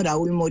momento,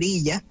 Raúl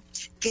Morilla,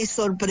 que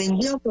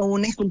sorprendió con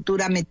una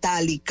escultura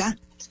metálica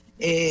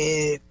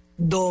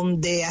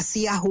donde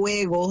hacía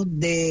juegos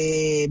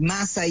de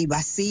masa y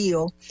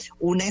vacío,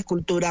 una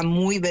escultura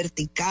muy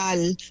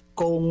vertical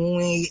con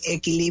un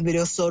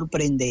equilibrio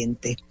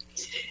sorprendente.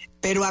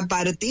 Pero a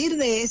partir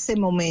de ese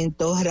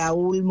momento,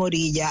 Raúl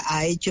Morilla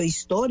ha hecho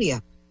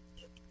historia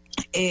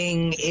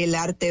en el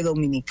arte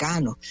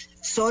dominicano.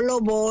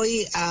 Solo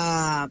voy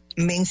a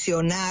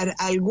mencionar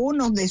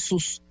algunos de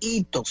sus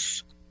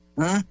hitos,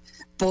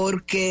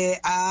 porque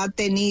ha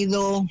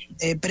tenido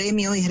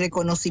premios y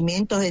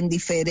reconocimientos en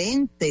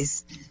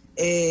diferentes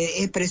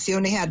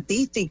expresiones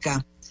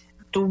artísticas.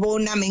 Tuvo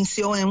una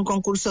mención en un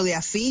concurso de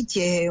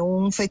afiches, en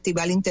un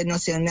festival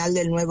internacional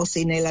del nuevo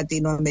cine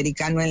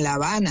latinoamericano en La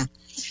Habana.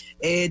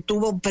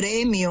 Tuvo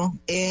premio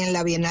en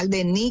la Bienal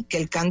de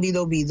Níquel,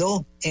 Cándido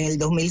Vidó, en el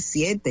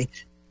 2007.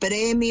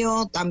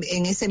 Premio,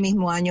 en ese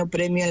mismo año,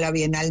 premio en la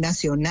Bienal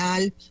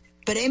Nacional.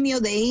 Premio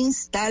de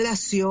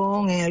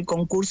instalación en el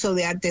concurso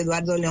de arte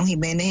Eduardo León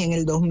Jiménez en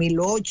el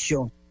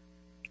 2008.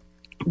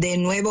 De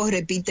nuevo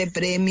repite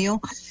premio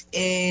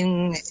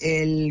en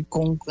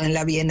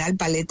la Bienal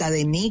Paleta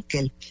de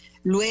Níquel.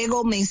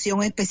 Luego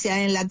mención especial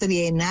en la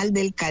Trienal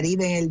del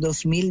Caribe en el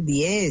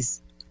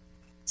 2010.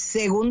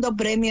 Segundo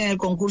premio en el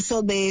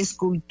concurso de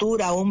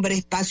escultura Hombre,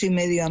 Espacio y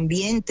Medio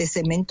Ambiente,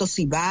 Cemento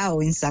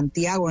Cibao en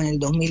Santiago en el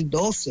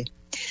 2012.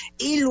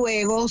 Y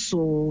luego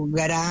su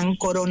gran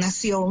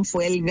coronación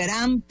fue el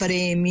Gran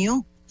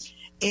Premio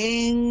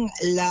en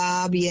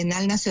la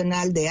Bienal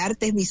Nacional de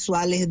Artes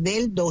Visuales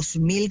del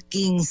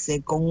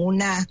 2015 con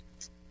una,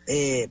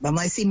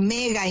 vamos a decir,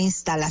 mega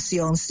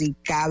instalación, si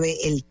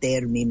cabe el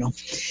término.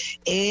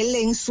 Él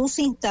en sus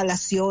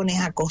instalaciones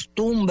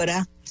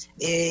acostumbra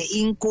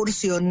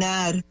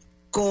incursionar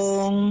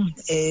con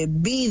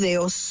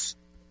vídeos,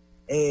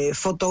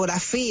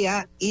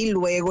 fotografía y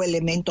luego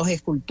elementos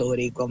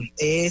escultóricos.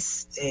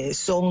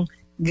 Son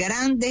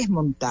grandes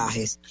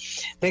montajes.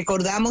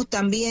 Recordamos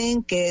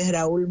también que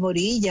Raúl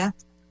Morilla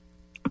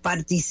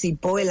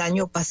participó el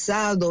año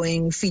pasado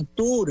en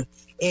FITUR,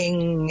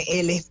 en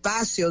el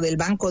espacio del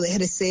Banco de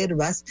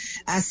Reservas,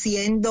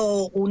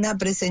 haciendo una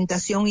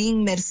presentación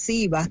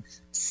inmersiva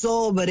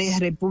sobre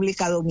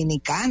República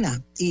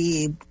Dominicana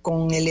y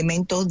con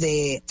elementos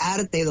de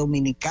arte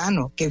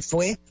dominicano, que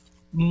fue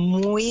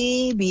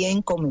muy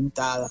bien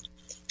comentada.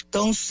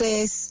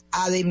 Entonces,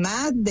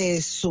 además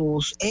de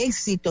sus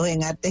éxitos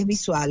en artes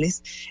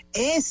visuales,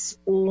 es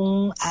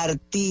un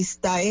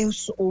artista,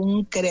 es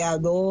un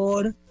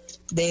creador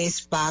de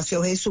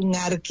espacios, es un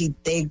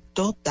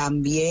arquitecto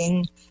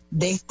también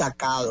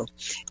destacado.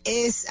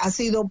 Ha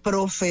sido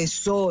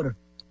profesor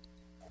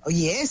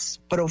y es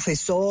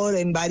profesor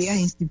en varias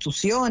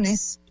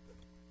instituciones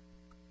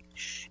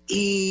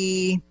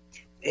y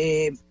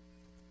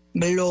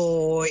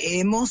lo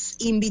hemos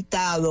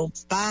invitado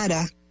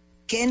para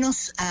que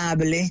nos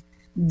hable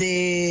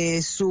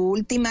de su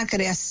última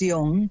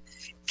creación,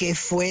 que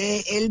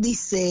fue el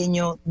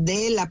diseño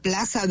de la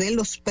Plaza de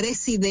los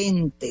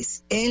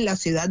Presidentes en la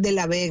ciudad de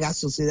La Vega,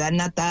 su ciudad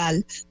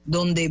natal,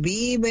 donde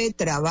vive,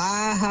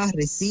 trabaja,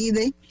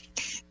 reside.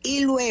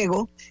 Y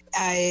luego,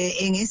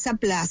 en esa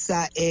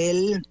plaza,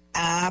 él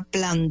ha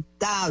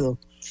plantado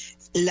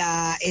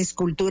la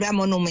escultura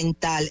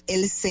monumental,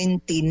 el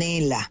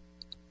Centinela,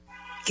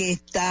 que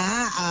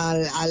está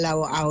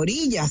a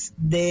orillas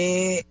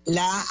de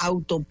la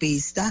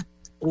autopista,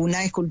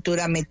 una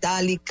escultura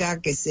metálica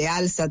que se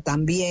alza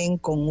también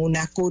con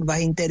unas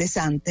curvas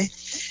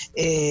interesantes.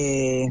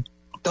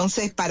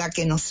 Entonces, para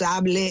que nos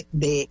hable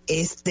de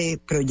este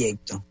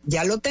proyecto.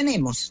 ¿Ya lo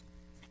tenemos?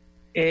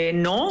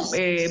 No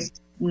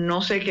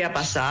sé qué ha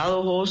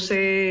pasado,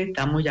 José.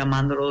 Estamos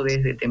llamándolo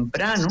desde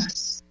temprano.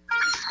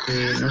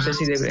 No sé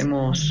si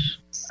debemos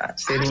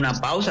hacer una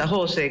pausa,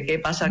 José. ¿Qué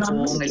pasa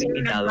con el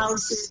invitado?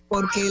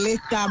 Porque él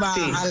estaba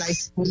a la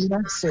espera.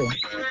 Sí.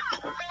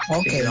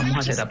 Okay, vamos a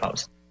hacer la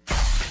pausa.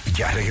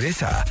 Ya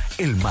regresa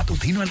el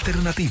Matutino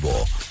Alternativo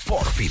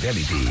por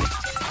Fidelity.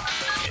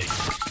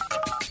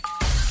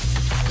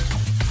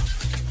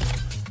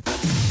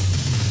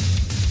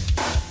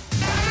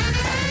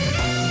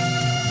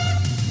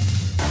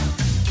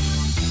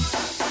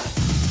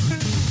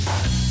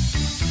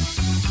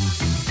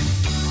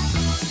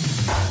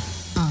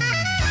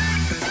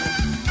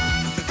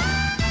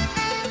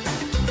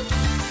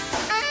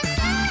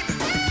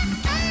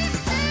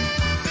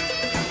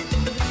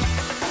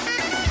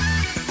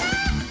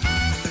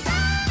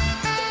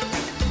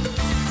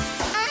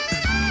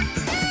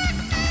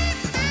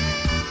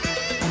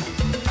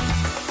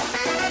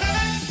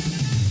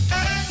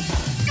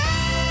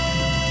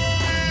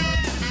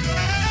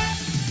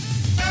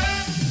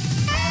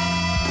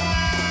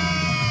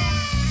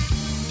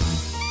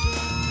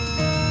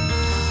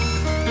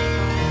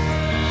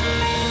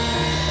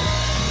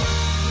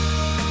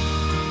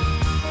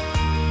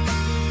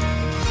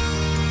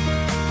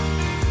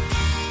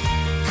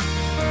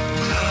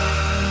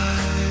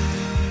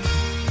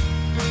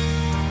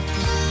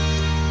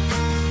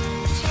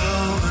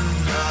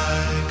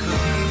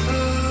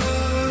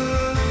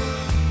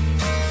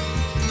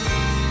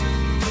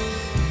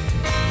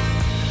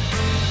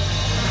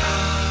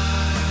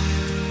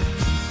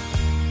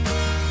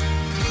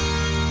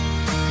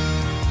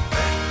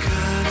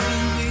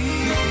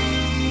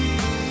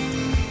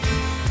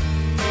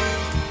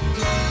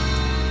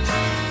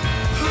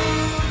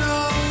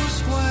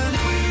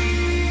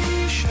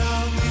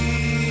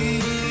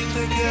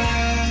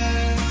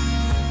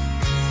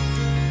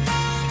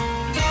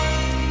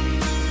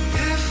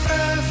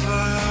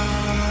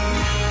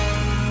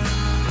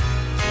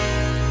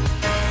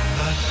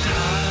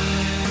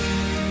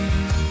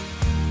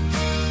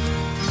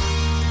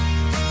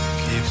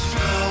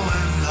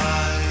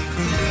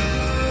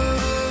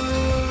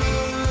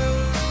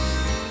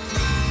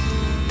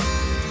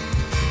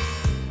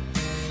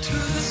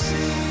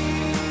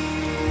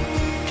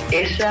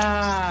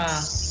 Esa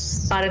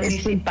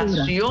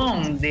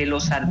participación de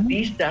los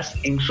artistas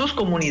en sus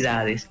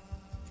comunidades,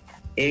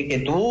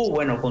 que tú,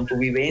 bueno, con tu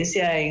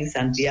vivencia en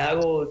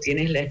Santiago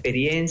tienes la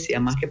experiencia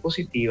más que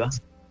positiva.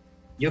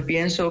 Yo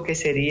pienso que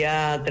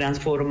sería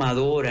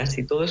transformadora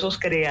si todos esos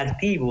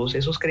creativos,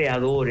 esos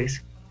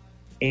creadores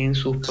en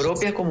sus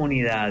propias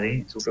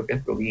comunidades, en sus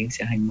propias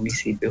provincias, en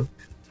municipios,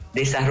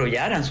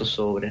 desarrollaran sus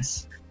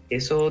obras.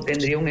 Eso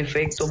tendría un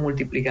efecto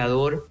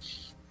multiplicador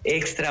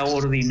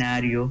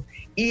extraordinario.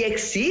 Y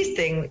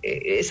existen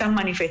esas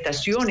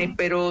manifestaciones,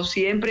 pero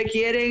siempre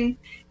quieren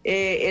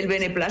el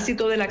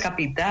beneplácito de la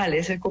capital.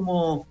 Ese es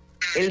como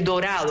el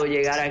dorado,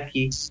 llegar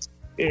aquí.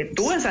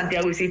 tú en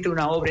Santiago hiciste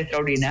una obra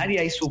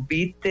extraordinaria y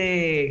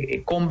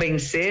supiste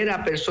convencer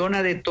a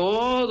personas de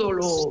todos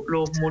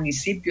los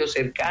municipios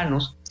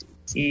cercanos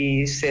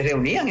y se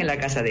reunían en la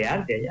Casa de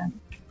Arte allá.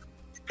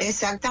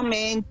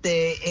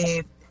 Exactamente,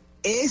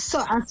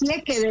 eso así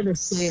es que debe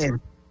ser.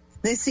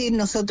 Es decir,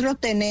 nosotros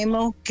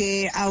tenemos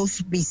que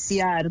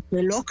auspiciar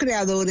que los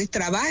creadores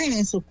trabajen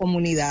en sus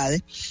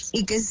comunidades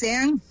y que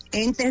sean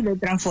entes de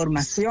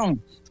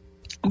transformación.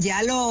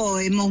 Ya lo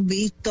hemos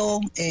visto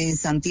en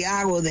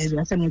Santiago desde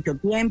hace mucho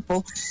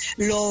tiempo,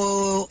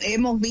 lo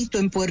hemos visto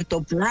en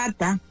Puerto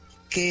Plata,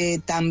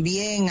 que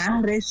también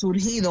ha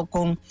resurgido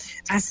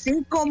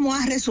así como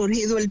ha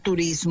resurgido el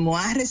turismo,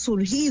 ha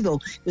resurgido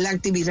la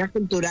actividad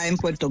cultural en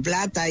Puerto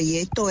Plata, y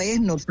esto es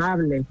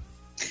notable.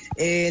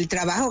 El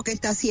trabajo que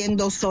está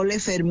haciendo Sole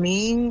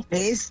Fermín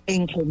es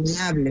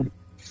encomiable.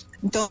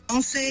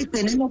 Entonces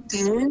tenemos que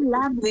en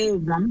La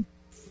Vega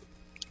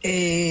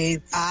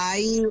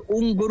hay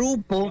un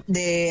grupo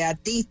de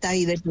artistas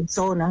y de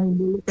personas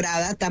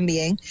involucradas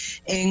también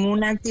en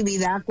una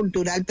actividad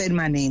cultural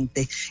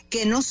permanente,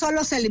 que no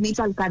solo se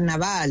limita al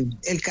carnaval.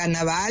 El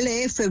carnaval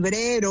es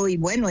febrero y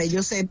bueno,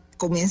 ellos se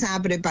comienzan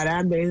a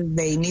preparar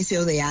desde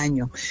inicio de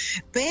año,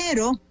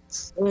 pero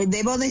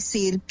debo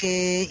decir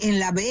que en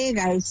La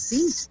Vega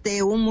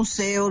existe un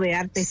museo de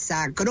arte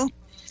sacro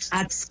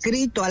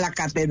adscrito a la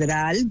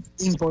catedral,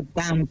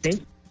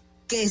 importante,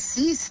 que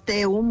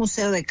existe un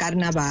museo de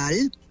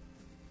carnaval,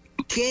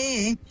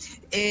 que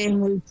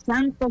en el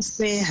Santo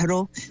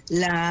Cerro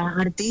la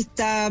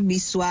artista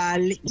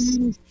visual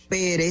Iris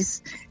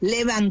Pérez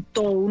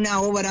levantó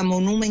una obra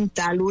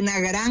monumental, una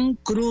gran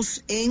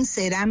cruz en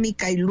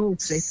cerámica y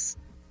luces,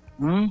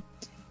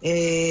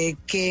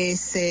 que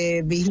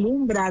se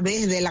vislumbra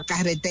desde la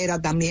carretera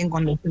también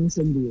cuando está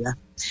encendida.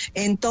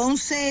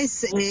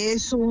 Entonces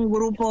es un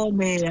grupo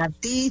de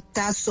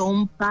artistas,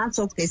 son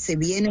pasos que se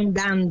vienen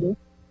dando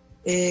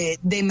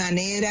de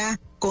manera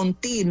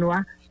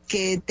continua,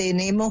 que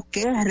tenemos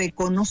que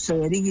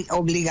reconocer y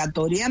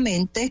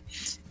obligatoriamente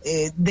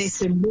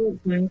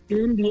desembocan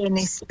en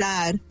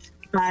bienestar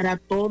para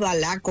toda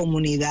la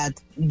comunidad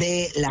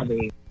de La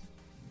Vega.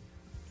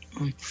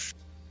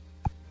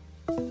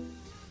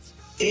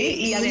 Sí,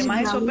 y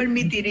además eso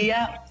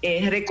permitiría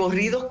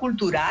recorridos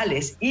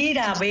culturales, ir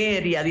a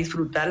ver y a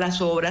disfrutar las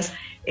obras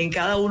en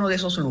cada uno de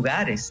esos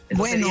lugares. Eso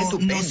bueno,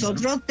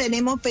 nosotros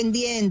tenemos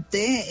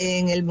pendiente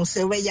en el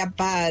Museo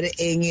Bellapar,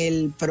 en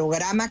el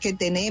programa que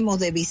tenemos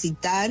de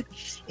visitar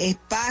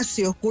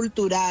espacios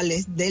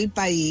culturales del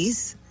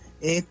país,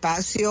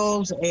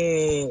 espacios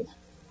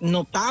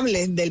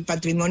notables del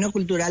patrimonio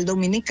cultural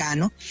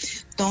dominicano.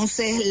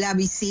 Entonces la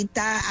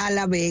visita a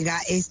La Vega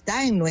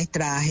está en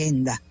nuestra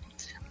agenda,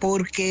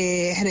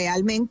 porque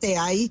realmente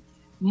hay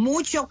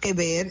mucho que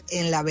ver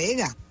en La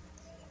Vega.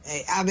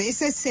 A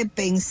veces se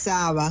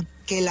pensaba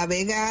que La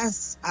Vega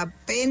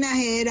apenas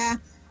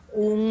era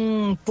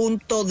un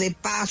punto de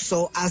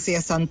paso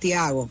hacia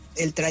Santiago,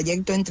 el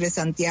trayecto entre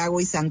Santiago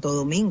y Santo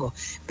Domingo,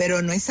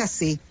 pero no es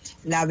así.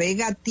 La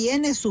Vega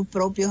tiene sus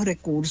propios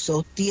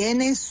recursos,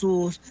 tiene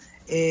su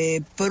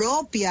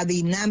propia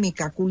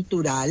dinámica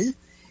cultural,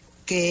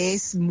 que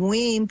es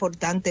muy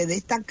importante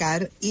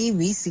destacar y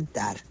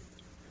visitar.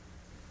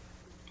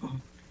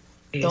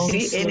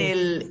 Entonces, sí,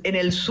 en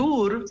el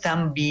sur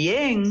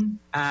también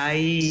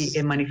hay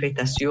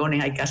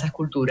manifestaciones, hay casas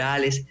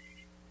culturales,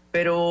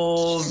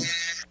 pero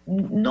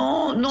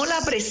no la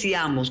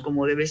apreciamos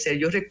como debe ser.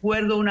 Yo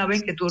recuerdo una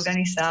vez que tú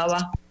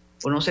organizabas,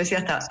 o no sé si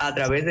hasta a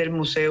través del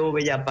Museo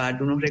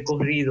Bellaparte, unos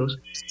recorridos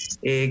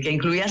que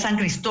incluía San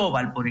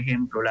Cristóbal, por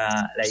ejemplo,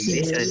 la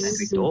iglesia de San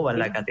Cristóbal,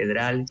 la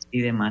catedral y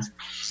demás.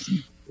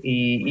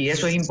 Y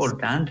eso es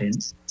importante, ¿no?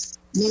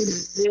 Mira,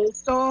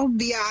 estos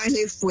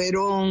viajes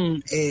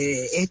fueron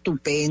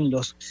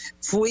estupendos.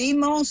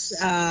 Fuimos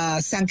a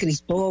San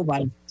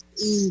Cristóbal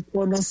y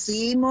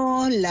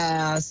conocimos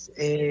las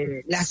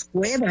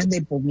cuevas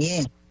de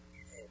Pomier,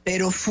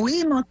 pero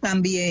fuimos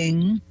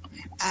también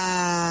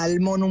al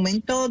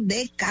monumento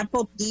de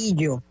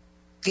Capotillo,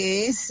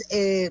 que es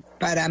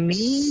para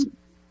mí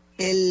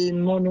el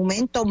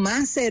monumento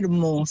más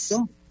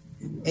hermoso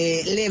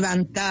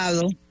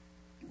levantado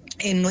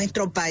en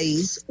nuestro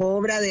país,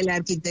 obra del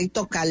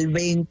arquitecto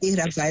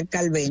Rafael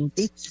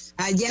Calventi,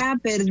 allá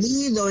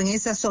perdido en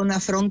esa zona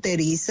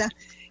fronteriza,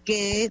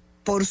 que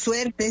por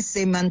suerte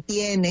se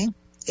mantiene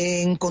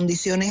en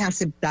condiciones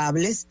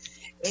aceptables.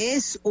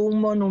 Es un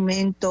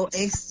monumento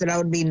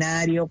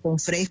extraordinario con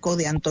frescos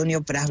de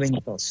Antonio Pras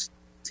Ventoso.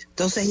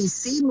 Entonces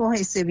hicimos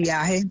ese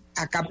viaje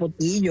a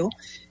Capotillo.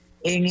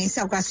 En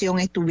esa ocasión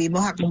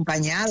estuvimos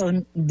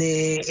acompañados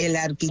del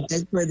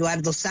arquitecto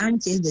Eduardo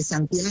Sánchez de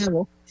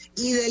Santiago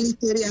y del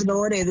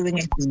historiador Edwin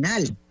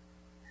Espinal.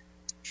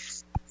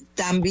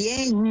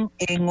 También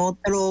en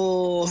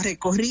otro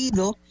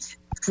recorrido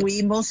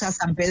fuimos a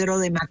San Pedro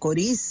de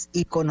Macorís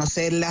y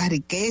conocer las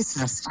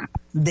riquezas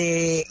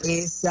de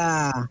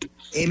esa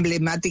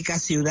emblemática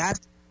ciudad.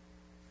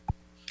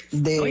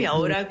 Y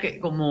ahora que,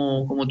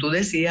 como tú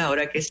decías,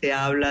 ahora que se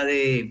habla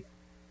de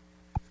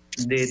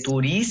de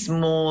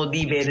turismo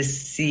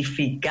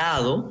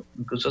diversificado,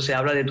 incluso se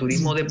habla de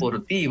turismo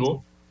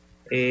deportivo,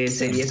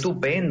 sería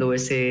estupendo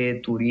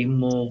ese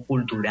turismo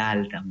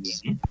cultural también,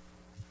 ¿eh?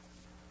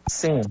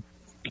 Sí.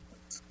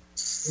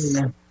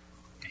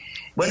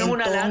 Bueno, es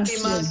una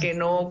Entonces, lástima que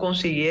no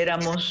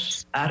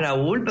consiguiéramos a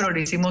Raúl, pero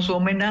le hicimos su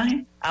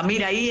homenaje. Ah,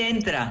 mira, ahí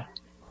entra.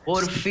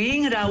 Por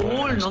fin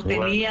Raúl nos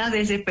tenía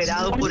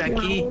desesperado por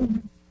aquí.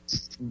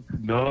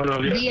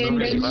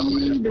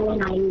 bienvenido,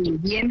 Raúl,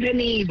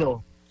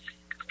 bienvenido.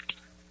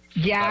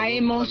 Ya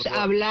hemos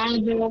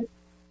hablado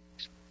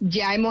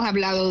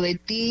de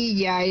ti,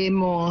 ya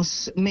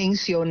hemos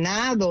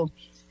mencionado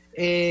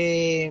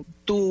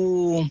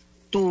tu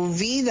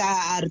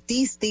vida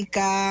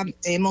artística,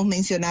 hemos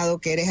mencionado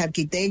que eres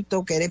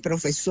arquitecto, que eres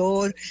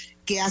profesor,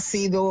 que has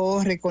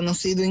sido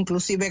reconocido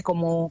inclusive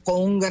como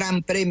con un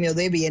gran premio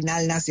de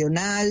Bienal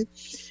Nacional,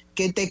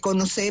 que te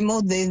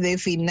conocemos desde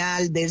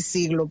final del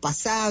siglo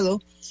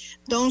pasado.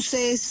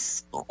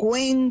 Entonces,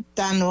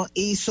 cuéntanos,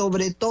 y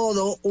sobre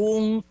todo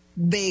un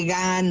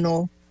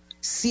vegano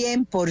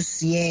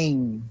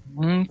 100%,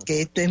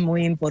 que esto es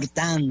muy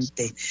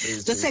importante.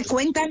 Entonces,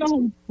 cuéntanos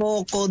un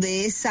poco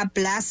de esa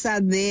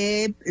Plaza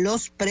de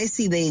los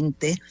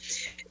Presidentes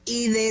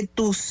y de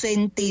tu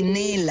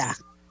centinela.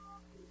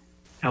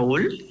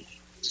 Raúl.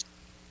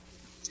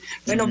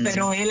 Bueno,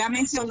 pero él ha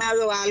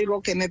mencionado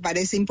algo que me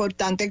parece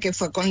importante, que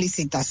fue con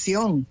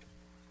licitación.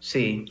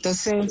 Sí.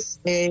 Entonces,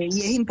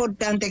 y es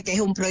importante que es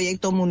un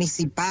proyecto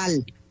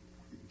municipal.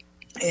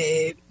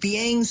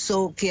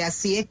 Pienso que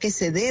así es que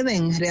se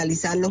deben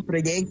realizar los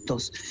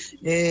proyectos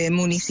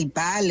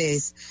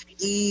municipales,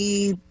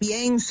 y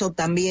pienso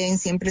también,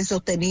 siempre he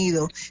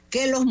sostenido,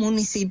 que los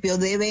municipios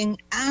deben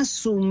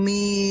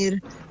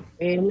asumir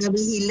la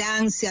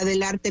vigilancia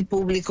del arte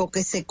público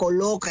que se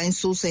coloca en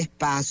sus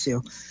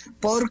espacios,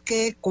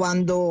 porque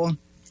cuando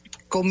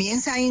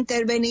comienza a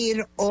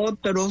intervenir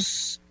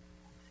otros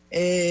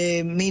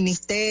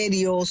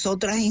ministerios,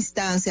 otras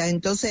instancias,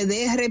 entonces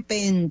de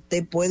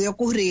repente puede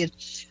ocurrir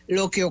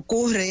lo que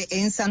ocurre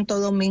en Santo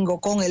Domingo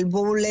con el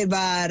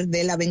Boulevard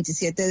de la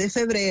 27 de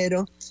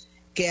febrero,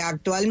 que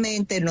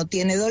actualmente no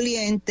tiene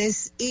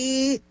dolientes,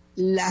 y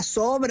las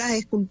obras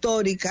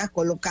escultóricas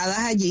colocadas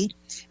allí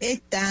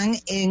están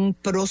en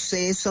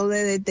proceso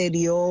de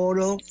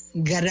deterioro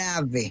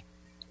grave.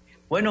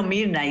 Bueno,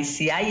 Mirna, y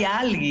si hay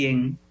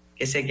alguien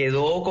que se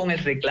quedó con el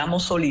reclamo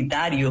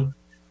solitario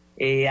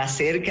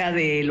acerca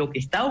de lo que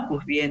está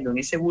ocurriendo en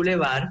ese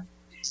bulevar,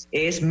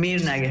 es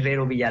Mirna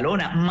Guerrero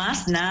Villalona,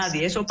 más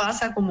nadie. Eso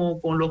pasa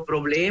como con los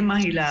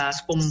problemas y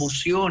las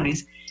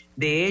conmociones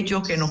de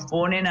hechos que nos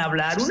ponen a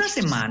hablar una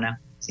semana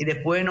y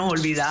después nos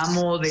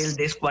olvidamos del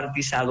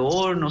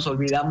descuartizador, nos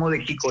olvidamos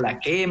de Kiko la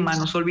Quema,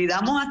 nos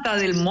olvidamos hasta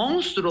del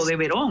monstruo de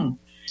Verón,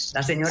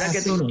 la señora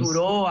que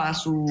torturó a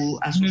su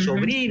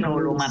sobrino,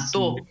 lo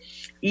mató.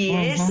 Y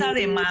esa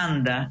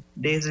demanda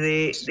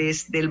desde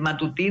el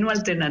matutino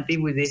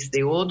alternativo y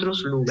desde otros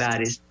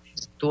lugares,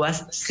 tú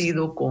has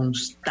sido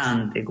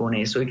constante con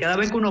eso. Y cada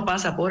vez que uno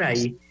pasa por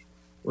ahí,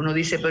 uno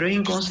dice, pero es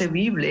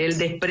inconcebible el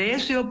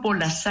desprecio por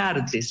las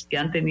artes que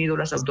han tenido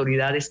las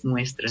autoridades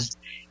nuestras.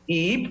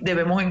 Y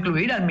debemos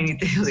incluir al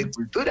Ministerio de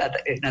Cultura,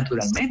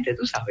 naturalmente,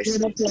 tú sabes,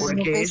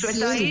 porque eso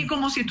está ahí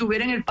como si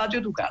estuviera en el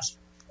patio de tu casa.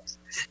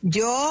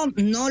 Yo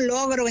no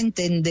logro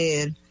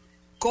entender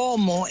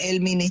cómo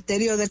el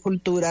Ministerio de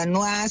Cultura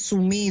no ha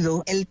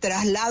asumido el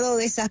traslado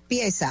de esas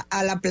piezas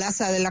a la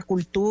Plaza de la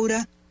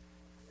Cultura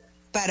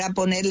para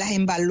ponerlas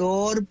en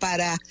valor,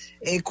 para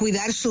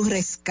cuidar su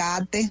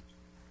rescate.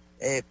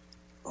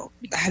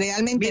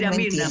 Realmente mira, no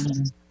Mirna,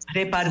 entiendo.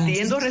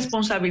 Repartiendo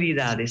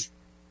responsabilidades,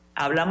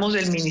 hablamos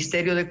del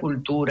Ministerio de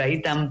Cultura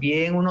y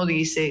también uno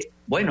dice,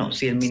 bueno,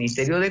 si el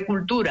Ministerio de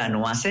Cultura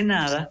no hace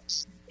nada,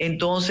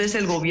 entonces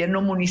el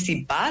gobierno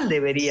municipal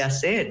debería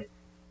hacer,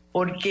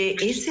 porque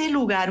ese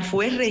lugar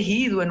fue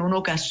regido en una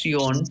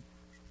ocasión,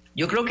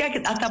 yo creo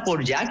que hasta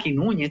por Jackie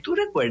Núñez, ¿tú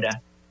recuerdas?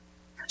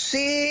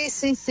 Sí,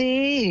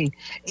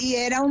 y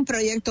era un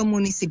proyecto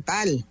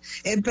municipal.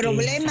 El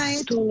problema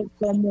es que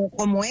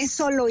como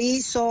eso lo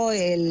hizo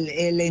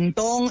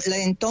la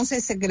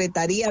entonces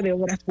Secretaría de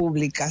Obras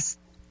Públicas,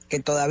 que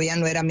todavía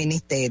no era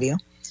ministerio,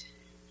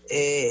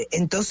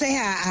 entonces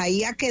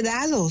ahí ha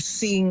quedado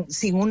sin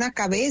una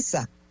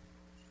cabeza.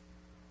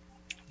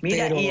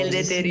 Mira, pero, y el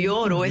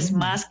deterioro es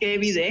más que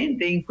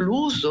evidente,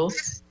 incluso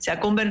se ha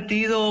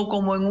convertido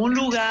como en un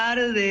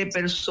lugar de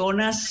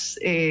personas,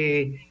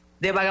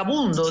 de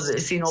vagabundos,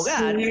 sin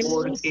hogar,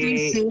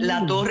 porque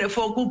la torre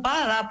fue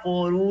ocupada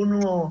por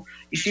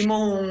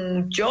hicimos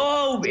un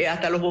show,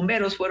 hasta los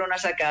bomberos fueron a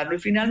sacarlo, y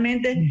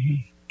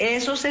finalmente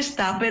eso se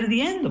está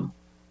perdiendo.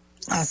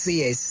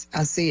 Así es.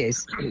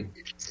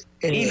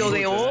 Y lo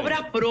de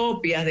obras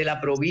propias de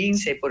la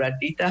provincia y por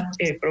artistas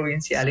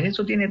provinciales,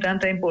 eso tiene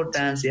tanta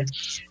importancia.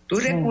 ¿Tú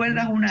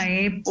recuerdas una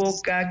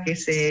época que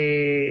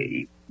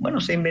se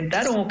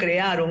inventaron o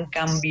crearon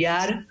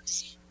cambiar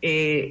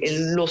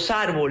los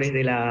árboles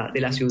de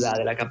la ciudad,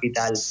 de la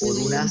capital, por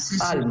unas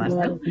palmas,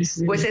 ¿no?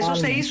 Pues eso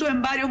se hizo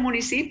en varios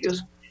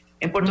municipios.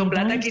 En Puerto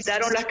Plata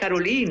quitaron las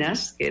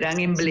Carolinas, que eran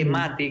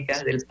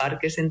emblemáticas del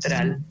Parque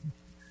Central,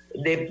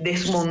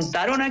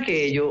 desmontaron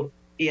aquello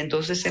y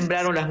entonces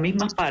sembraron las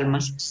mismas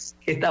palmas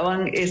que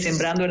estaban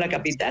sembrando en la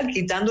capital,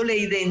 quitándole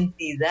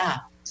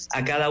identidad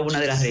a cada una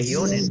de las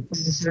regiones.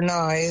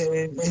 No,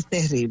 es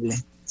terrible,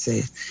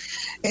 sí.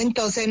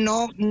 Entonces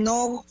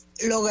no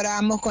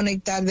logramos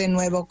conectar de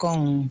nuevo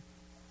con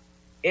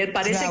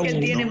parece Raúl, que él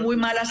tiene ¿no? muy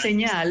mala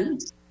señal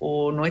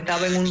o no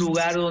estaba en un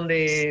lugar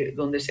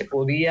donde se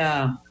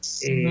podía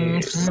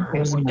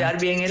escuchar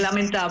bien. Es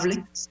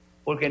lamentable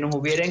porque nos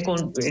hubiera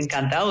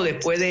encantado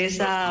después de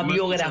esa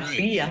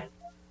biografía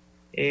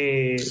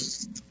que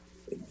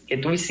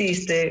tú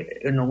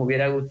hiciste, nos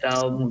hubiera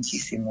gustado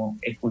muchísimo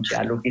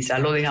escucharlo. Quizás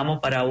lo dejamos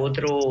para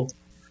otro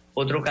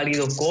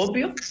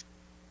calidoscopio.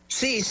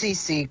 Sí,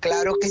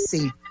 claro que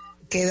sí.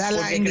 Queda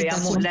la porque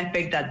invitación. Creamos la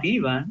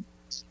expectativa.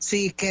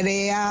 Sí,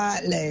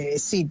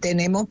 sí,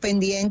 tenemos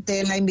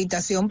pendiente la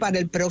invitación para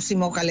el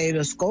próximo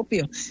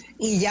caleidoscopio.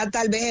 Y ya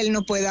tal vez él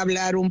nos pueda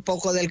hablar un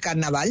poco del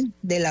carnaval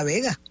de La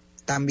Vega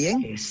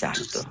también.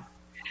 Exacto.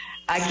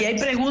 Aquí hay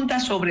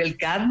preguntas sobre el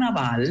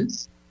carnaval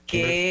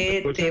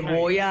que te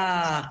voy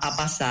a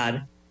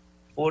pasar,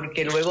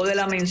 porque luego de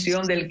la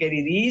mención del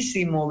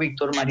queridísimo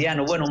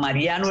Mariano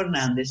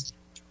Hernández,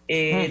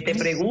 te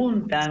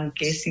preguntan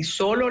que si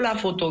solo la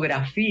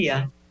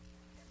fotografía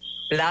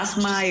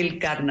plasma el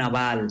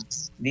carnaval.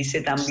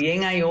 Dice,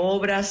 también hay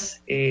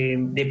obras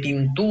de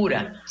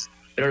pintura,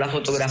 pero la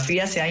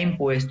fotografía se ha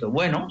impuesto.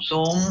 Bueno,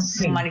 son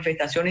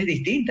manifestaciones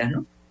distintas,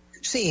 ¿no?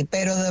 Sí,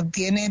 pero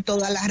tiene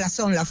toda la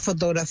razón, la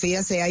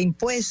fotografía se ha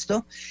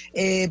impuesto,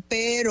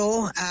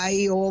 pero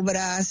hay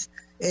obras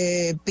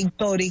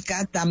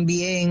pictóricas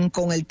también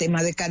con el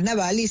tema de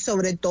carnaval y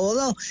sobre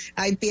todo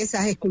hay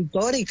piezas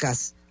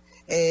escultóricas.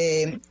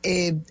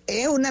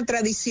 Es una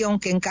tradición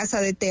que en Casa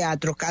de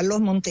Teatro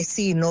Carlos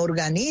Montesino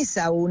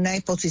organiza una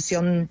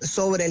exposición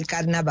sobre el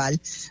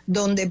carnaval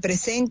donde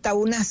presenta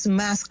unas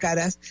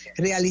máscaras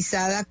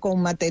realizadas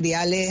con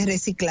materiales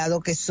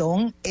reciclados que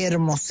son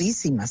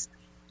hermosísimas.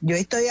 Yo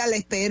estoy a la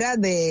espera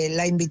de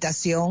la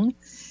invitación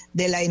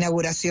de la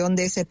inauguración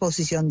de esa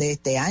exposición de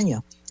este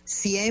año.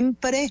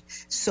 Siempre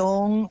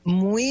son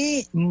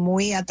muy,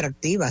 muy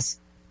atractivas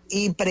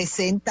y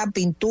presenta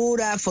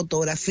pintura,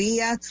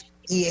 fotografías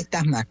y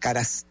estas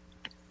máscaras.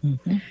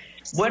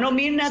 Bueno,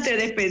 Mirna, te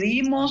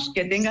despedimos,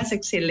 que tengas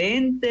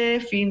excelente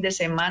fin de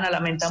semana,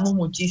 lamentamos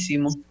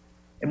muchísimo,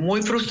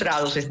 muy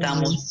frustrados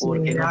estamos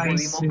porque no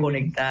pudimos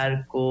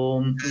conectar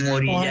con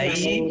Morilla.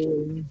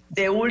 Y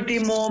de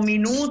último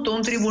minuto,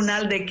 un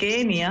tribunal de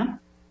Kenia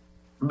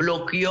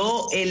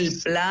bloqueó el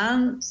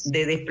plan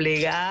de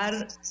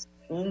desplegar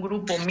un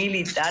grupo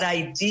militar a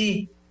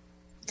Haití.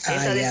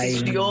 Esa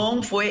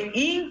decisión fue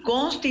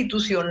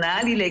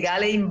inconstitucional,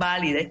 ilegal e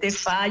inválida. Este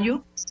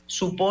fallo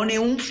supone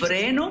un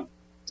freno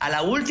a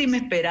la última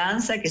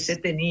esperanza que se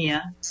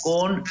tenía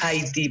con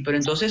Haití. Pero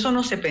entonces eso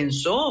no se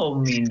pensó,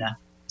 Mina.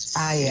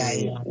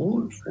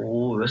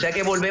 O sea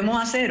que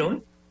volvemos a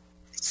cero.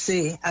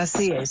 Sí,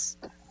 así es.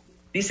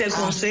 Dice el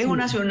Consejo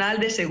Nacional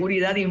de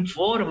Seguridad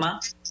informan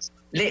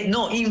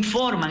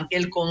que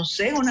el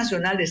Consejo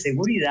Nacional de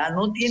Seguridad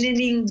no tiene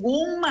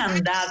ningún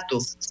mandato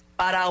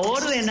para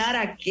ordenar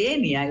a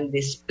Kenia el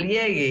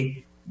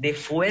despliegue de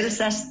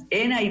fuerzas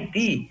en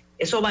Haití.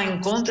 Eso va en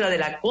contra de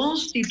la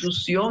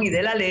Constitución y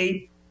de la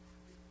ley.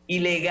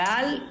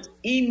 Ilegal,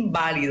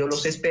 inválido.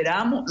 Los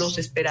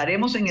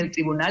esperaremos en el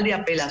Tribunal de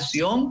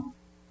Apelación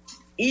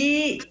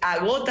y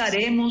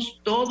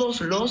agotaremos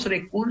todos los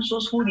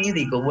recursos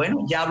jurídicos.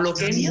 Bueno, ya habló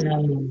Kenia.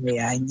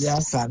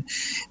 Ya sabe.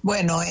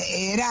 Bueno,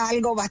 era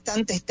algo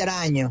bastante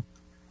extraño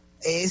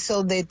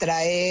eso de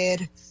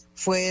traer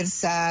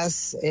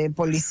fuerzas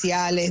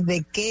policiales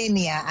de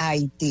Kenia a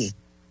Haití.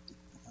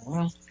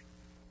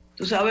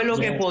 Tú sabes lo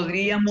que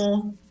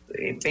podríamos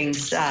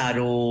pensar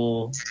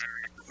o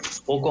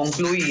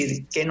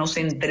concluir, que nos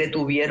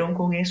entretuvieron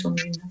con eso,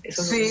 Nina.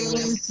 Eso sí.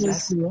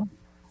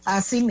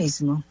 Así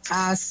mismo.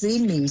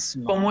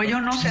 Como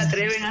ellos no se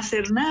atreven a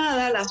hacer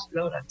nada, la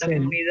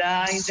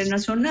comunidad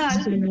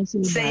internacional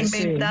se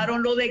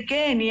inventaron lo de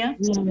Kenia.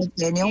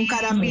 Tenía un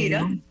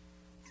caramelo.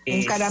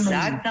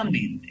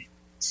 Exactamente.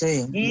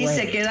 Sí, y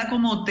se queda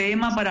como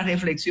tema para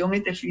reflexión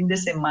este fin de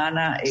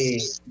semana.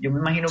 Yo me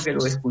imagino que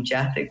lo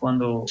escuchaste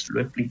cuando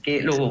lo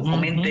expliqué, lo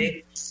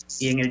comenté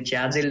y en el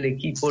chat del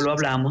equipo lo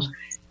hablamos.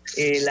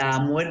 La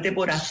muerte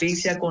por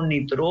asfixia con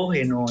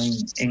nitrógeno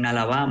en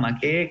Alabama.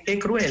 Qué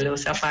cruel. O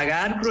sea,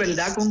 pagar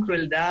crueldad con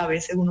crueldad, a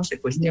veces uno se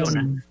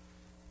cuestiona.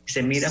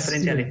 Se mira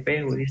frente al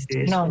espejo y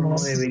dice, eso no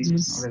debe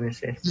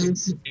ser.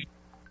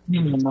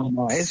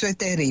 No, eso es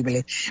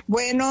terrible.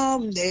 Bueno,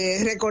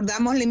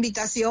 recordamos la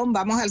invitación,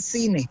 vamos al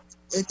cine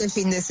este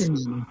fin de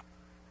semana.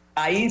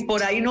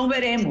 Por ahí nos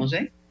veremos,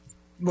 ¿eh?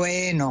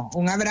 Bueno,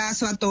 un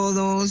abrazo a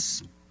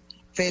todos.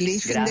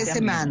 Feliz fin de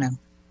semana.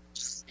 Amigo.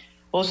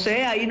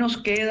 José, ahí nos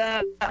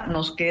queda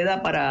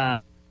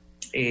para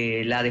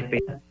la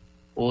despedida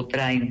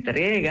otra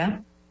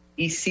entrega.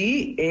 Y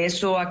sí,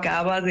 eso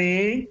acaba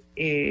de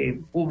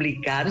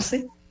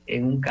publicarse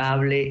en un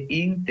cable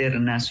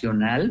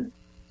internacional.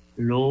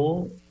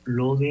 lo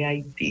de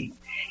Haití.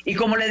 Y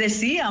como le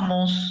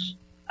decíamos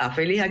a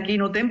Félix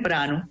Aquino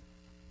temprano,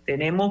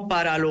 tenemos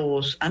para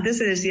los, antes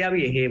se decía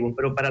viejevos,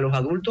 pero para los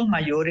adultos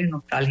mayores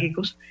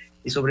nostálgicos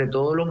y sobre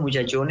todo los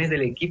muchachones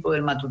del equipo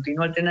del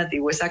Matutino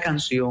Alternativo, esa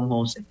canción,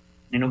 José.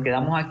 Y nos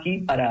quedamos aquí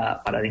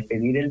para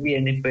despedir el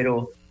viernes,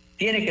 pero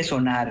tiene que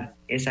sonar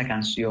esa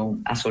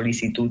canción a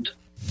solicitud.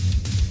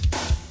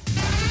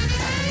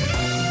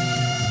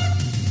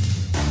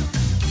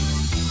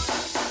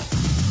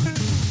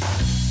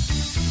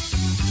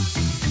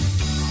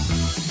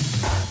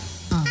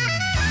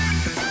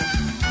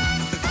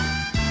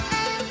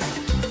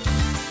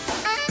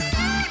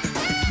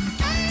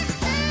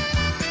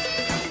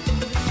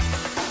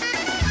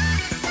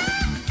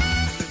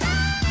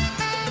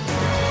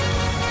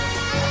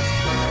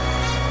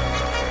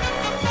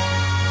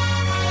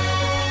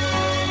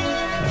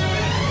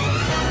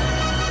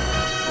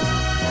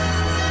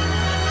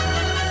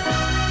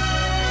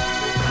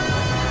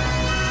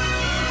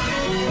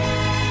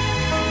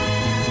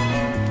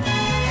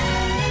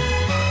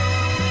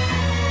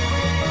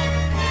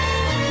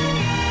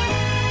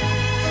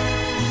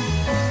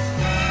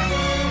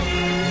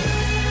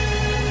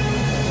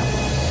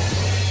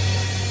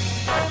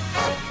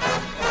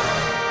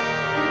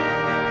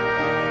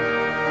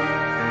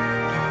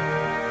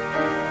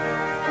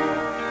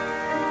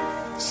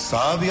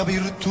 Sabia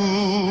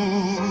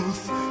virtud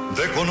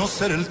de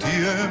conocer el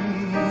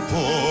tiempo.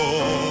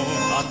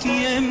 A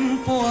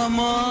tiempo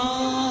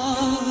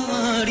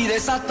amar y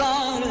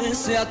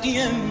desatarse a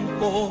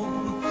tiempo,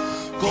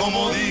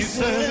 Como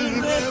dice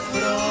el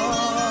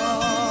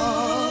refrán,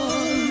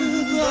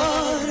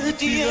 dar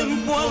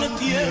tiempo al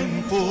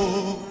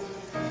tiempo,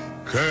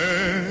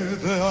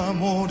 que de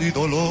amor y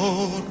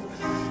dolor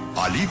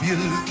alivia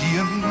el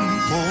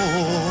tiempo.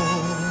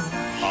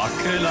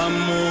 aquel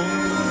amor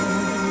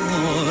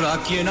a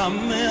quien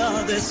amé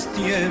a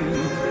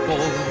destiempo.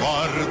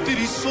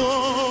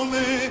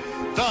 Martirizóme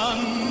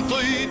tanto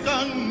y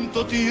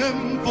tanto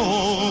tiempo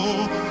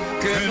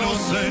que no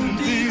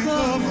sentí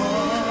jamás.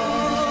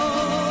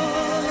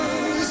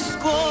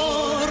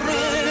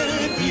 Corre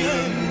el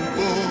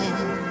tiempo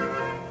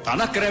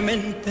tan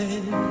acremente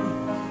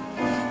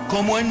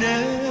como en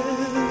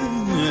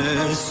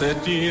ese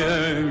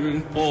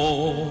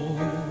tiempo.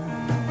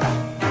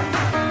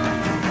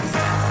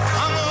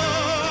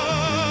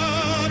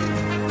 Amar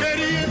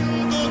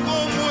queriendo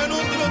como en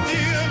otro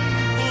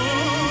tiempo.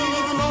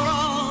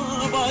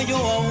 Ignoraba yo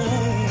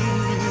aún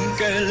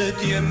que el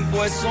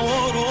tiempo es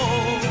oro.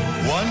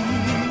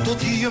 Cuánto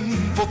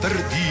tiempo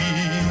perdí.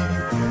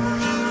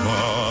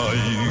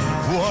 Ay,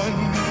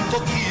 cuánto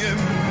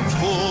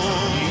tiempo.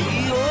 Y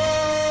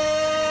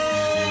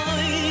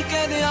hoy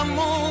que de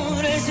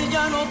amores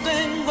ya no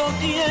tengo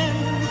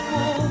tiempo.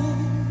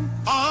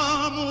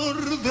 Amor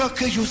de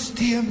aquellos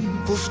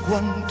tiempos,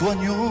 cuánto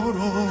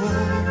añoro.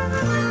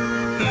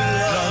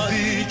 La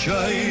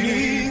dicha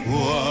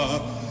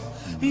inigua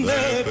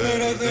de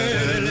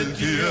perder el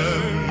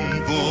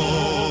tiempo.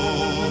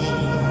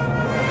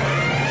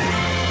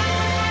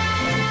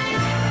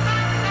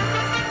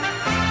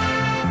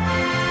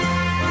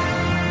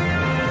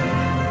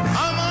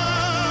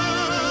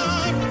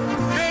 Amar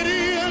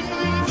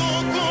queriendo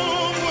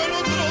como en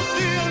otro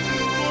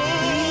tiempo.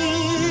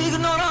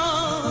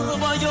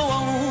 Ignoraba yo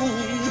aún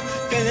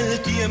que el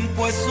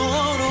tiempo es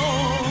oro.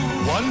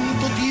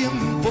 Cuánto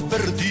tiempo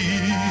perdí.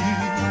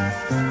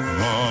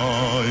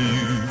 Ay,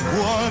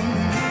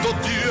 cuánto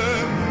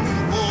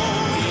tiempo.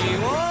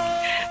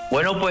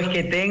 Bueno, pues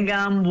que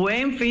tengan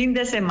buen fin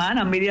de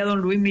semana. Mire a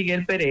don Luis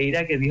Miguel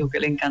Pereira, que dijo que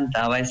le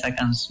encantaba esa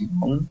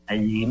canción. A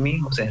Jimmy,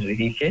 José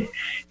Enrique,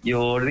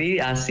 Jordi,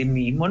 así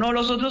mismo. No,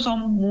 los otros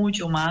son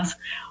mucho más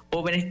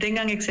jóvenes.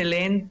 Tengan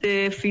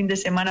excelente fin de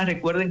semana.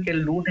 Recuerden que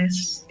el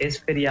lunes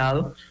es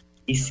feriado.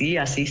 Y sí,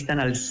 asistan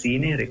al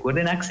cine.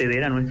 Recuerden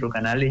acceder a nuestro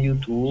canal de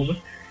YouTube,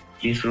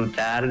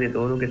 disfrutar de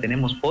todo lo que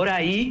tenemos por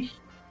ahí.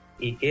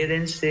 Y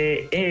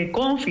quédense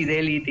con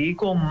Fidelity y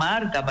con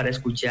Marta para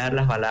escuchar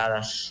las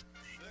baladas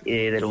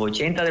de los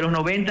 80, de los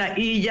 90,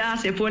 y ya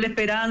se fue la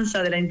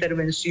esperanza de la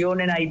intervención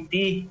en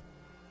Haití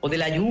o de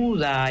la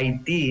ayuda a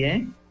Haití,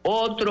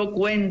 Otro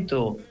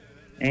cuento,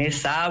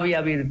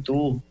 sabia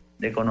virtud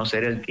de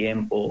conocer el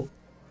tiempo.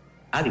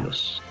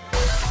 Adiós.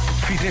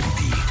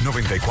 Fidelity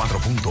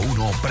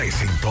 94.1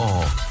 presentó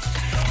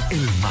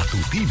El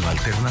Matutino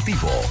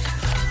Alternativo.